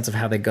general sense of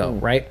how they go,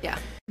 right? Yeah.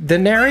 The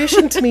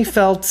narration to me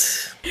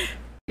felt,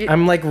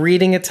 I'm like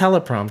reading a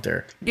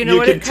teleprompter. You know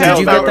what could it tell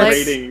kind they of were like?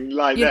 reading,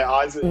 like their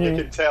eyes. You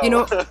could tell. You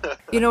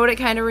know what it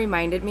kind of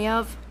reminded me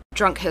of?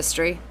 Drunk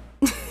History.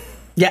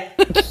 Yeah.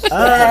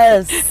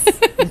 Yes.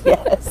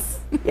 Yes.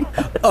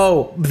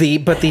 Oh, the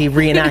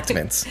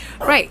reenactments.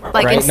 Right.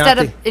 Like Right,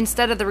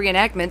 instead of the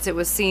reenactments, it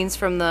was scenes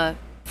from the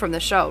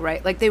show,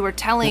 right? Like they were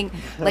telling,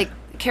 like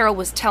Carol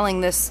was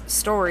telling this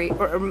story,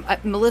 or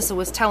Melissa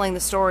was telling the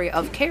story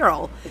of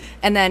Carol,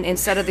 and then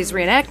instead of these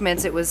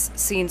reenactments, it was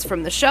scenes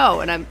from the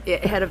show, and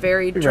it had a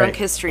very drunk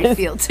history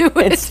feel to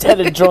it.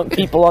 Instead of drunk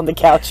people on the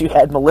couch, you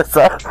had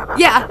Melissa.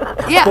 Yeah.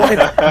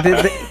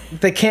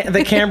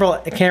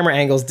 The camera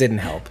angles didn't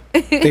help.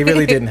 They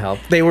really didn't help.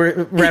 They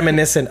were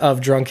reminiscent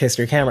of Drunk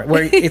History camera,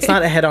 where it's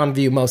not a head-on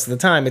view most of the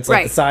time. It's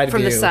like the side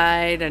from view. the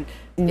side, and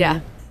yeah.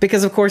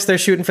 Because, of course, they're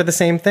shooting for the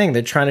same thing.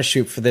 They're trying to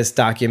shoot for this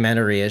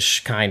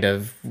documentary-ish kind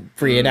of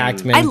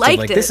reenactment. I liked of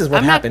like, it. This is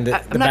what happened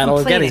at the Battle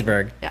of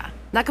Gettysburg. Yeah,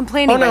 not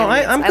complaining. Oh, no, by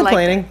any I'm means. I liked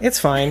complaining. It's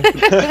fine.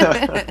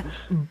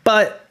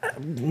 But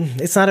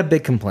it's not a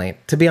big complaint,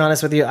 to be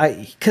honest with you.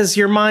 Because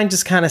your mind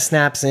just kind of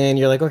snaps in.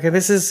 You're like, okay,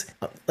 this is,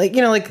 like,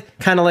 you know, like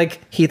kind of like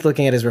Heath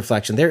looking at his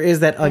reflection. There is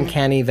that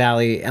uncanny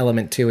valley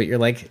element to it. You're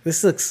like,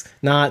 this looks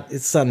not,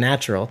 it's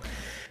unnatural.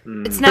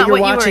 It's not what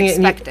you were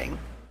expecting.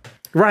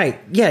 Right.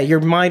 Yeah, your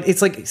mind,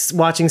 it's like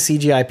watching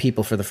CGI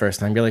people for the first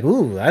time. You're like,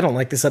 ooh, I don't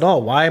like this at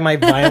all. Why am I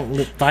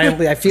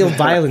violently, I feel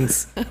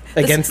violence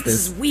against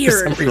this. This is weird.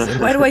 For some reason.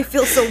 Why do I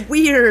feel so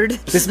weird?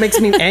 This makes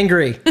me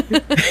angry.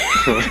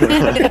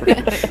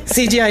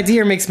 CGI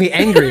deer makes me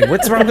angry.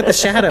 What's wrong with the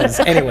shadows?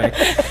 Anyway,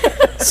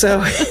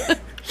 so...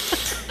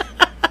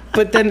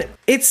 But then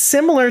it's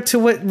similar to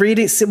what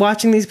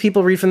watching these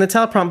people read from the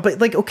teleprompt. But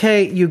like,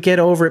 okay, you get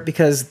over it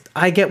because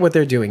I get what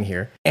they're doing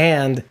here.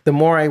 And the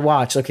more I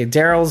watch, okay,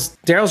 Daryl's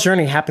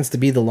journey happens to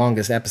be the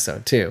longest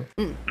episode too,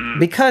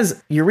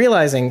 because you're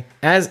realizing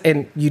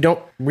and you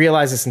don't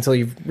realize this until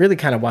you've really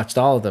kind of watched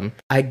all of them.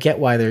 I get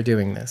why they're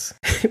doing this.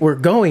 We're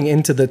going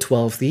into the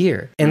 12th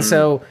year, and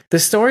so the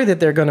story that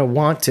they're going to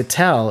want to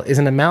tell is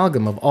an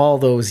amalgam of all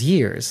those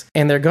years,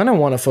 and they're going to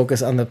want to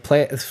focus on the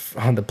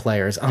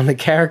players, on the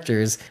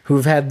characters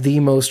who've had the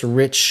most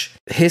rich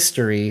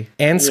history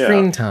and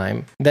screen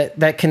time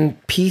that can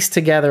piece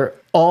together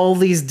all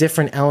these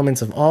different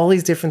elements of all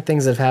these different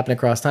things that have happened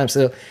across time.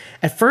 So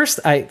at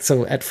first when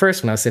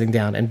I was sitting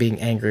down and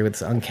being angry with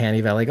this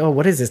uncanny valley, like, oh,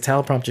 what is this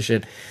teleprompter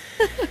shit?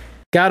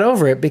 Got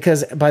over it,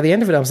 because by the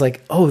end of it, I was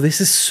like, oh,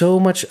 this is so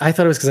much. I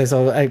thought it was because I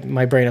saw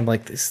my brain. I'm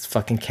like, this is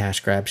fucking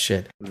cash grab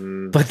shit.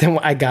 But then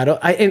I got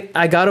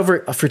over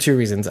it for two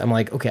reasons. I'm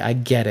like, okay, I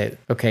get it.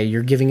 Okay,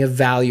 you're giving a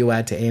value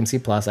add to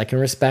AMC Plus. I can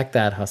respect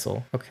that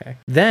hustle. Okay.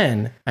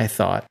 Then I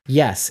thought,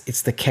 yes,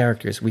 it's the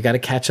characters. We got to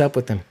catch up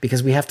with them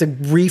because we have to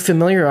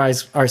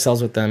refamiliarize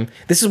ourselves with them.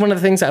 This is one of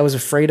the things I was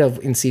afraid of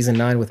in season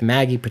 9 with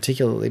Maggie,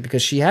 particularly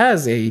because she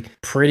has a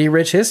pretty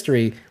rich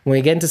history. When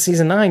you get into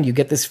season 9, you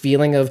get this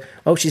feeling of,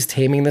 oh, she's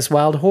taming this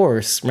wild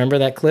horse. Remember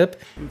that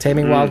clip?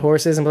 Taming wild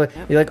horses? And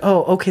you're like,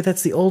 oh, okay,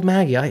 that's the old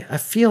Maggie. I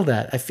feel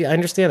that. I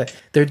understand that.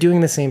 They're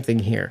doing the same thing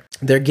here.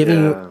 They're giving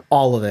you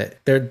all of it.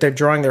 They're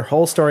drawing their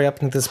whole story up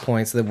to this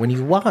point so that when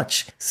you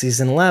watch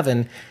season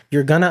 11,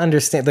 you're going to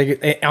understand,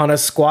 like, on a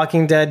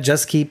Squawking Dead,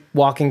 Just Keep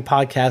Walking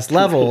podcast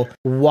level,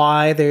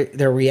 why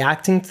they're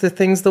reacting to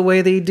things the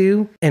way they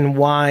do, and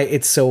why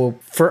it's so,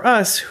 for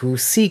us who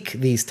seek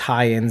these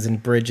tie-ins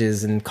and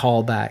bridges and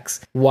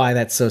callbacks, why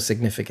that's so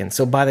significant.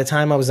 So by the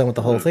time I was done with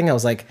the whole thing, I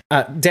was like,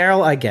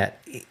 Daryl, I get.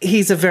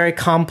 He's a very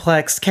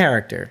complex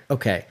character.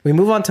 Okay. We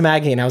move on to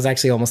Maggie, and I was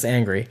actually almost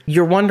angry.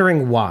 You're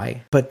wondering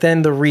why, but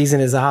then the reason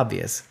is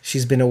obvious.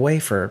 She's been away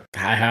for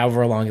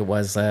however long it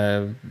was,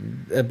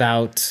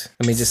 about,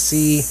 let me just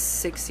see.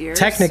 6 years.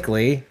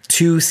 Technically,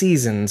 2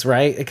 seasons,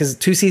 right? Because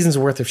 2 seasons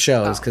worth of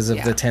shows because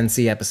of the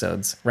 10C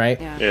episodes, right?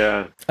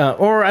 Yeah.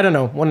 Or I don't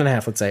know,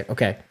 1.5, let's say.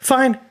 Okay,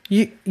 fine.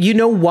 you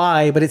know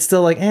why, but it's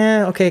still like,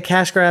 okay,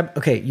 cash grab.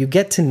 Okay, you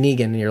get to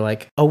Negan and you're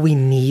like, oh, we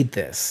need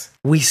this.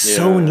 We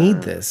so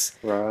need this.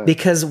 Right.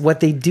 Because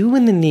what they do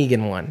in the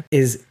Negan one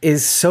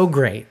is so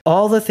great.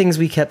 All the things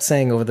we kept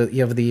saying over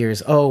the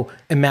years. Oh,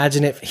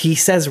 imagine if he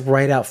says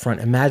right out front,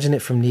 imagine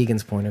it from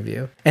Negan's point of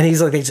view. And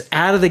he's like, they just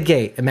out of the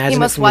gate, imagine He it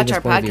must from watch Negan's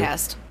our point of view.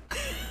 podcast.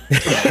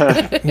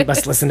 You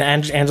must listen to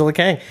Angela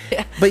Kang.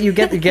 Yeah. But you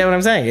get what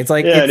I'm saying. It's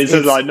like and he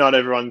says like not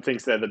everyone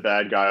thinks they're the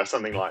bad guy or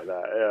something like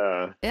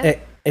that. Yeah.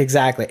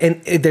 Exactly.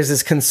 And there's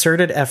this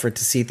concerted effort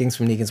to see things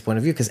from Negan's point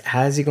of view, because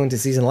as you go into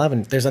season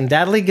 11, there's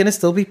undoubtedly going to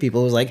still be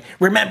people who's like,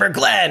 remember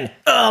Glenn?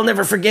 Oh, I'll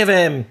never forgive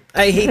him.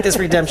 I hate this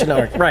redemption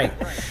arc. Right.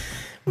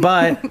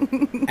 But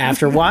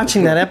after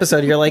watching that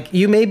episode, you're like,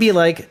 you may be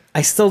like,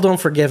 I still don't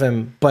forgive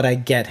him, but I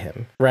get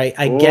him, right?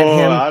 I get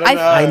him.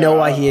 I know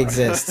why he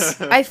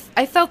exists. I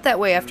felt that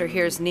way after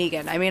Here's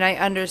Negan. I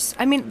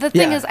mean, the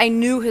thing is, I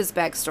knew his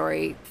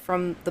backstory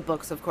from the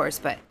books, of course,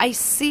 but I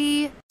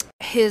see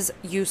his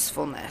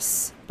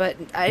usefulness. But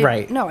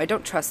I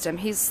don't trust him.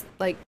 He's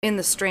like in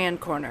the Strand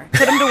corner.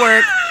 Put him to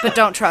work, but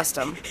don't trust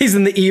him. He's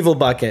in the evil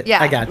bucket.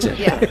 Yeah, I got you.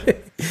 Yeah.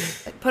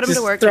 Put him Just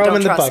to work, throw but him don't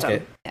in the trust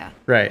bucket. him. Yeah.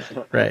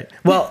 Right.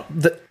 Well,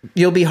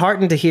 you'll be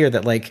heartened to hear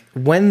that, like,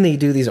 when they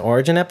do these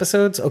origin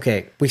episodes,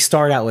 okay, we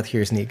start out with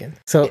Here's Negan.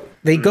 So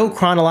they go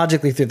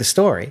chronologically through the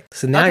story.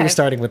 So now you're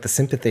starting with the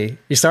sympathy.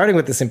 You're starting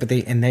with the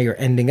sympathy, and now you're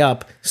ending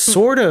up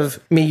sort of,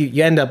 I mean,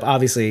 you end up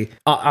obviously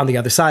on the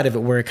other side of it,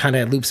 where it kind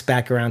of loops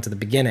back around to the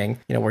beginning,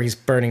 where he's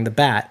burning the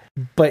bat.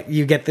 But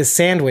you get this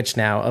sandwich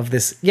now of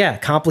this,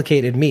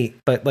 complicated meat,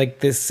 but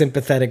like this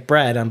sympathetic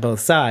bread on both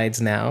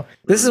sides now.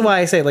 This is why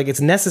I say, like,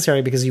 it's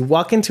necessary, because you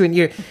walk into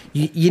it,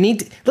 you need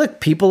to, look,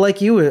 people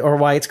like you are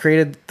why it's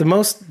created the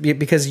most,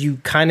 because you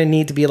kind of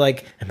need to be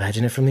like,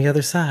 imagine it from the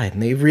other side.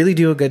 And they really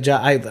do a good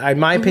job. In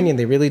my opinion,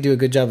 they really do a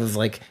good job of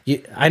like,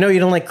 I know you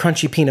don't like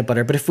crunchy peanut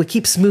butter, but if we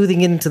keep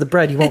smoothing it into the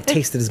bread, you won't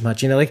taste it as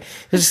much. Like,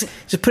 just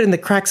put it in the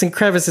cracks and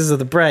crevices of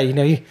the bread.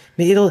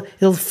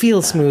 It'll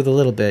feel smooth a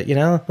little bit.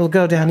 It'll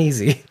go down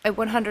easy. I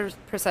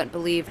 100%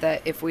 believe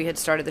that if we had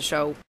started the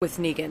show with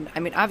Negan, I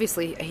mean,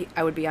 obviously,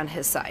 I would be on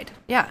his side.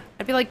 Yeah.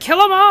 I'd be like, kill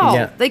them all.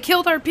 Yeah. They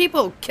killed our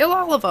people. Kill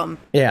all of them.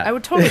 Yeah. I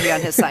would totally be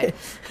on his side.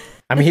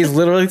 I mean, he's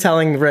literally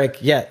telling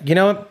Rick, you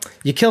know what?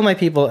 You kill my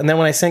people, and then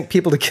when I sent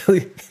people to kill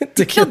you,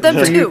 to kill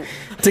them too.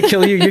 To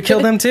kill you, you kill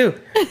them too.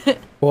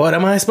 What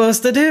am I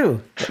supposed to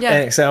do? Yeah.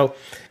 And so,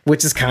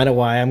 which is kind of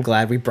why I'm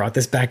glad we brought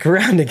this back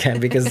around again,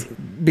 because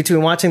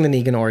between watching the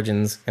Negan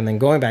Origins and then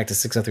going back to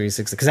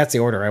 603, because that's the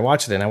order I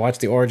watched it in. I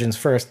watched the Origins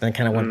first, then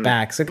kind of went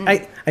back. So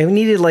I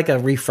needed like a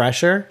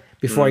refresher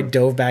before I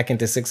dove back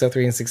into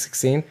 603 and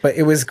 616. But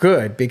it was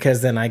good,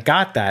 because then I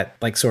got that,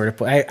 like, sort of,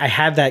 I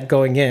had that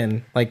going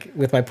in, like,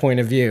 with my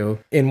point of view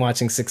in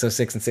watching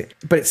 606 and 6.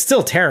 But it's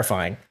still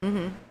terrifying.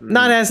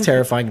 Not as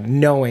terrifying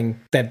knowing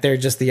that they're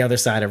just the other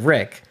side of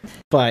Rick.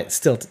 But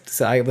still,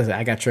 so I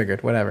got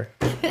triggered, whatever.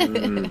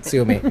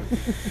 Sue me.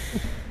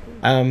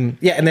 And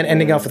then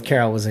ending off with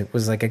Carol was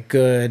like a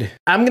good.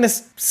 I'm gonna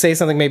say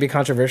something maybe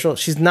controversial.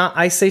 She's not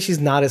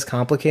as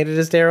complicated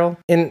as Daryl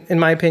in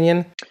my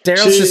opinion.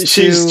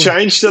 She's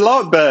changed a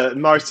lot, but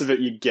most of it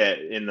you get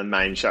in the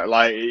main show.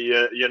 Like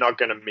you're not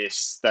gonna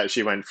miss that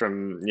she went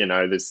from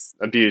this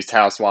abused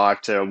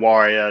housewife to a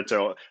warrior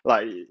to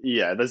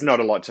there's not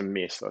a lot to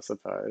miss, I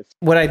suppose.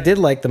 What I did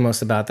like the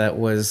most about that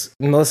was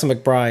Melissa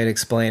McBride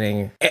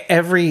explaining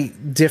every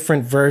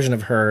different version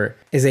of her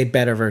is a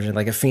better version,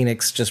 like a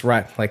phoenix just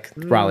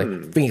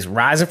Raleigh Phoenix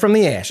rising from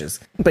the ashes.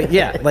 But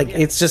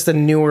it's just a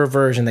newer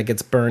version that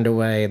gets burned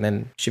away, and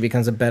then she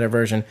becomes a better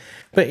version.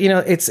 But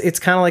it's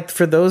kind of like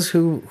for those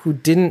who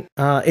didn't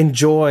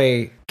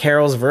enjoy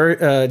Carol's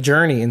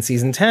journey in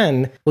season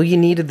 10, well, you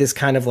needed this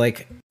kind of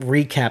like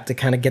recap to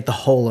kind of get the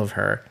whole of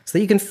her, so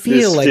that you can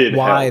feel like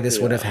why this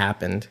would have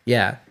happened.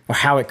 Yeah. Or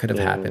how it could have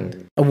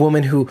happened. A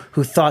woman who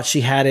thought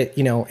she had it,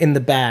 in the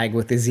bag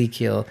with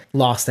Ezekiel,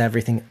 lost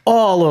everything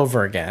all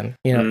over again.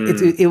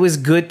 It was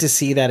good to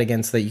see that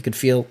again, so that you could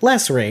feel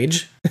less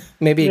rage,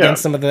 maybe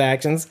against some of the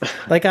actions,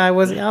 like I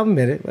was. I'll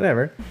admit it,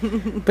 whatever.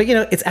 But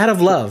it's out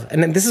of love,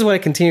 and then this is what I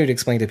continue to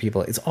explain to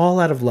people. It's all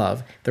out of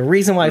love. The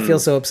reason why I feel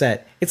so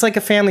upset, it's like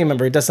a family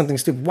member who does something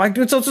stupid. Why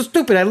do it so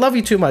stupid? I love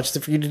you too much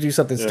for you to do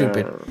something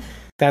stupid.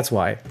 That's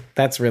why.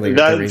 That's really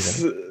the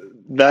reason.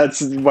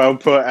 That's well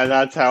put, and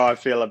that's how I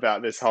feel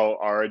about this whole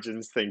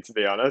Origins thing, to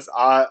be honest.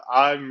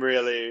 I'm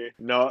really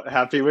not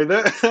happy with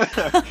it.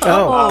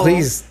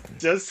 Please.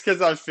 Just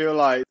because I feel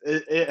like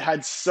it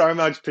had so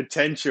much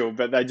potential,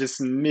 but they just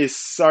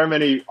missed so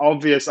many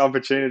obvious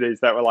opportunities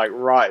that were like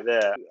right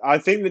there. I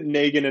think the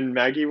Negan and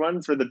Maggie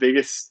ones were the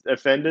biggest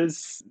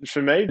offenders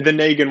for me. The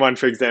Negan one,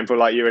 for example,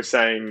 like you were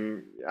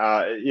saying,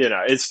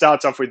 it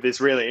starts off with this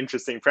really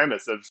interesting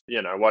premise of,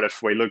 what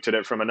if we looked at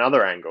it from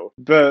another angle?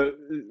 But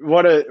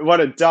what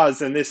it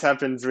does, and this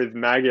happens with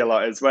Maggie a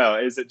lot as well,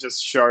 is it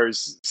just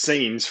shows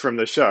scenes from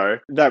the show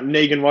that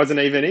Negan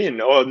wasn't even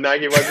in, or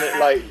Maggie wasn't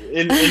like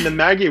in the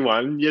Maggie one.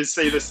 You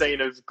see the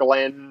scene of with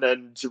Glenn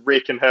and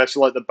Rick and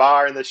Herschel at the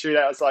bar in the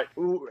shootout. It's like,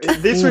 ooh,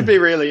 this would be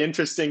really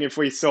interesting if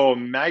we saw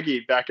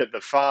Maggie back at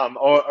the farm,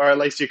 or at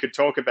least you could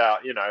talk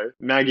about, you know,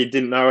 Maggie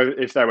didn't know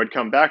if they would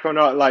come back or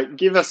not. Like,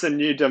 give us a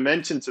new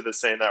dimension to the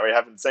scene that we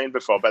haven't seen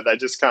before, but they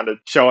just kind of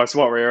show us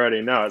what we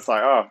already know. It's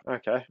like, oh,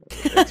 okay,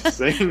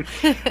 interesting.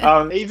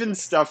 Even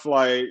stuff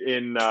like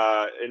in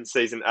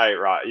season 8,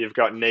 right? You've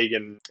got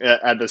Negan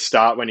at the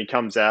start when he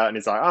comes out and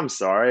he's like, I'm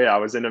sorry, I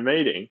was in a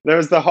meeting. There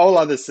was the whole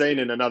other scene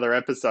in another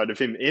episode of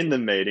him in the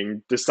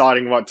meeting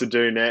deciding what to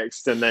do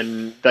next, and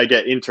then they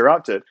get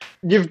interrupted.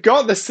 You've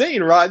got the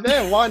scene right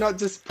there. Why not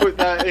just put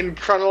that in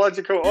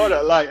chronological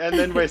order? Like, and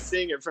then we're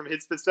seeing it from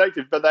his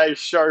perspective, but they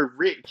show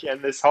Rick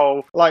and this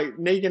whole, like,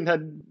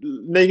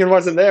 Negan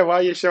wasn't there. Why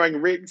are you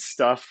showing Rick's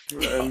stuff?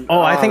 And,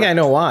 I think I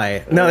know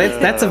why. No,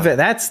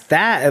 that's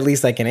that at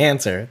least I can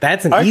answer.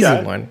 That's an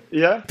easy one.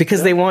 Yeah.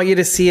 Because they want you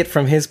to see it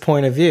from his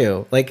point of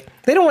view. Like,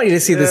 they don't want you to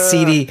see the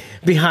seedy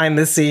behind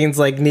the scenes,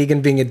 like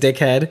Negan being a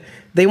dickhead.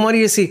 They want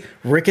you to see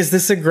Rick is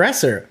this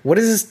aggressor. What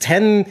is this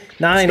 10,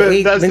 9,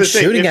 8 been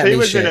shooting at me? If he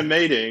was shit? in a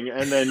meeting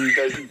and then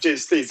there's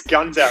just these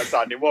guns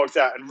outside and he walks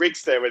out and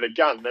Rick's there with a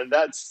gun, then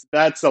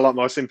that's a lot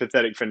more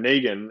sympathetic for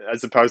Negan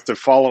as opposed to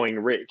following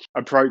Rick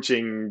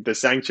approaching the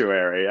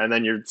sanctuary, and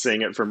then you're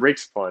seeing it from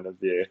Rick's point of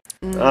view.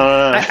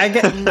 I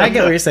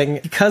get what you're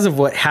saying because of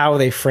how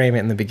they frame it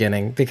in the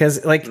beginning.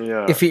 Because like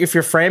if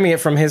you're framing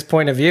it from his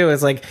point of view,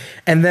 it's like,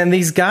 and then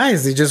these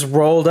guys, they just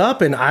rolled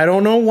up and I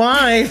don't know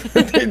why.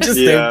 They just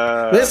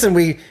listen,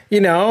 we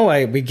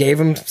gave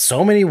them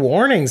so many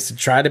warnings to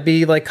try to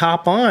be like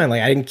cop on.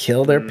 Like, I didn't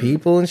kill their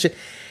people and shit.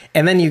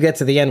 And then you get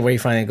to the end where he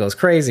finally goes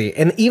crazy.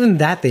 And even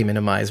that they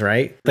minimize,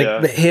 right?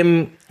 Like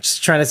him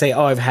just trying to say,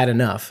 oh, I've had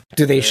enough.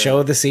 Do they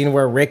show the scene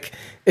where Rick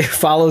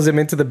follows him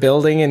into the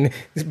building and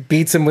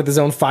beats him with his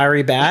own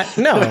fiery bat?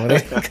 No.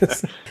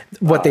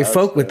 What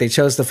they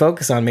chose to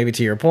focus on, maybe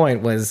to your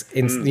point, was,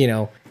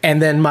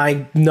 and then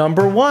my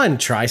number one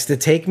tries to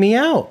take me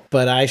out,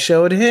 but I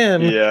showed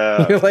him.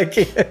 Yeah. Like,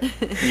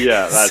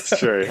 yeah, that's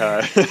true.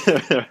 Huh?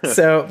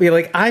 So be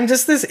like, I'm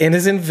just this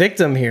innocent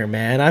victim here,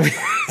 man. I'm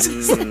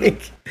just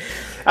like...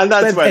 And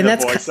that's where the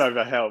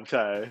voiceover helped,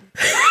 hey?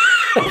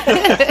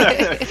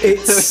 It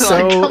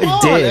so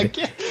did.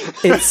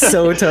 It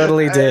so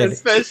totally did.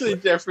 Especially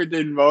Jeffrey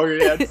Dean Morgan.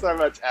 He had so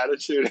much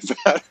attitude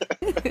about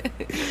it.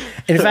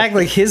 In fact,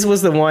 like, his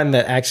was the one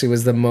that actually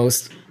was the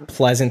most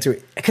pleasant to,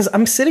 because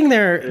I'm sitting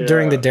there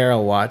during the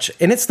Daryl watch,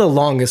 and it's the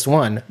longest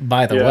one,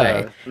 by the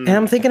way. And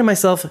I'm thinking to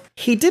myself,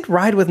 he did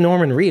ride with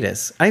Norman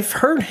Reedus. I've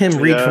heard him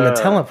read from a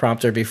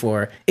teleprompter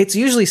before. It's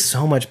usually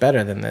so much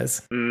better than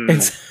this.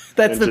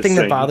 That's the thing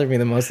that bothered me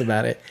the most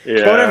about it.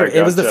 Yeah, but whatever.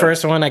 It was the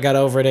first one. I got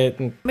over it.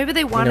 And, maybe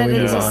they wanted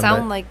it to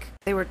sound like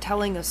they were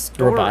telling a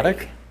story.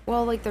 Robotic?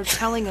 Well, like they're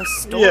telling a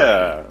story.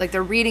 Like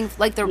they're reading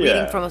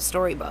from a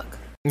storybook.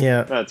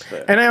 Yeah, that's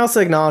fair. And I also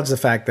acknowledge the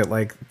fact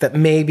that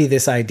maybe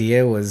this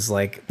idea was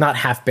like not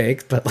half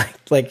baked, but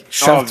like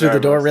shoved through the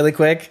door really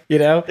quick. You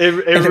know, it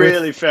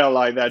really felt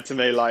like that to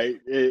me.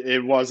 Like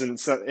it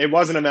wasn't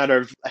a matter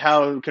of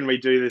how can we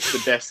do this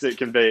the best it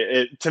can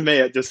be. To me,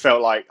 it just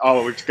felt like,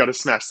 oh, we've got to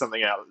smash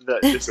something out.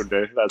 This will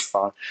do. That's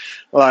fine.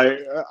 Like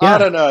I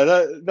don't know.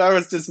 That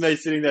was just me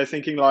sitting there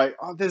thinking like,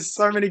 oh, there's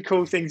so many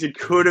cool things you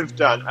could have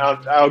done.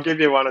 I'll give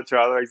you one or two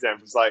other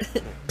examples. Like,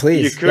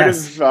 please, you could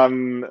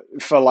have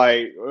for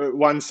like.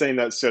 One scene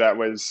that stood out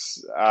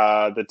was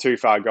the Too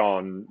Far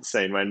Gone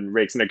scene when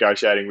Rick's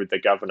negotiating with the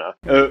governor.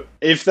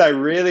 If they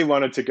really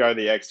wanted to go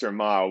the extra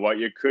mile, what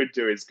you could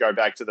do is go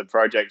back to the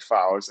project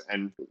files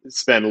and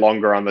spend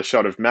longer on the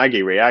shot of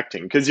Maggie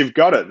reacting, because you've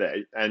got it there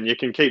and you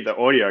can keep the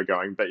audio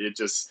going, but you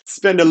just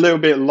spend a little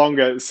bit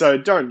longer. So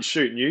don't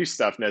shoot new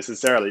stuff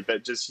necessarily,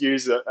 but just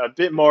use a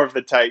bit more of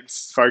the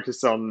takes,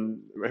 focus on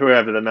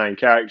whoever the main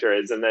character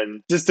is, and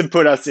then just to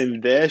put us in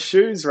their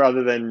shoes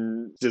rather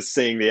than just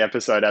seeing the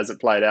episode as it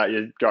played out.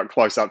 You got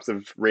close-ups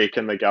of Rick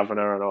and the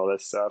governor and all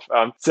this stuff.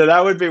 So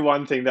that would be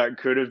one thing that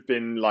could have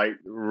been like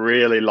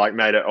really like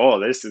made it,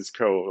 oh, this is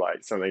cool,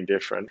 like something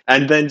different.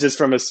 And then just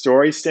from a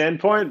story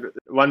standpoint,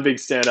 one big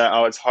standout I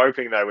was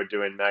hoping they would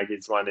do in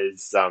Maggie's one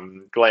is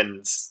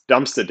Glenn's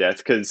dumpster death,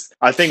 because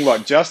I think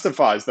what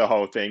justifies the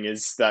whole thing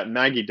is that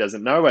Maggie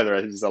doesn't know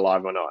whether he's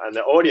alive or not, and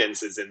the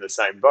audience is in the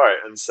same boat.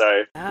 And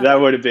so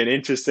that would have been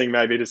interesting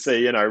maybe to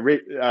see,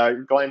 Rick,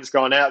 Glenn's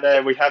gone out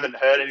there, we haven't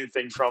heard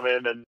anything from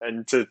him,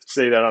 and to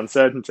see that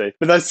uncertainty.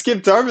 But they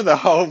skipped over the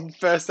whole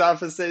first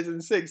half of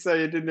season 6, so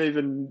you didn't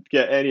even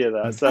get any of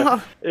that.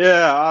 So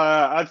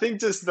I think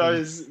just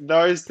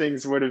those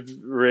things would have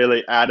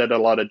really added a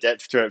lot of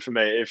depth to it for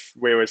me if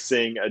we were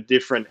seeing a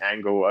different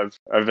angle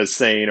of a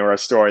scene or a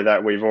story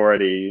that we're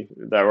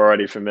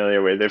already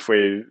familiar with. If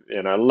we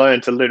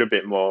learned a little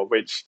bit more,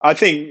 which I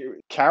think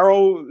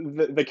Carol,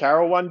 the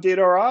Carol one did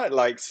all right,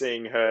 like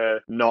seeing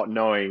her not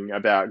knowing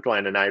about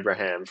Glenn and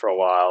Abraham for a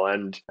while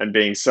and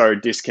being so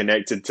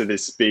disconnected to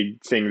this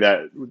big thing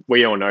that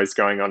we all know is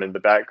going on in the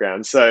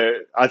background. So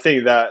I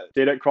think that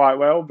did it quite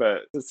well,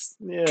 but it's,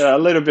 a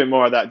little bit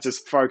more of that,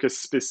 just focus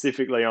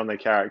specifically on the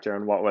character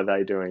and what were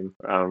they doing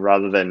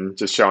rather than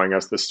just showing telling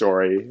us the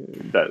story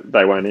that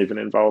they weren't even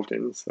involved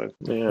in. So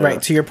yeah.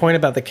 Right. To your point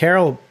about the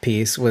Carol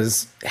piece,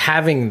 was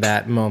having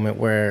that moment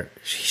where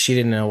she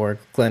didn't know where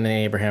Glenn and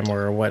Abraham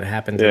were or what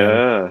happened to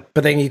them.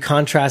 But then you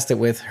contrast it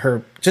with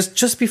her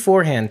just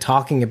beforehand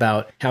talking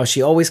about how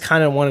she always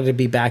kind of wanted to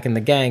be back in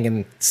the gang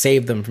and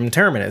save them from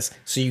Terminus.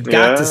 So you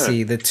got to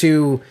see the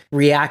two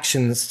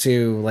reactions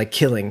to like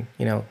killing,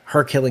 you know,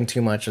 her killing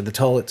too much or the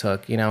toll it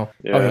took, you know.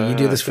 Okay, you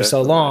do this for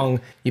so long,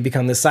 you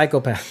become this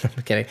psychopath.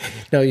 I'm kidding.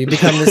 No, you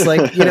become this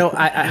like, you know,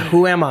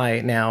 who am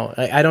I now?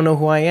 I don't know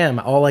who I am.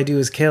 All I do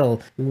is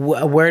kill.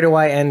 Where do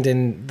I end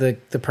in the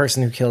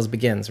person who kills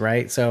begins,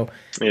 right? So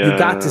you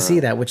got to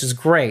see that, which is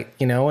great,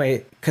 you know,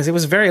 because it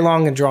was very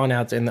long and drawn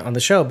out on the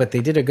show, but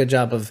they did a good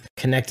job of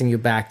connecting you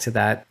back to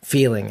that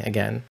feeling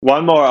again.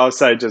 One more I'll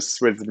say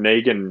just with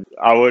Negan,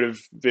 I would have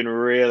been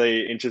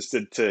really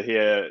interested to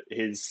hear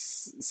his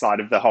side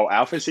of the whole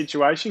Alpha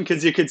situation,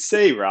 because you could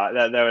see, right,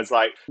 that there was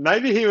like,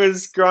 maybe he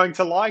was growing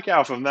to like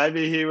Alpha,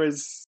 maybe he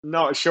was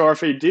not sure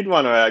if he did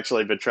want to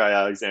actually betray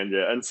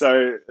Alexandria, and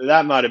so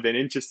that might have been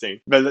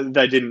interesting, but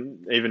they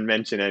didn't even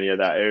mention any of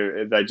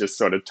that. They just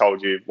sort of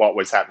told you what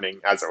was happening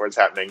as it was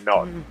happening,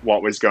 not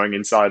what was going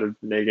inside of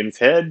Negan's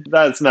head.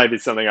 That's maybe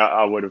something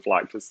I would have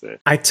liked to see.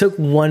 I took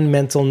one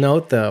mental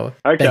note though,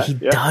 that he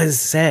does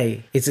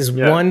say, it's his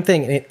one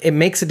thing, and it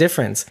makes a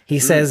difference. He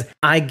says,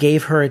 I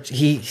gave her,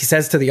 he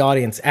says to the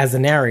audience as the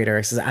narrator,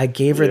 he says, I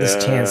gave her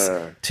this chance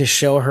to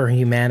show her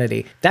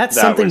humanity. That's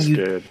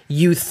something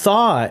you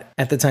thought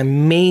at the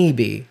time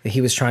maybe that he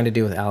was trying to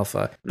do with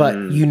Alpha, but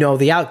you know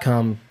the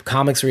outcome.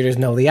 Comics readers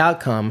know the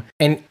outcome,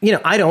 and you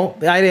know I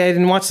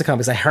didn't watch the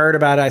comics. I heard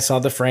about it, I saw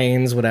the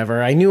frames,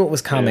 whatever. I knew it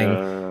was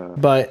coming,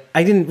 but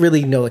I didn't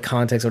really know the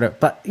context or whatever.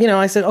 But you know,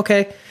 I said,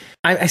 okay,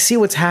 I see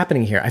what's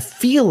happening here. I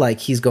feel like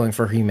he's going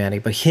for humanity,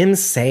 but him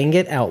saying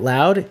it out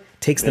loud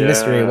takes the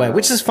mystery away,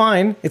 which is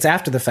fine. It's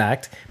after the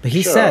fact. But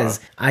he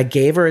says, I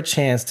gave her a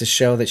chance to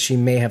show that she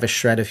may have a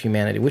shred of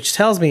humanity, which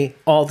tells me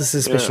all the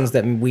suspicions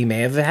that we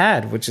may have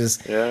had, which is,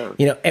 you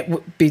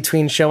know,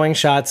 between showing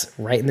shots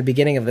right in the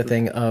beginning of the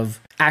thing of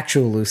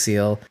actual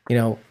Lucille, you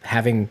know,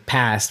 having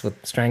passed with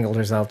strangled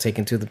herself,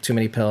 taking too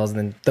many pills, and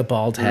then the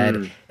bald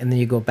head. And then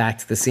you go back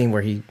to the scene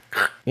where he,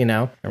 you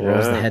know,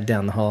 rolls the head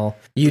down the hole.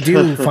 You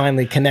do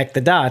finally connect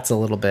the dots a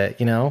little bit,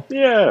 you know?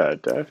 Yeah,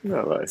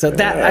 definitely. So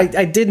that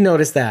I did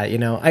notice that, you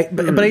know.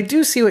 But I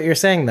do see what you're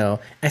saying, though.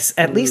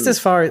 At least as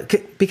far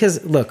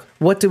because look,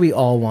 what do we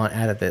all want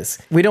out of this?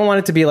 We don't want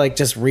it to be like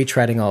just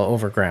retreading all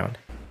over ground,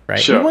 right?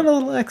 Sure. We want a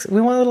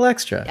little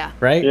extra,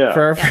 right? Yeah.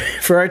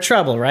 For our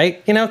trouble,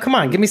 right? You know, come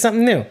on, give me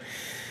something new.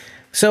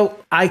 So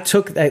I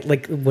took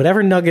like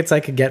whatever nuggets I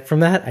could get from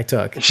that, I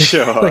took.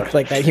 Sure.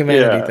 like that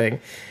humanity thing.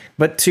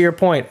 But to your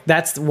point,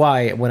 that's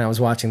why when I was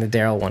watching the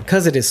Daryl one,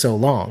 because it is so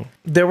long,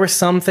 there were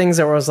some things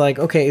that was like,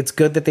 okay, it's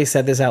good that they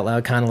said this out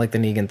loud, kind of like the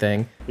Negan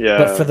thing. Yeah.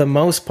 But for the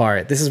most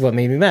part, this is what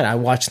made me mad. I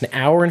watched an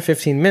hour and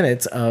 15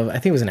 minutes of, I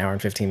think it was an hour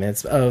and 15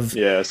 minutes of,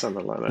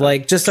 something like that.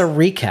 Like just a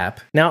recap.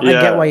 Now I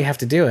get why you have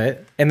to do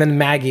it. And then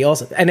Maggie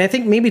also, and I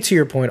think maybe to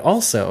your point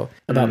also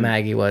about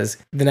Maggie was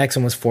the next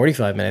one was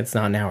 45 minutes,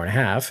 not an hour and a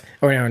half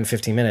or an hour and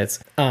 15 minutes.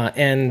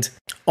 And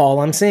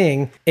all I'm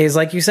seeing is,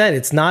 like you said,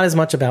 it's not as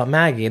much about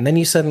Maggie. And then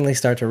you suddenly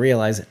start to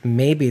realize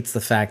maybe it's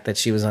the fact that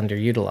she was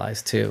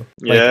underutilized too.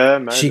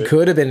 Like, she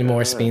could have been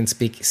more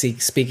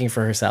speaking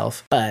for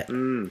herself, but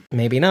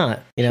maybe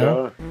not, you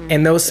know?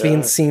 And those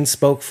scenes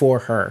spoke for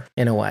her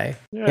in a way.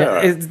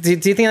 Yeah. You know, do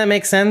you think that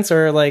makes sense?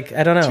 Or like,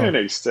 I don't know. To an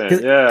extent,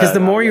 Because the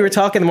more you were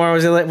talking, the more I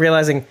was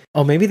realizing,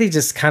 oh, maybe they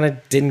just kind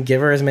of didn't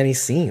give her as many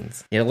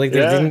scenes. You know, like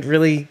they didn't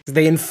really,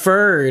 they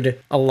inferred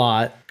a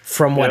lot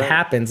from what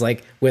happens,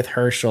 like with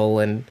Herschel,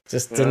 and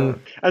just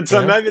didn't. And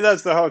so maybe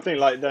that's the whole thing.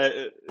 Like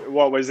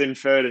what was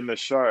inferred in the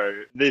show,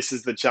 this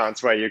is the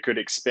chance where you could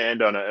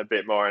expand on it a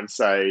bit more and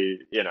say,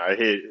 you know,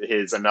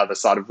 here's another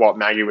side of what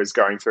Maggie was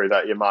going through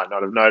that you might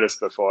not have noticed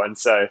before. And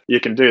so you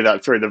can do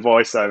that through the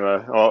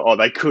voiceover, or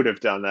they could have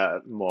done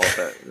that more.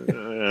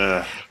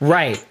 But,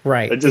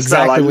 right. It just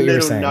exactly felt like what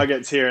little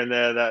nuggets here and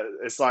there that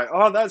it's like,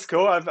 oh, that's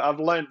cool. I've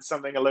learned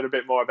something a little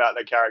bit more about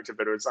the character,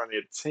 but it was only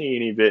a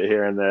teeny bit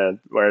here and there,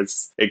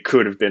 whereas it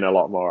could have been a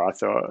lot more, I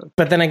thought.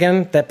 But then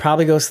again, that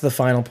probably goes to the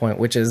final point,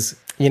 which is,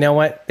 you know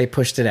what? They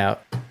pushed it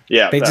out.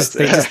 Yeah, they just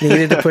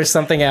needed to push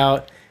something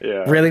out.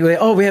 Yeah. Really,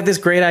 oh, we have this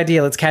great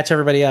idea. Let's catch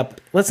everybody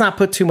up. Let's not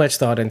put too much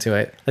thought into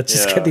it. Let's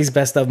just get these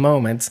best of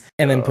moments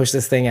and then push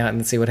this thing out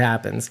and see what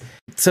happens.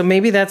 So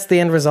maybe that's the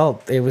end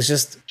result. It was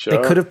just, they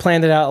could have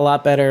planned it out a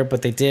lot better,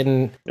 but they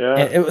didn't.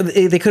 Yeah.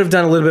 They could have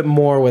done a little bit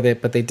more with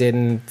it, but they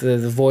didn't.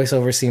 The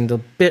voiceover seemed a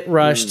bit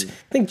rushed.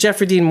 I think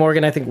Jeffrey Dean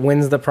Morgan,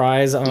 wins the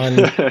prize on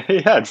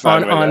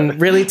on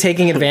really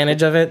taking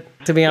advantage of it,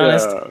 to be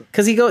honest.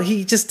 Because he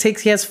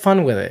has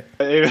fun with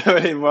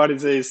it. What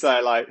does he say?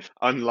 Like,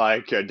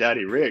 unlike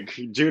Daddy Rick,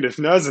 Judith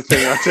knows a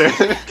thing or two.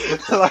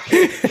 Like,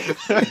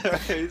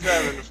 He's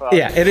having fun.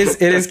 Yeah, it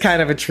is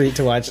kind of a treat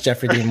to watch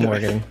Jeffrey Dean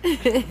Morgan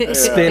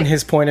spin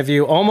his point of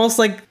view, almost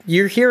like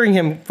you're hearing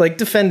him like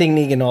defending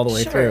Negan all the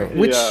way through,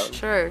 which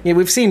Sure.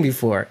 we've seen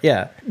before.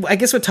 Yeah, I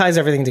guess what ties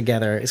everything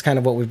together is kind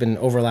of what we've been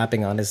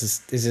overlapping on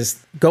is just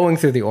going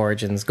through the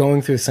origins,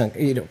 going through some,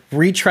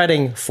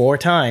 retreading 4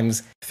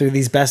 times through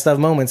these best of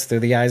moments through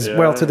the eyes,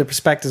 through the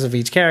perspectives of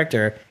each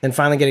character, and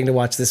finally getting to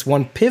watch this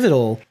one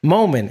pivotal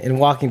moment in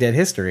Walking Dead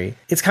history.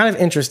 It's kind of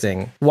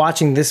interesting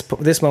watching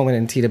this moment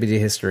in TWD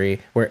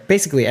history where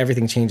basically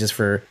everything changes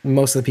for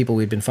most of the people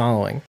we've been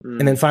following.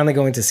 And then finally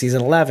going to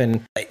season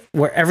 11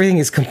 where everything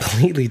is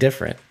completely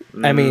different.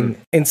 I mean,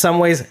 in some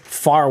ways,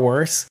 far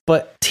worse,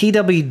 but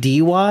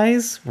TWD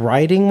wise,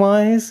 writing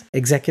wise,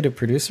 executive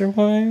producer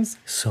wise,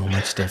 so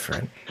much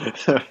different.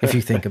 If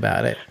you think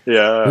about it,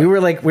 we were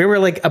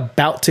like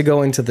about to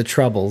go into the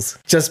troubles.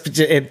 Just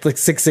at like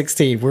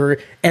 616, we're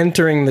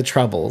entering the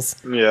troubles.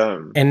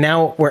 Yeah, and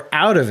now we're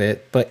out of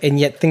it, and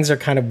yet things are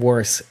kind of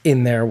worse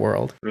in their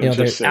world.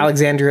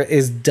 Alexandria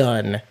is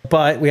done,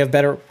 but we have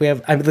better.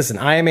 Listen,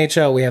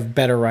 IMHO, we have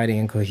better writing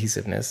and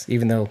cohesiveness,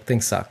 even though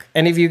things suck.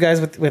 Any of you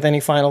guys with any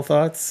final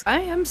thoughts?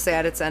 I am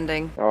sad it's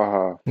ending.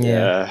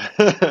 Yeah.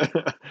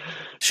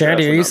 Sharon,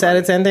 are you sad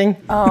it's ending?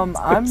 I'm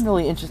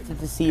really interested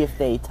to see if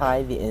they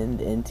tie the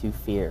end into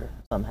Fear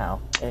somehow.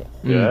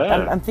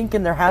 I'm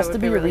thinking there has to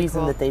be a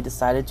reason that they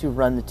decided to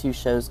run the 2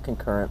 shows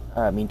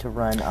to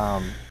run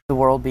The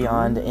World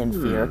Beyond and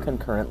Fear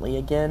concurrently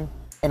again.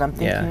 And I'm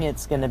thinking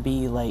it's going to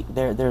be like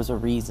there's a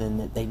reason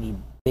that they need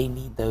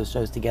those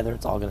shows together.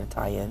 It's all going to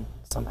tie in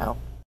somehow.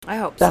 I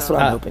hope that's so.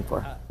 what I'm hoping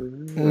for.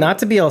 Not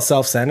to be all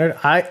self-centered,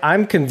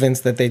 I'm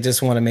convinced that they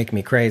just want to make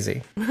me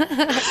crazy.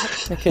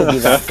 It could be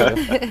that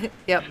too.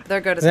 Yep,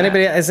 they're good. Is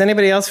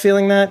anybody else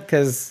feeling that?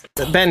 Because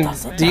Ben,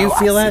 do you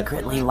feel that?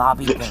 Secretly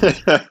lobbied them.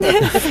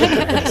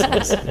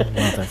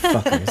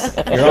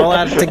 Motherfuckers! You're all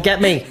out to get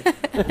me.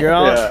 You're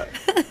all. Yeah.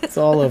 It's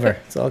all over.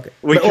 It's all good.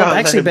 We can't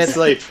actually let him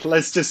sleep.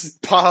 Let's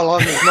just pile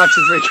on as much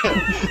as we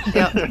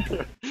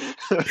can.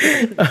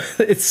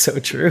 It's so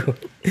true.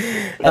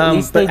 At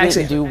least they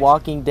didn't do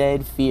Walking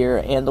Dead, Fear,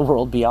 and The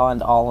World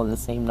Beyond all in the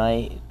same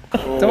night.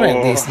 Don't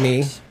at least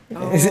me.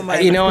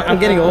 I'm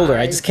getting older.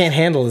 I just can't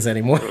handle this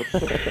anymore.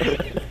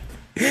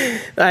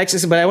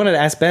 Actually, but I wanted to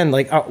ask Ben,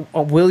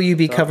 will you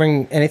be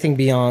covering anything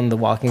beyond The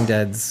Walking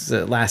Dead's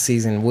last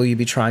season? Will you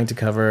be trying to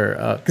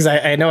cover? Because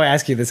I know I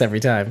ask you this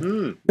every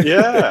time.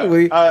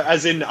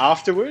 As in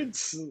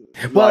afterwards.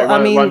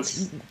 Well,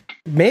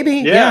 maybe.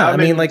 Yeah. I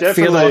mean, Fear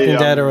the Walking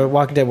Dead or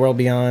Walking Dead World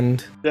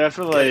Beyond.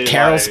 Definitely.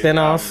 Carol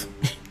spinoff.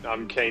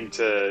 I'm keen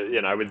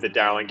to, with the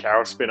Daryl and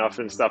Carol spin-off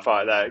and stuff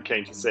like that,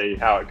 keen to see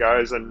how it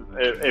goes. And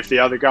if the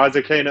other guys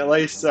are keen at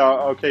least,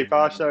 I'll keep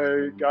our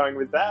show going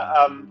with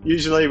that.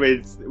 Usually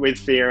with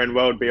Fear and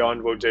World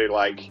Beyond, we'll do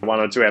 1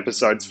 or 2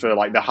 episodes for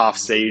the half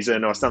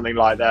season or something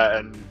like that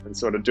and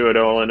sort of do it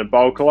all in a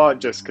bulk a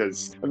lot,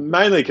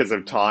 mainly because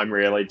of time,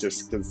 really,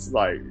 just because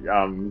we're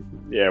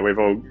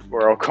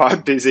all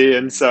quite busy,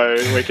 and so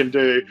we can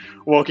do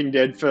Walking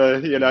Dead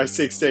for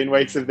 16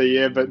 weeks of the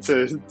year, but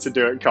to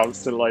do it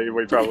constantly,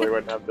 we probably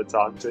wouldn't have the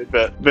time to.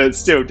 But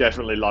still,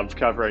 definitely love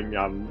covering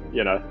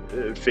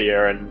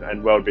Fear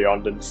and World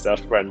Beyond and stuff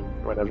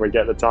whenever we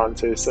get the time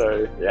to.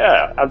 So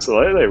yeah,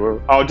 absolutely.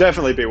 I'll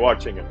definitely be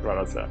watching it. What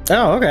I say.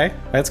 Oh, okay,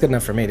 that's good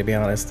enough for me, to be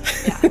honest.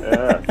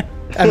 Yeah.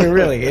 I mean,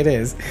 really, it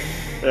is.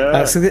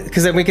 Yeah.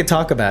 Because then we could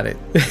talk about it.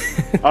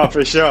 Oh,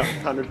 for sure,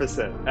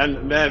 100%.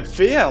 And man,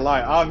 Fear,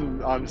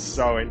 I'm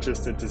so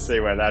interested to see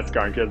where that's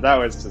going, because that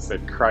was just a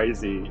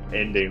crazy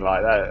ending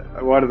like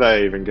that. What are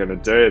they even going to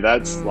do?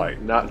 That's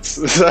nuts.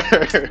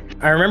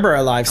 I remember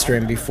our live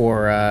stream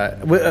before.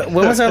 When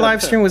was our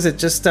live stream? Was it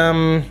just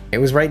it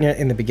was right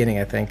in the beginning,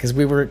 I think, because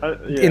we were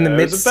in the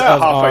midst it was about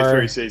of halfway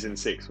through season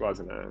 6,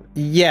 wasn't it?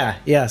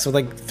 Yeah. So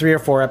 3 or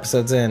 4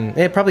 episodes in,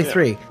 probably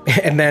 3,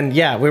 and then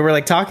we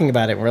were talking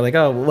about it. We're like,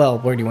 oh well,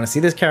 where do you want to see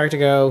this character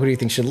go? Who do you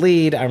think should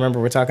lead? I remember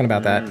we're talking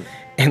about that,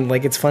 and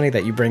it's funny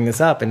that you bring this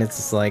up, and it's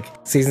just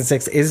season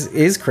 6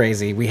 is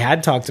crazy. We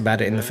had talked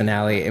about it in the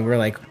finale, and we're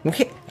like,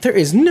 we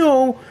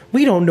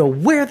don't know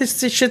where this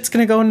shit's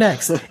gonna go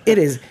next. It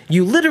is,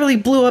 you literally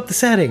blew up the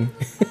setting.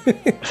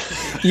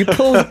 you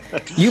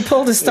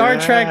pulled a Star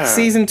Trek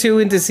season 2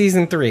 into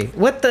season 3.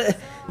 What the?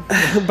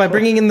 By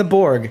bringing in the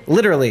Borg,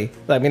 literally.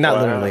 I mean,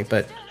 not literally,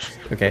 but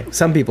okay.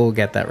 Some people will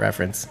get that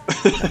reference.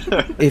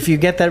 If you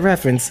get that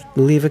reference,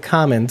 leave a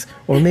comment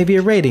or maybe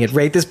a rating at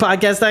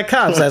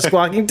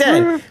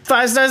ratethispodcast.com/SquawkingDead.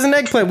 5 stars and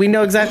eggplant. We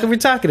know exactly what we're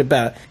talking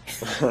about.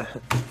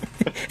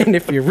 And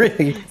if you're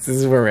really, this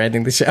is where we're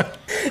ending the show.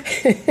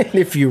 And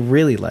if you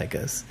really like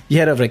us, you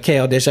head over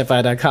to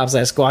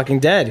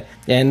ko-fi.com/SquawkingDead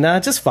and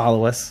just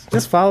follow us.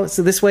 Just follow us.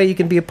 So this way you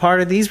can be a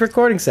part of these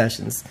recording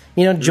sessions.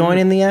 Join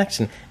in the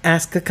action.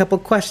 Ask a couple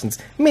questions.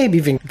 Maybe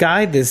even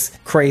guide this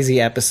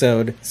crazy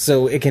episode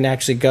so it can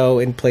actually go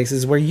in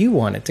places where you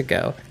want it to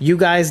go. You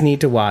guys need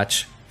to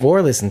watch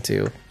or listen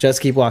to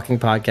Just Keep Walking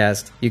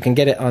podcast. You can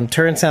get it on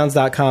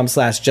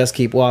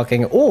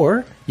turnsounds.com/justkeepwalking,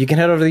 or you can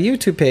head over to the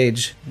YouTube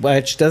page,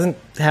 which doesn't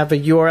have a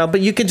URL,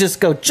 but you can just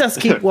go Just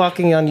Keep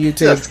Walking on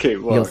YouTube. Just keep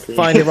walking. You'll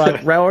find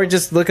it or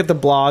just look at the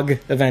blog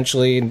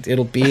eventually, and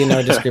it'll be in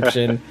our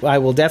description. I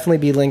will definitely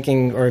be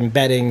linking or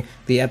embedding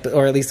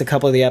or at least a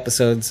couple of the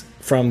episodes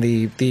from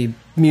the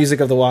music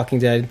of The Walking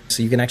Dead,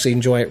 so you can actually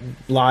enjoy it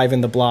live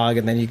in the blog,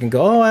 and then you can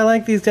go, oh, I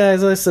like these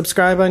guys, let's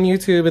subscribe on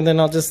YouTube, and then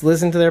I'll just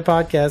listen to their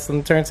podcast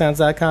on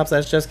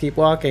turnsounds.com/Just Keep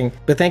Walking.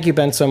 But thank you,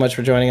 Ben, so much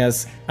for joining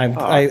us.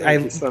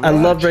 I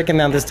love breaking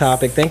down this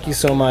topic. Thank you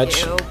so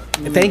much.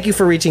 Thank you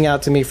for reaching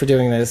out to me for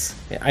doing this.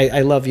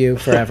 I love you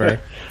forever.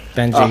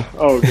 Benji.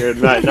 Oh, good,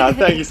 mate. No,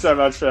 thank you so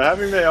much for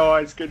having me.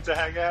 Always good to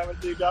hang out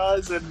with you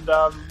guys, and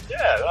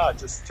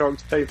just talk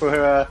to people who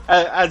are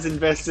as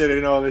invested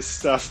in all this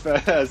stuff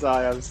as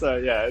I am. So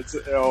yeah, it's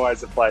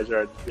always a pleasure,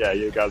 and yeah,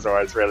 you guys are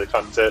always really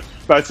fun to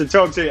both to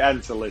talk to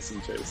and to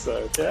listen to.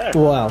 So yeah,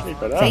 wow,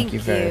 thank you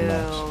very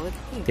much.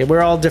 Yeah,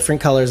 we're all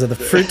different colors of the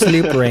Fruit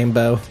Loop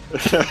rainbow.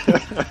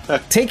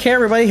 Take care,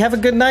 everybody. Have a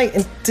good night,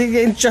 and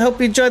I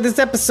hope you enjoyed this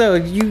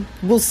episode.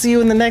 We'll see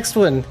you in the next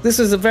one. This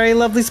was a very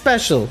lovely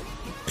special.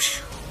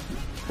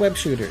 Web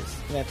shooters.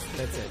 That's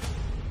it.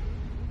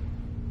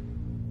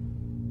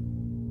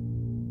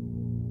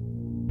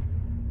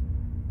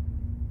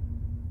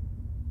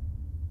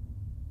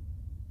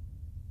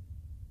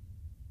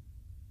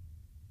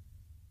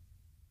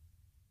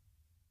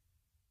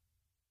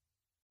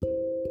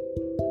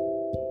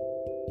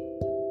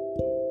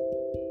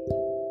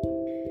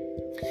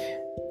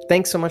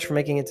 Thanks so much for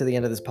making it to the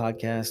end of this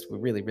podcast. We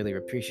really, really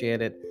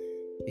appreciate it.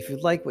 If you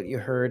like what you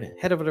heard,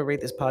 head over to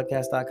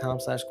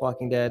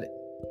ratethispodcast.com/squawkingdead.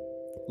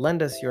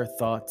 Lend us your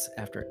thoughts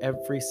after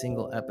every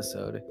single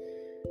episode.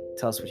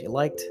 Tell us what you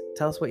liked.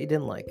 Tell us what you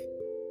didn't like.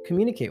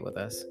 Communicate with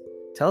us.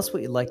 Tell us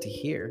what you'd like to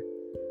hear.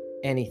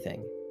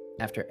 Anything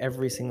after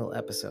every single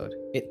episode.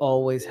 It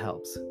always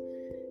helps.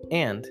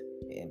 And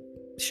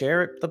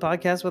share the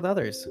podcast with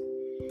others.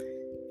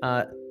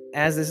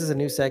 As this is a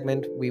new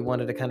segment, we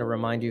wanted to kind of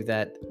remind you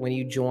that when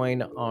you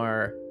join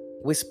our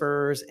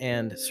Whisperers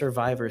and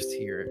Survivors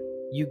tier,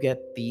 you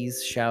get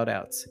these shout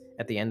outs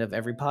at the end of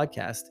every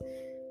podcast.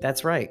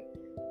 That's right.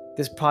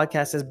 This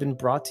podcast has been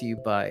brought to you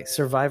by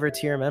Survivor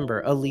tier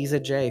member Eliza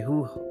J,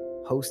 who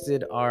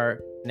hosted our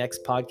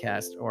next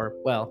podcast, or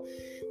well,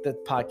 the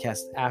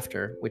podcast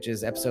after, which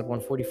is episode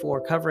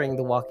 144, covering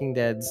The Walking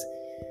Dead's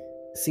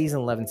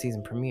season 11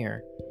 season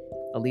premiere.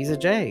 Eliza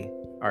J,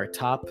 our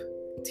top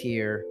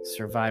tier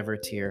Survivor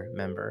tier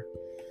member.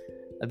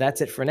 That's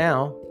it for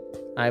now.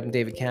 I'm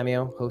David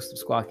Cameo, host of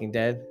Squawking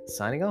Dead,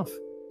 signing off.